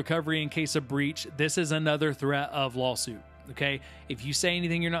 19, recovery in case of breach. This is another threat of lawsuit. Okay, if you say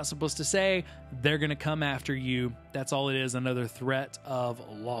anything you're not supposed to say, they're going to come after you. That's all it is, another threat of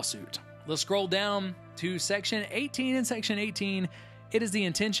lawsuit. Let's scroll down to Section 18. In Section 18, it is the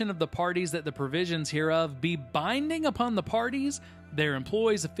intention of the parties that the provisions hereof be binding upon the parties, their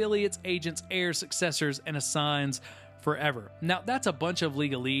employees, affiliates, agents, heirs, successors, and assigns forever. Now, that's a bunch of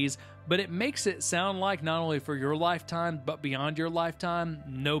legalese, but it makes it sound like not only for your lifetime, but beyond your lifetime,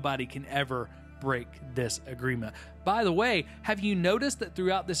 nobody can ever break this agreement. By the way, have you noticed that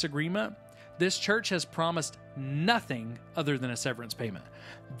throughout this agreement, this church has promised nothing other than a severance payment?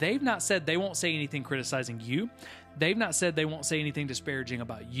 They've not said they won't say anything criticizing you. They've not said they won't say anything disparaging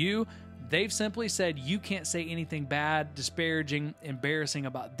about you. They've simply said you can't say anything bad, disparaging, embarrassing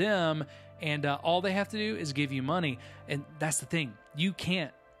about them, and all they have to do is give you money. And that's the thing. You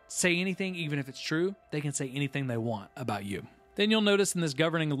can't say anything, even if it's true. They can say anything they want about you. Then you'll notice in this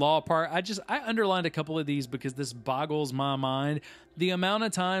governing law part, I underlined a couple of these because this boggles my mind. The amount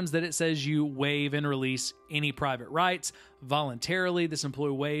of times that it says you waive and release any private rights voluntarily. This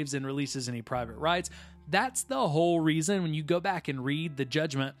employee waives and releases any private rights. That's the whole reason, when you go back and read the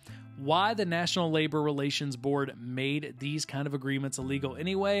judgment, why the National Labor Relations Board made these kind of agreements illegal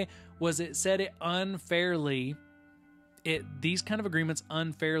anyway, was it said it unfairly. These kind of agreements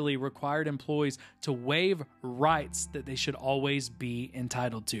unfairly required employees to waive rights that they should always be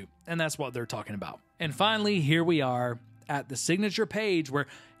entitled to. And that's what they're talking about. And finally, here we are at the signature page where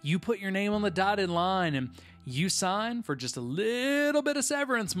you put your name on the dotted line and you sign for just a little bit of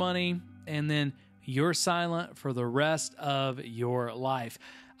severance money, and then you're silent for the rest of your life.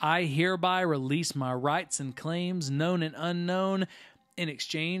 I hereby release my rights and claims, known and unknown, in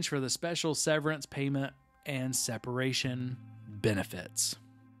exchange for the special severance payment and separation benefits.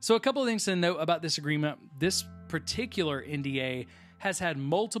 So a couple of things to note about this agreement. This particular NDA has had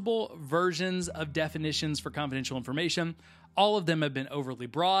multiple versions of definitions for confidential information. All of them have been overly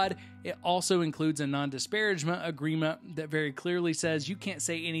broad. It also includes a non-disparagement agreement that very clearly says you can't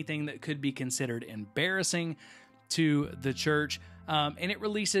say anything that could be considered embarrassing to the church. And it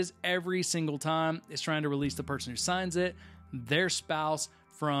releases every single time. It's trying to release the person who signs it, their spouse,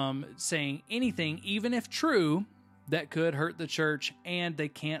 from saying anything, even if true, that could hurt the church, and they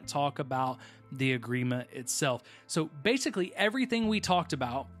can't talk about the agreement itself. So basically everything we talked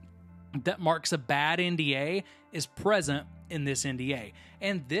about that marks a bad NDA is present in this NDA.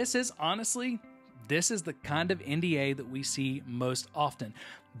 And this is the kind of NDA that we see most often.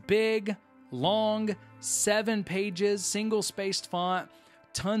 Big, long, 7 pages, single-spaced font,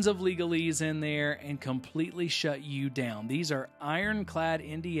 tons of legalese in there, and completely shut you down. These are ironclad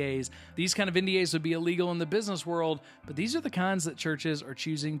NDAs. These kind of NDAs would be illegal in the business world, but these are the kinds that churches are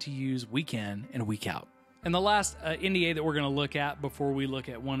choosing to use week in and week out. And the last NDA that we're going to look at before we look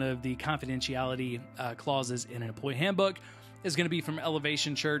at one of the confidentiality clauses in an employee handbook is going to be from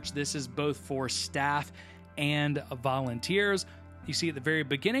Elevation Church. This is both for staff and volunteers. You see at the very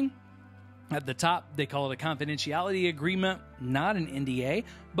beginning, at the top, they call it a confidentiality agreement, not an NDA,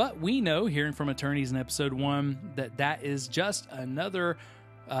 but we know, hearing from attorneys in episode 1, that that is just another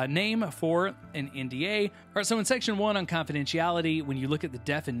name for an NDA. All right, so in section 1 on confidentiality, when you look at the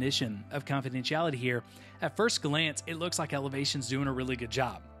definition of confidentiality here, at first glance, it looks like Elevation's doing a really good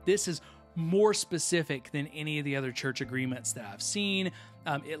job. This is more specific than any of the other church agreements that I've seen.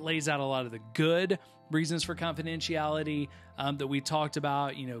 It lays out a lot of the good reasons for confidentiality that we talked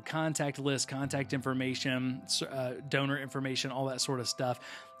about, contact list, contact information, donor information, all that sort of stuff.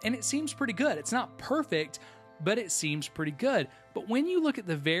 And it seems pretty good. It's not perfect, but it seems pretty good. But when you look at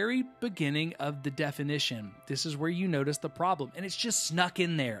the very beginning of the definition, this is where you notice the problem. And it's just snuck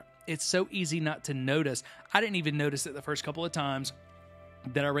in there. It's so easy not to notice. I didn't even notice it the first couple of times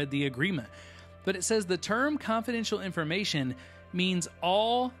that I read the agreement. But it says the term confidential information means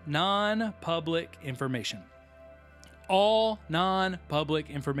all non-public information. All non-public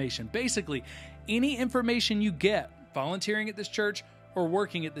information. Basically, any information you get volunteering at this church or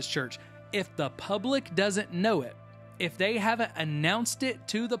working at this church, if the public doesn't know it, if they haven't announced it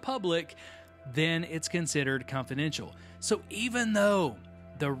to the public, then it's considered confidential. So even though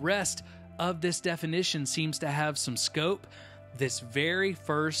the rest of this definition seems to have some scope, this very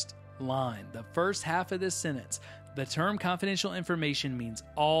first line, the first half of this sentence, The term confidential information means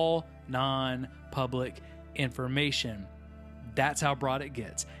all non-public information. That's how broad it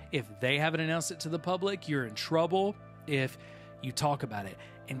gets. If they haven't announced it to the public, you're in trouble if you talk about it.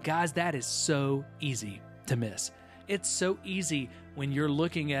 And guys, that is so easy to miss. It's so easy when you're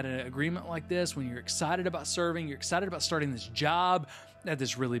looking at an agreement like this, when you're excited about serving, you're excited about starting this job at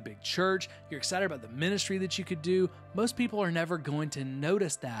this really big church, you're excited about the ministry that you could do. Most people are never going to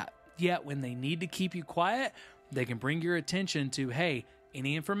notice that. Yet when they need to keep you quiet, they can bring your attention to, hey,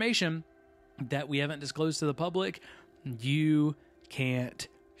 any information that we haven't disclosed to the public, you can't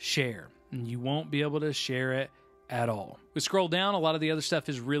share. And you won't be able to share it at all. We scroll down, a lot of the other stuff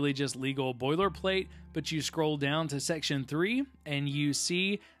is really just legal boilerplate, but you scroll down to section 3 and you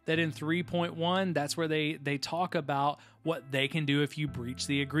see that in 3.1, that's where they talk about what they can do if you breach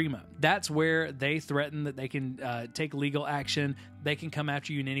the agreement. That's where they threaten that they can take legal action. They can come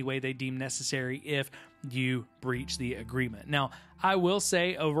after you in any way they deem necessary if you breach the agreement. Now, I will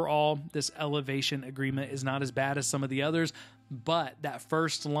say overall, this elevation agreement is not as bad as some of the others, but that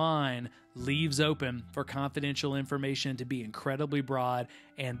first line leaves open for confidential information to be incredibly broad,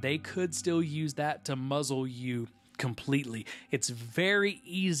 and they could still use that to muzzle you completely. It's very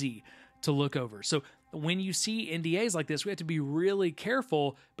easy to look over. So when you see NDAs like this, we have to be really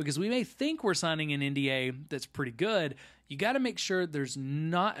careful because we may think we're signing an NDA that's pretty good. You got to make sure there's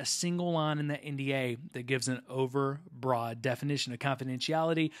not a single line in that NDA that gives an overbroad definition of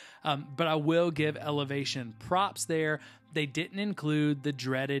confidentiality. But I will give Elevation props there. They didn't include the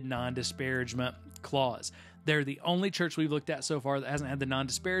dreaded non-disparagement clause. They're the only church we've looked at so far that hasn't had the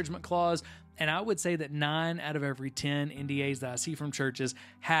non-disparagement clause. And I would say that 9 out of every 10 NDAs that I see from churches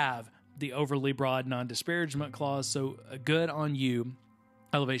have the overly broad non-disparagement clause. So good on you,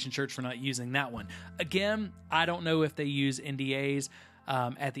 Elevation Church, for not using that one. Again, I don't know if they use NDAs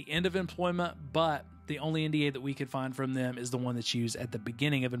at the end of employment, but the only NDA that we could find from them is the one that's used at the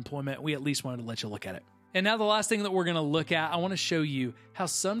beginning of employment. We at least wanted to let you look at it. And now the last thing that we're going to look at, I want to show you how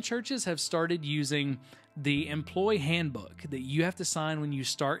some churches have started using the employee handbook that you have to sign when you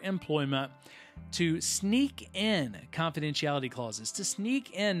start employment to sneak in confidentiality clauses, to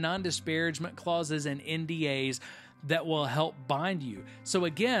sneak in non-disparagement clauses and NDAs that will help bind you. So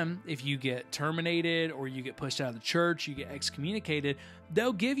again, if you get terminated or you get pushed out of the church, you get excommunicated,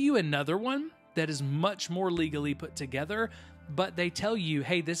 they'll give you another one that is much more legally put together, but they tell you,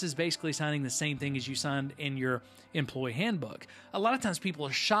 hey, this is basically signing the same thing as you signed in your employee handbook. A lot of times people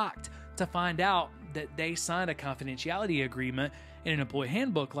are shocked to find out that they signed a confidentiality agreement in an employee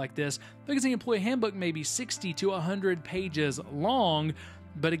handbook like this, because the employee handbook may be 60 to 100 pages long,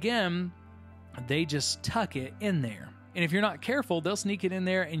 but again, they just tuck it in there. And if you're not careful, they'll sneak it in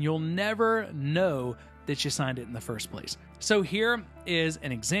there and you'll never know that you signed it in the first place. So here is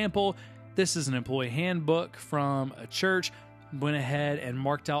an example. This is an employee handbook from a church. Went ahead and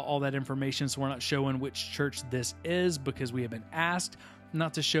marked out all that information, so we're not showing which church this is because we have been asked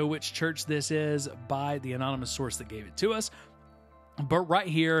not to show which church this is by the anonymous source that gave it to us. But right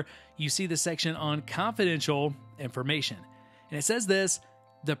here, you see the section on confidential information. And it says this: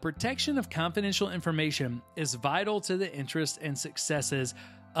 the protection of confidential information is vital to the interests and successes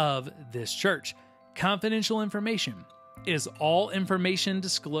of this church. Confidential information is all information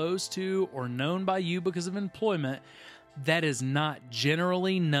disclosed to or known by you because of employment that is not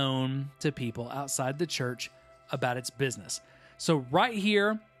generally known to people outside the church about its business. So right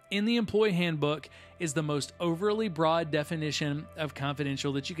here in the employee handbook is the most overly broad definition of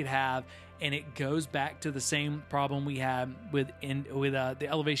confidential that you could have, and it goes back to the same problem we had with the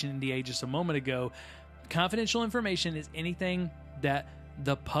Elevation NDA just a moment ago. Confidential information is anything that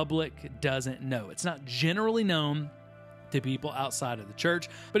the public doesn't know. It's not generally known to people outside of the church.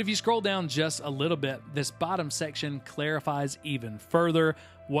 But if you scroll down just a little bit, this bottom section clarifies even further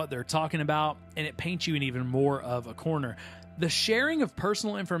what they're talking about, and it paints you in even more of a corner. The sharing of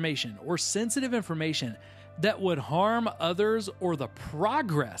personal information or sensitive information that would harm others or the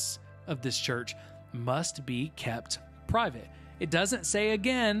progress of this church must be kept private. It doesn't say,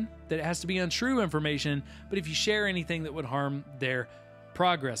 again, that it has to be untrue information, but if you share anything that would harm their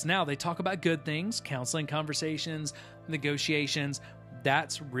progress. Now, they talk about good things, counseling conversations, negotiations.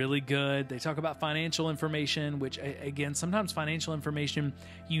 That's really good. They talk about financial information, which, again, sometimes financial information,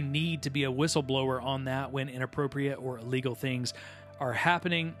 you need to be a whistleblower on that when inappropriate or illegal things are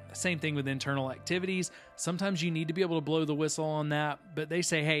happening. Same thing with internal activities. Sometimes you need to be able to blow the whistle on that, but they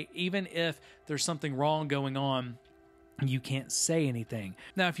say, hey, even if there's something wrong going on, you can't say anything.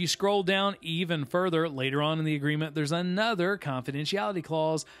 Now, if you scroll down even further, later on in the agreement, there's another confidentiality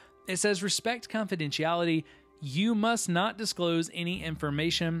clause. It says, respect confidentiality. You must not disclose any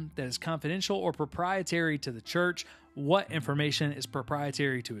information that is confidential or proprietary to the church. What information is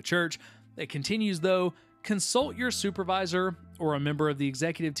proprietary to a church? It continues, though, consult your supervisor or a member of the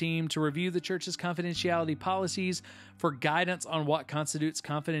executive team to review the church's confidentiality policies for guidance on what constitutes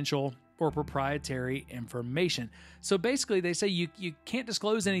confidential or proprietary information. So basically, they say you can't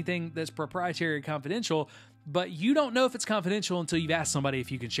disclose anything that's proprietary or confidential, but you don't know if it's confidential until you've asked somebody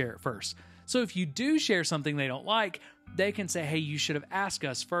if you can share it first. So if you do share something they don't like, they can say, hey, you should have asked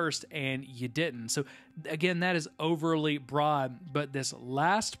us first and you didn't. So again, that is overly broad, but this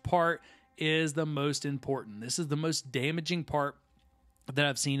last part is the most important. This is the most damaging part that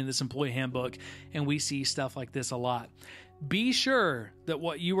I've seen in this employee handbook, and we see stuff like this a lot. Be sure that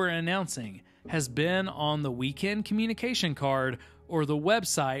what you are announcing has been on the weekend communication card or the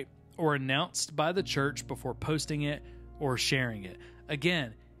website or announced by the church before posting it or sharing it.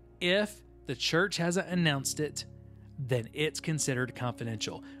 Again, if the church hasn't announced it, then it's considered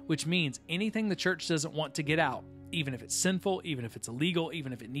confidential, which means anything the church doesn't want to get out, even if it's sinful, even if it's illegal,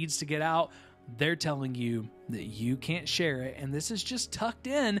 even if it needs to get out, they're telling you that you can't share it. And this is just tucked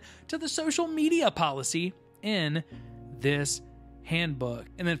in to the social media policy in this handbook.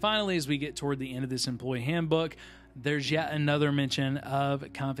 And then finally, as we get toward the end of this employee handbook, there's yet another mention of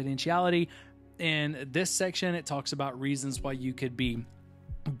confidentiality. In this section, it talks about reasons why you could be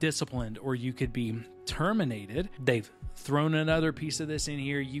disciplined or you could be terminated. They've thrown another piece of this in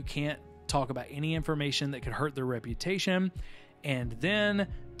here. You can't talk about any information that could hurt their reputation. And then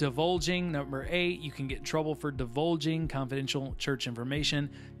divulging, number 8, you can get in trouble for divulging confidential church information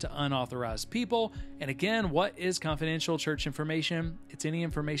to unauthorized people. And again, what is confidential church information? It's any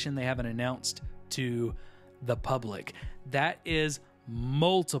information they haven't announced to the public. That is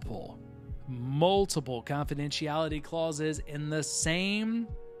multiple confidentiality clauses in the same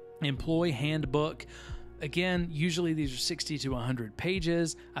employee handbook. Again, usually these are 60 to 100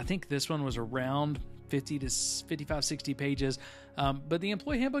 pages. I think this one was around 50 to 55, 60 pages. But the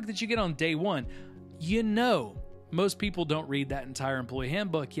employee handbook that you get on day one, most people don't read that entire employee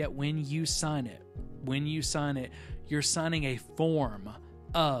handbook, yet when you sign it, you're signing a form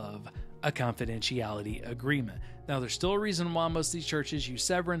of a confidentiality agreement. Now, there's still a reason why most of these churches use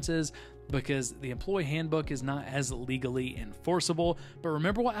severances, because the employee handbook is not as legally enforceable. But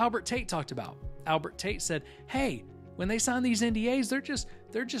remember what Albert Tate talked about. Albert Tate said, hey, when they sign these NDAs,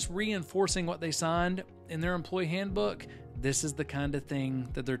 they're just reinforcing what they signed in their employee handbook. This is the kind of thing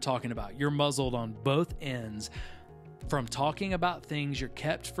that they're talking about. You're muzzled on both ends from talking about things. You're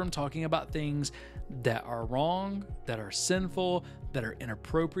kept from talking about things that are wrong, that are sinful, that are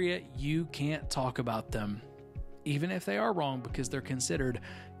inappropriate. You can't talk about them, even if they are wrong, because they're considered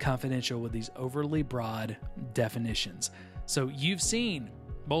confidential with these overly broad definitions. So you've seen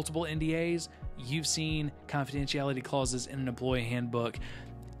multiple NDAs, you've seen confidentiality clauses in an employee handbook,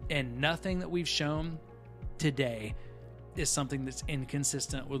 and nothing that we've shown today is something that's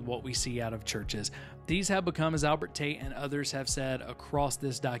inconsistent with what we see out of churches. These have become, as Albert Tate and others have said across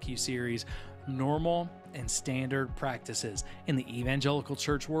this docuseries, normal and standard practices in the evangelical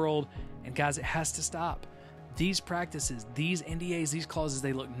church world. And guys, it has to stop. These practices, these NDAs, these clauses,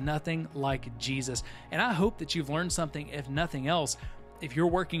 they look nothing like Jesus. And I hope that you've learned something, if nothing else. If you're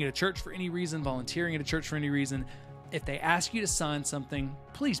working at a church for any reason, volunteering at a church for any reason, if they ask you to sign something,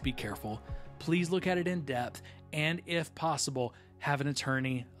 please be careful. Please look at it in depth. And if possible, have an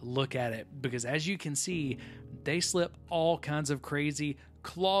attorney look at it. Because as you can see, they slip all kinds of crazy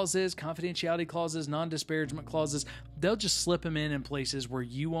clauses, confidentiality clauses, non-disparagement clauses. They'll just slip them in places where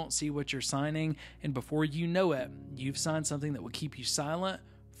you won't see what you're signing. And before you know it, you've signed something that will keep you silent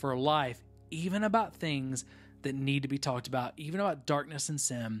for life, even about things that need to be talked about, even about darkness and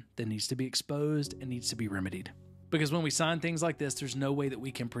sin that needs to be exposed and needs to be remedied. Because when we sign things like this, there's no way that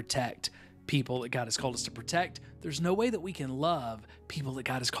we can protect people that God has called us to protect. There's no way that we can love people that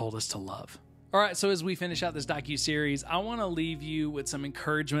God has called us to love. All right, so as we finish out this docuseries, I want to leave you with some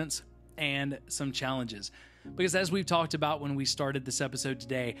encouragements and some challenges. Because as we've talked about when we started this episode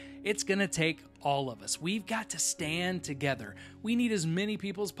today, it's going to take all of us. We've got to stand together. We need as many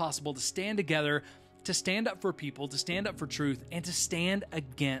people as possible to stand together, to stand up for people, to stand up for truth, and to stand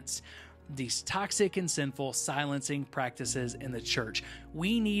against these toxic and sinful silencing practices in the church.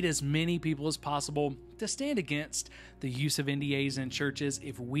 We need as many people as possible to stand against the use of NDAs in churches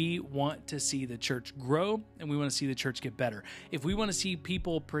if we want to see the church grow and we want to see the church get better. If we want to see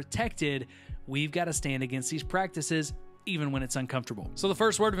people protected, we've got to stand against these practices even when it's uncomfortable. So the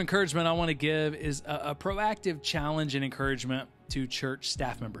first word of encouragement I want to give is a proactive challenge and encouragement to church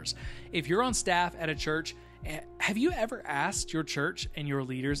staff members. If you're on staff at a church Have you ever asked your church and your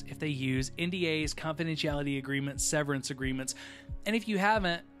leaders if they use NDAs, confidentiality agreements, severance agreements? And if you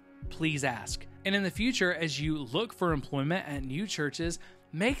haven't, please ask. And in the future, as you look for employment at new churches,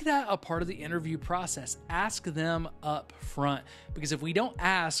 make that a part of the interview process. Ask them up front, because if we don't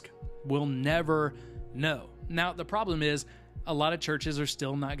ask, we'll never know. Now, the problem is a lot of churches are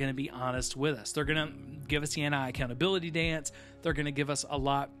still not going to be honest with us. They're going to give us the anti-accountability dance. They're going to give us a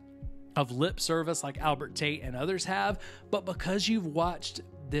lot of lip service like Albert Tate and others have. But because you've watched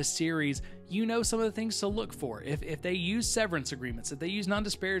this series, you know some of the things to look for. If they use severance agreements, if they use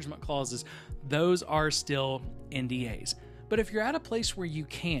non-disparagement clauses, those are still NDAs. But if you're at a place where you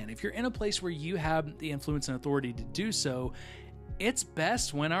can, if you're in a place where you have the influence and authority to do so, it's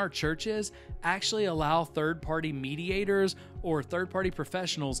best when our churches actually allow third-party mediators or third-party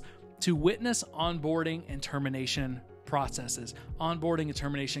professionals to witness onboarding and termination processes, onboarding and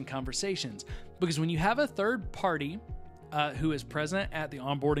termination conversations. Because when you have a third party who is present at the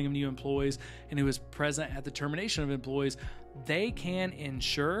onboarding of new employees and who is present at the termination of employees, they can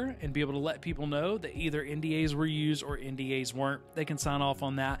ensure and be able to let people know that either NDAs were used or NDAs weren't. They can sign off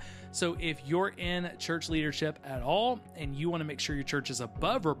on that. So if you're in church leadership at all and you want to make sure your church is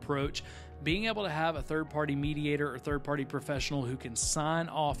above reproach, being able to have a third-party mediator or third-party professional who can sign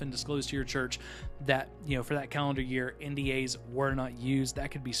off and disclose to your church that, for that calendar year, NDAs were not used,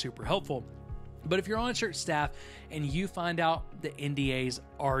 that could be super helpful. But if you're on a church staff and you find out that NDAs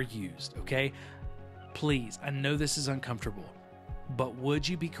are used, okay, please, I know this is uncomfortable, but would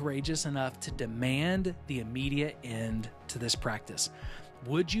you be courageous enough to demand the immediate end to this practice?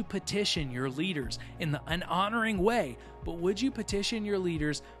 Would you petition your leaders in an honoring way, but would you petition your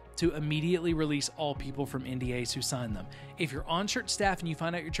leaders to immediately release all people from NDAs who sign them? If you're on church staff and you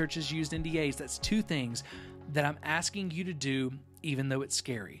find out your church has used NDAs, that's two things that I'm asking you to do, even though it's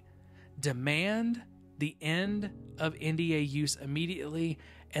scary. Demand the end of NDA use immediately,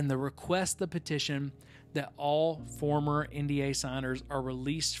 and the petition that all former NDA signers are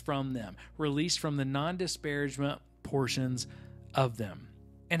released from them, released from the non-disparagement portions of them.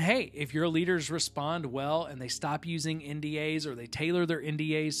 And hey, if your leaders respond well and they stop using NDAs or they tailor their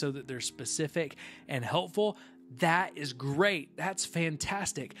NDAs so that they're specific and helpful, that is great. That's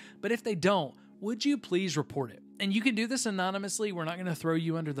fantastic. But if they don't, would you please report it? And you can do this anonymously. We're not going to throw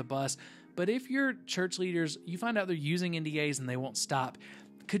you under the bus. But if your church leaders, you find out they're using NDAs and they won't stop,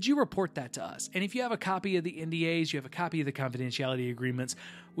 could you report that to us? And if you have a copy of the NDAs, you have a copy of the confidentiality agreements,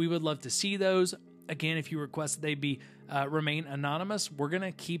 we would love to see those. Again, if you request that they be remain anonymous, we're going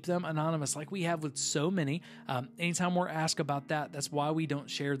to keep them anonymous like we have with so many. Anytime we're asked about that, that's why we don't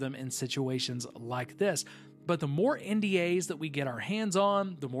share them in situations like this. But the more NDAs that we get our hands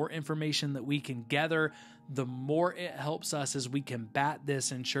on, the more information that we can gather, the more it helps us as we combat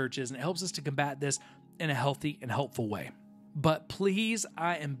this in churches, and it helps us to combat this in a healthy and helpful way. But please,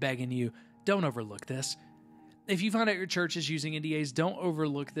 I am begging you, don't overlook this. If you find out your church is using NDAs, don't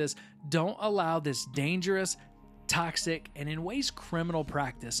overlook this. Don't allow this dangerous, toxic, and in ways criminal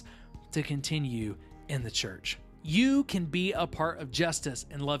practice to continue in the church. You can be a part of justice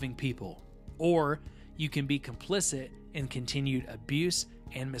and loving people, or you can be complicit in continued abuse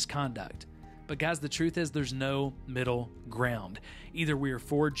and misconduct. But guys, the truth is there's no middle ground. Either we are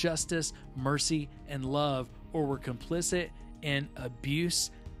for justice, mercy, and love, or we're complicit in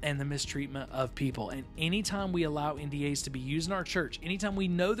abuse and the mistreatment of people. And anytime we allow NDAs to be used in our church, anytime we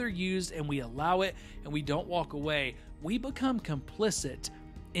know they're used and we allow it and we don't walk away, we become complicit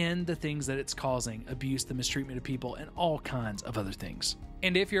in the things that it's causing: abuse, the mistreatment of people, and all kinds of other things.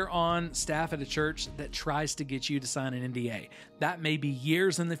 And if you're on staff at a church that tries to get you to sign an NDA, that may be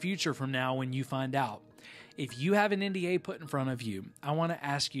years in the future from now when you find out. If you have an NDA put in front of you, I want to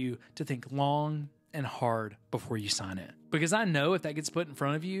ask you to think long and hard before you sign it. Because I know if that gets put in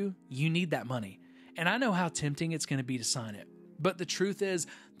front of you, you need that money. And I know how tempting it's going to be to sign it. But the truth is,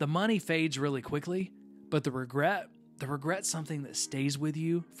 the money fades really quickly, but the regret's something that stays with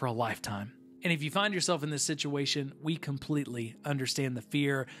you for a lifetime. And if you find yourself in this situation, we completely understand the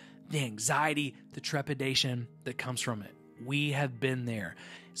fear, the anxiety, the trepidation that comes from it. We have been there.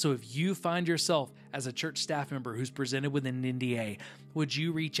 So if you find yourself as a church staff member who's presented with an NDA, would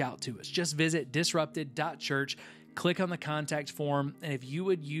you reach out to us? Just visit disrupted.church, click on the contact form, and if you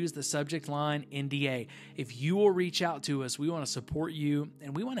would use the subject line NDA, if you will reach out to us, we want to support you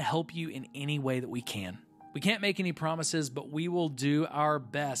and we want to help you in any way that we can. We can't make any promises, but we will do our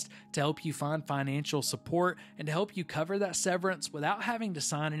best to help you find financial support and to help you cover that severance without having to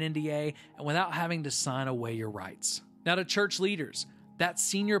sign an NDA and without having to sign away your rights. Now, to church leaders, that's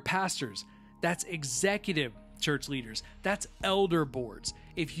senior pastors, that's executive church leaders. That's elder boards.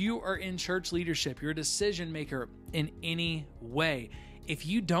 If you are in church leadership, you're a decision maker in any way. If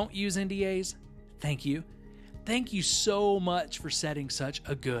you don't use NDAs, thank you. Thank you so much for setting such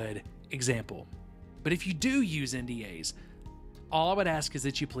a good example. But if you do use NDAs, all I would ask is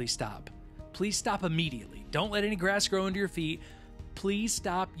that you please stop. Please stop immediately. Don't let any grass grow under your feet. Please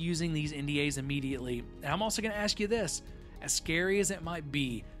stop using these NDAs immediately. And I'm also going to ask you this, as scary as it might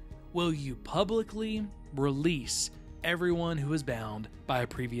be, will you publicly release everyone who is bound by a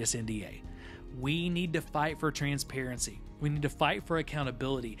previous NDA? We need to fight for transparency. We need to fight for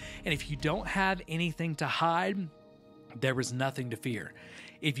accountability. And if you don't have anything to hide, there is nothing to fear.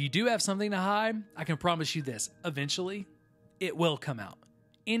 If you do have something to hide, I can promise you this, eventually it will come out.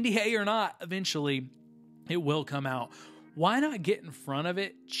 NDA or not, eventually it will come out. Why not get in front of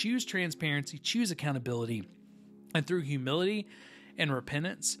it, choose transparency, choose accountability, and through humility and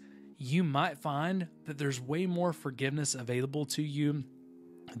repentance, you might find that there's way more forgiveness available to you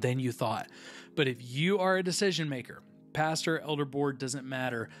than you thought. But if you are a decision maker, pastor, elder board, doesn't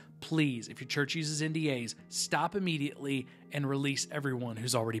matter, please, if your church uses NDAs, stop immediately and release everyone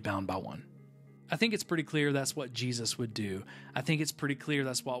who's already bound by one. I think it's pretty clear that's what Jesus would do. I think it's pretty clear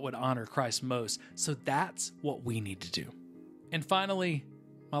that's what would honor Christ most. So that's what we need to do. And finally,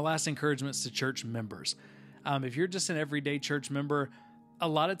 my last encouragement is to church members. If you're just an everyday church member, a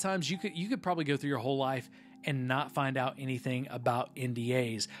lot of times you could probably go through your whole life and not find out anything about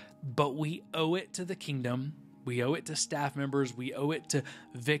NDAs, but we owe it to the kingdom. We owe it to staff members. We owe it to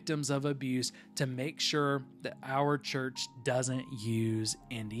victims of abuse to make sure that our church doesn't use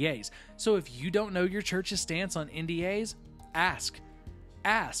NDAs. So if you don't know your church's stance on NDAs, ask.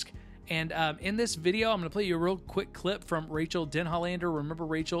 And in this video, I'm going to play you a real quick clip from Rachel Denhollander. Remember,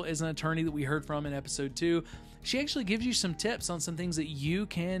 Rachel is an attorney that we heard from in episode 2. She actually gives you some tips on some things that you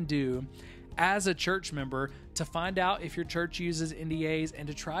can do as a church member to find out if your church uses NDAs and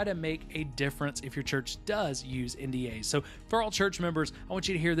to try to make a difference if your church does use NDAs. So for all church members, I want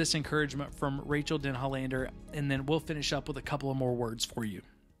you to hear this encouragement from Rachel Denhollander, and then we'll finish up with a couple of more words for you.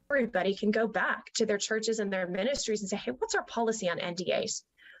 Everybody can go back to their churches and their ministries and say, hey, what's our policy on NDAs?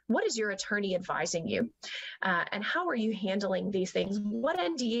 What is your attorney advising you? And how are you handling these things? What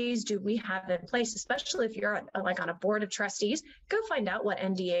NDAs do we have in place, especially if you're like on a board of trustees? Go find out what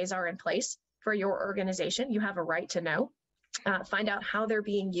NDAs are in place for your organization. You have a right to know. Find out how they're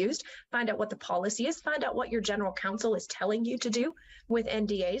being used, find out what the policy is, find out what your general counsel is telling you to do with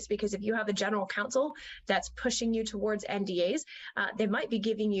NDAs, because if you have a general counsel that's pushing you towards NDAs, they might be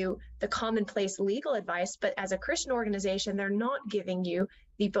giving you the commonplace legal advice, but as a Christian organization, they're not giving you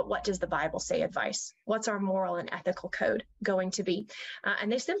but what does the Bible say advice? What's our moral and ethical code going to be?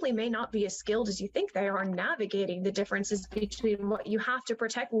 And they simply may not be as skilled as you think they are navigating the differences between what you have to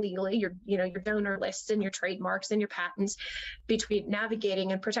protect legally, your donor lists and your trademarks and your patents, between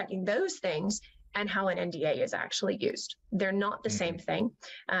navigating and protecting those things and how an NDA is actually used. They're not the same thing.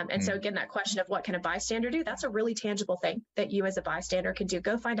 So again, that question of what can a bystander do, that's a really tangible thing that you as a bystander can do.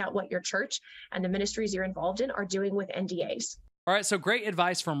 Go find out what your church and the ministries you're involved in are doing with NDAs. All right, so great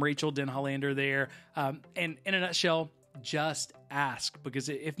advice from Rachel Denhollander there. And in a nutshell, just ask, because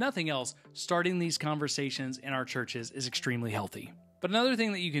if nothing else, starting these conversations in our churches is extremely healthy. But another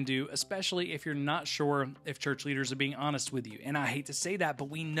thing that you can do, especially if you're not sure if church leaders are being honest with you, and I hate to say that,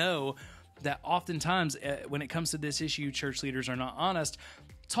 but we know that oftentimes when it comes to this issue, church leaders are not honest.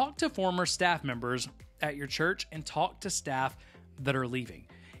 Talk to former staff members at your church and talk to staff that are leaving.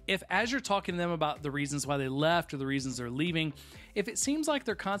 If as you're talking to them about the reasons why they left or the reasons they're leaving, if it seems like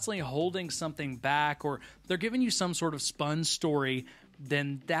they're constantly holding something back or they're giving you some sort of spun story,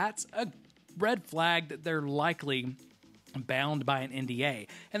 then that's a red flag that they're likely bound by an NDA.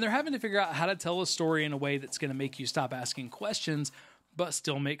 And they're having to figure out how to tell a story in a way that's going to make you stop asking questions, but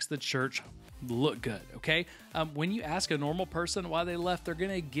still makes the church look good, okay? When you ask a normal person why they left, they're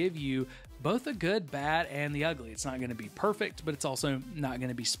going to give you both the good, bad, and the ugly. It's not going to be perfect, but it's also not going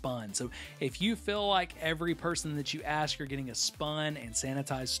to be spun. So if you feel like every person that you ask, you're getting a spun and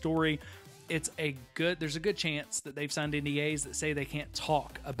sanitized story, there's a good chance that they've signed NDAs that say they can't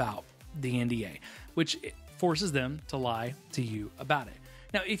talk about the NDA, which forces them to lie to you about it.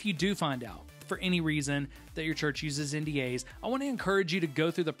 Now, if you do find out for any reason that your church uses NDAs, I want to encourage you to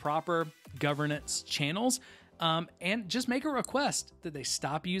go through the proper governance channels and just make a request that they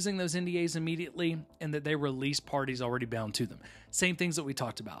stop using those NDAs immediately and that they release parties already bound to them. Same things that we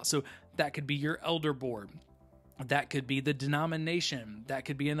talked about. So that could be your elder board. That could be the denomination. That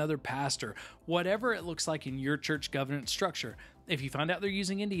could be another pastor. Whatever it looks like in your church governance structure. If you find out they're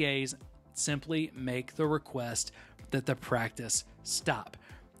using NDAs, simply make the request that the practice stop.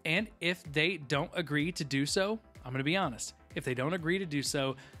 And if they don't agree to do so, I'm going to be honest, if they don't agree to do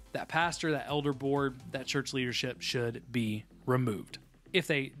so, that pastor, that elder board, that church leadership should be removed. If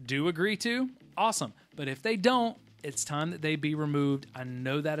they do agree to, awesome. But if they don't, it's time that they be removed. I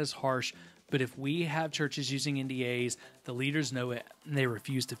know that is harsh, but if we have churches using NDAs, the leaders know it, and they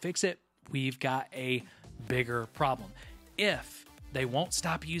refuse to fix it, we've got a bigger problem. If they won't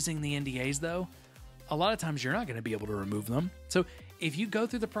stop using the NDAs, though, a lot of times you're not going to be able to remove them. So if you go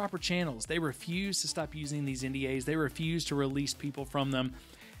through the proper channels, they refuse to stop using these NDAs, they refuse to release people from them,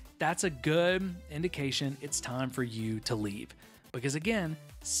 that's a good indication it's time for you to leave. Because again,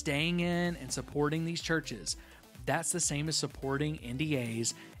 staying in and supporting these churches, that's the same as supporting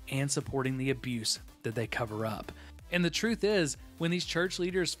NDAs and supporting the abuse that they cover up. And the truth is, when these church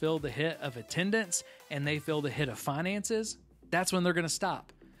leaders feel the hit of attendance and they feel the hit of finances, that's when they're going to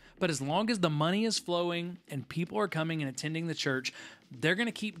stop. But as long as the money is flowing and people are coming and attending the church, they're going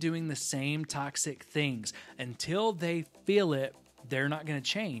to keep doing the same toxic things until they feel it. They're not going to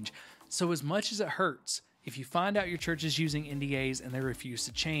change. So as much as it hurts, if you find out your church is using NDAs and they refuse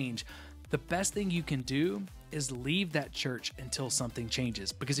to change, the best thing you can do is leave that church until something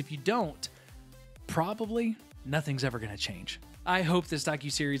changes. Because if you don't, probably nothing's ever going to change. I hope this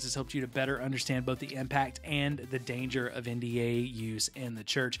docuseries has helped you to better understand both the impact and the danger of NDA use in the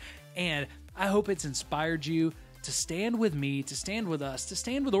church. And I hope it's inspired you to stand with me, to stand with us, to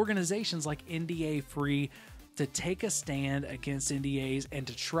stand with organizations like NDA Free, to take a stand against NDAs and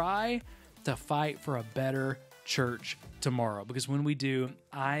to try to fight for a better church tomorrow. Because when we do,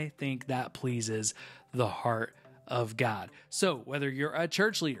 I think that pleases the heart of God. So whether you're a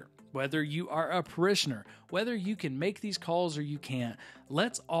church leader, whether you are a parishioner, whether you can make these calls or you can't,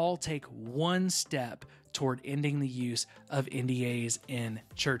 let's all take one step toward ending the use of NDAs in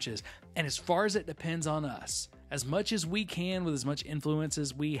churches. And as far as it depends on us, as much as we can with as much influence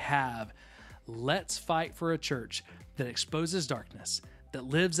as we have, let's fight for a church that exposes darkness, that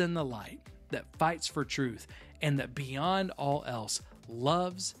lives in the light, that fights for truth, and that beyond all else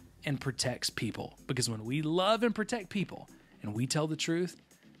loves and protects people. Because when we love and protect people and we tell the truth,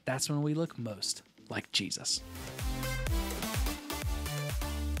 that's when we look most like Jesus.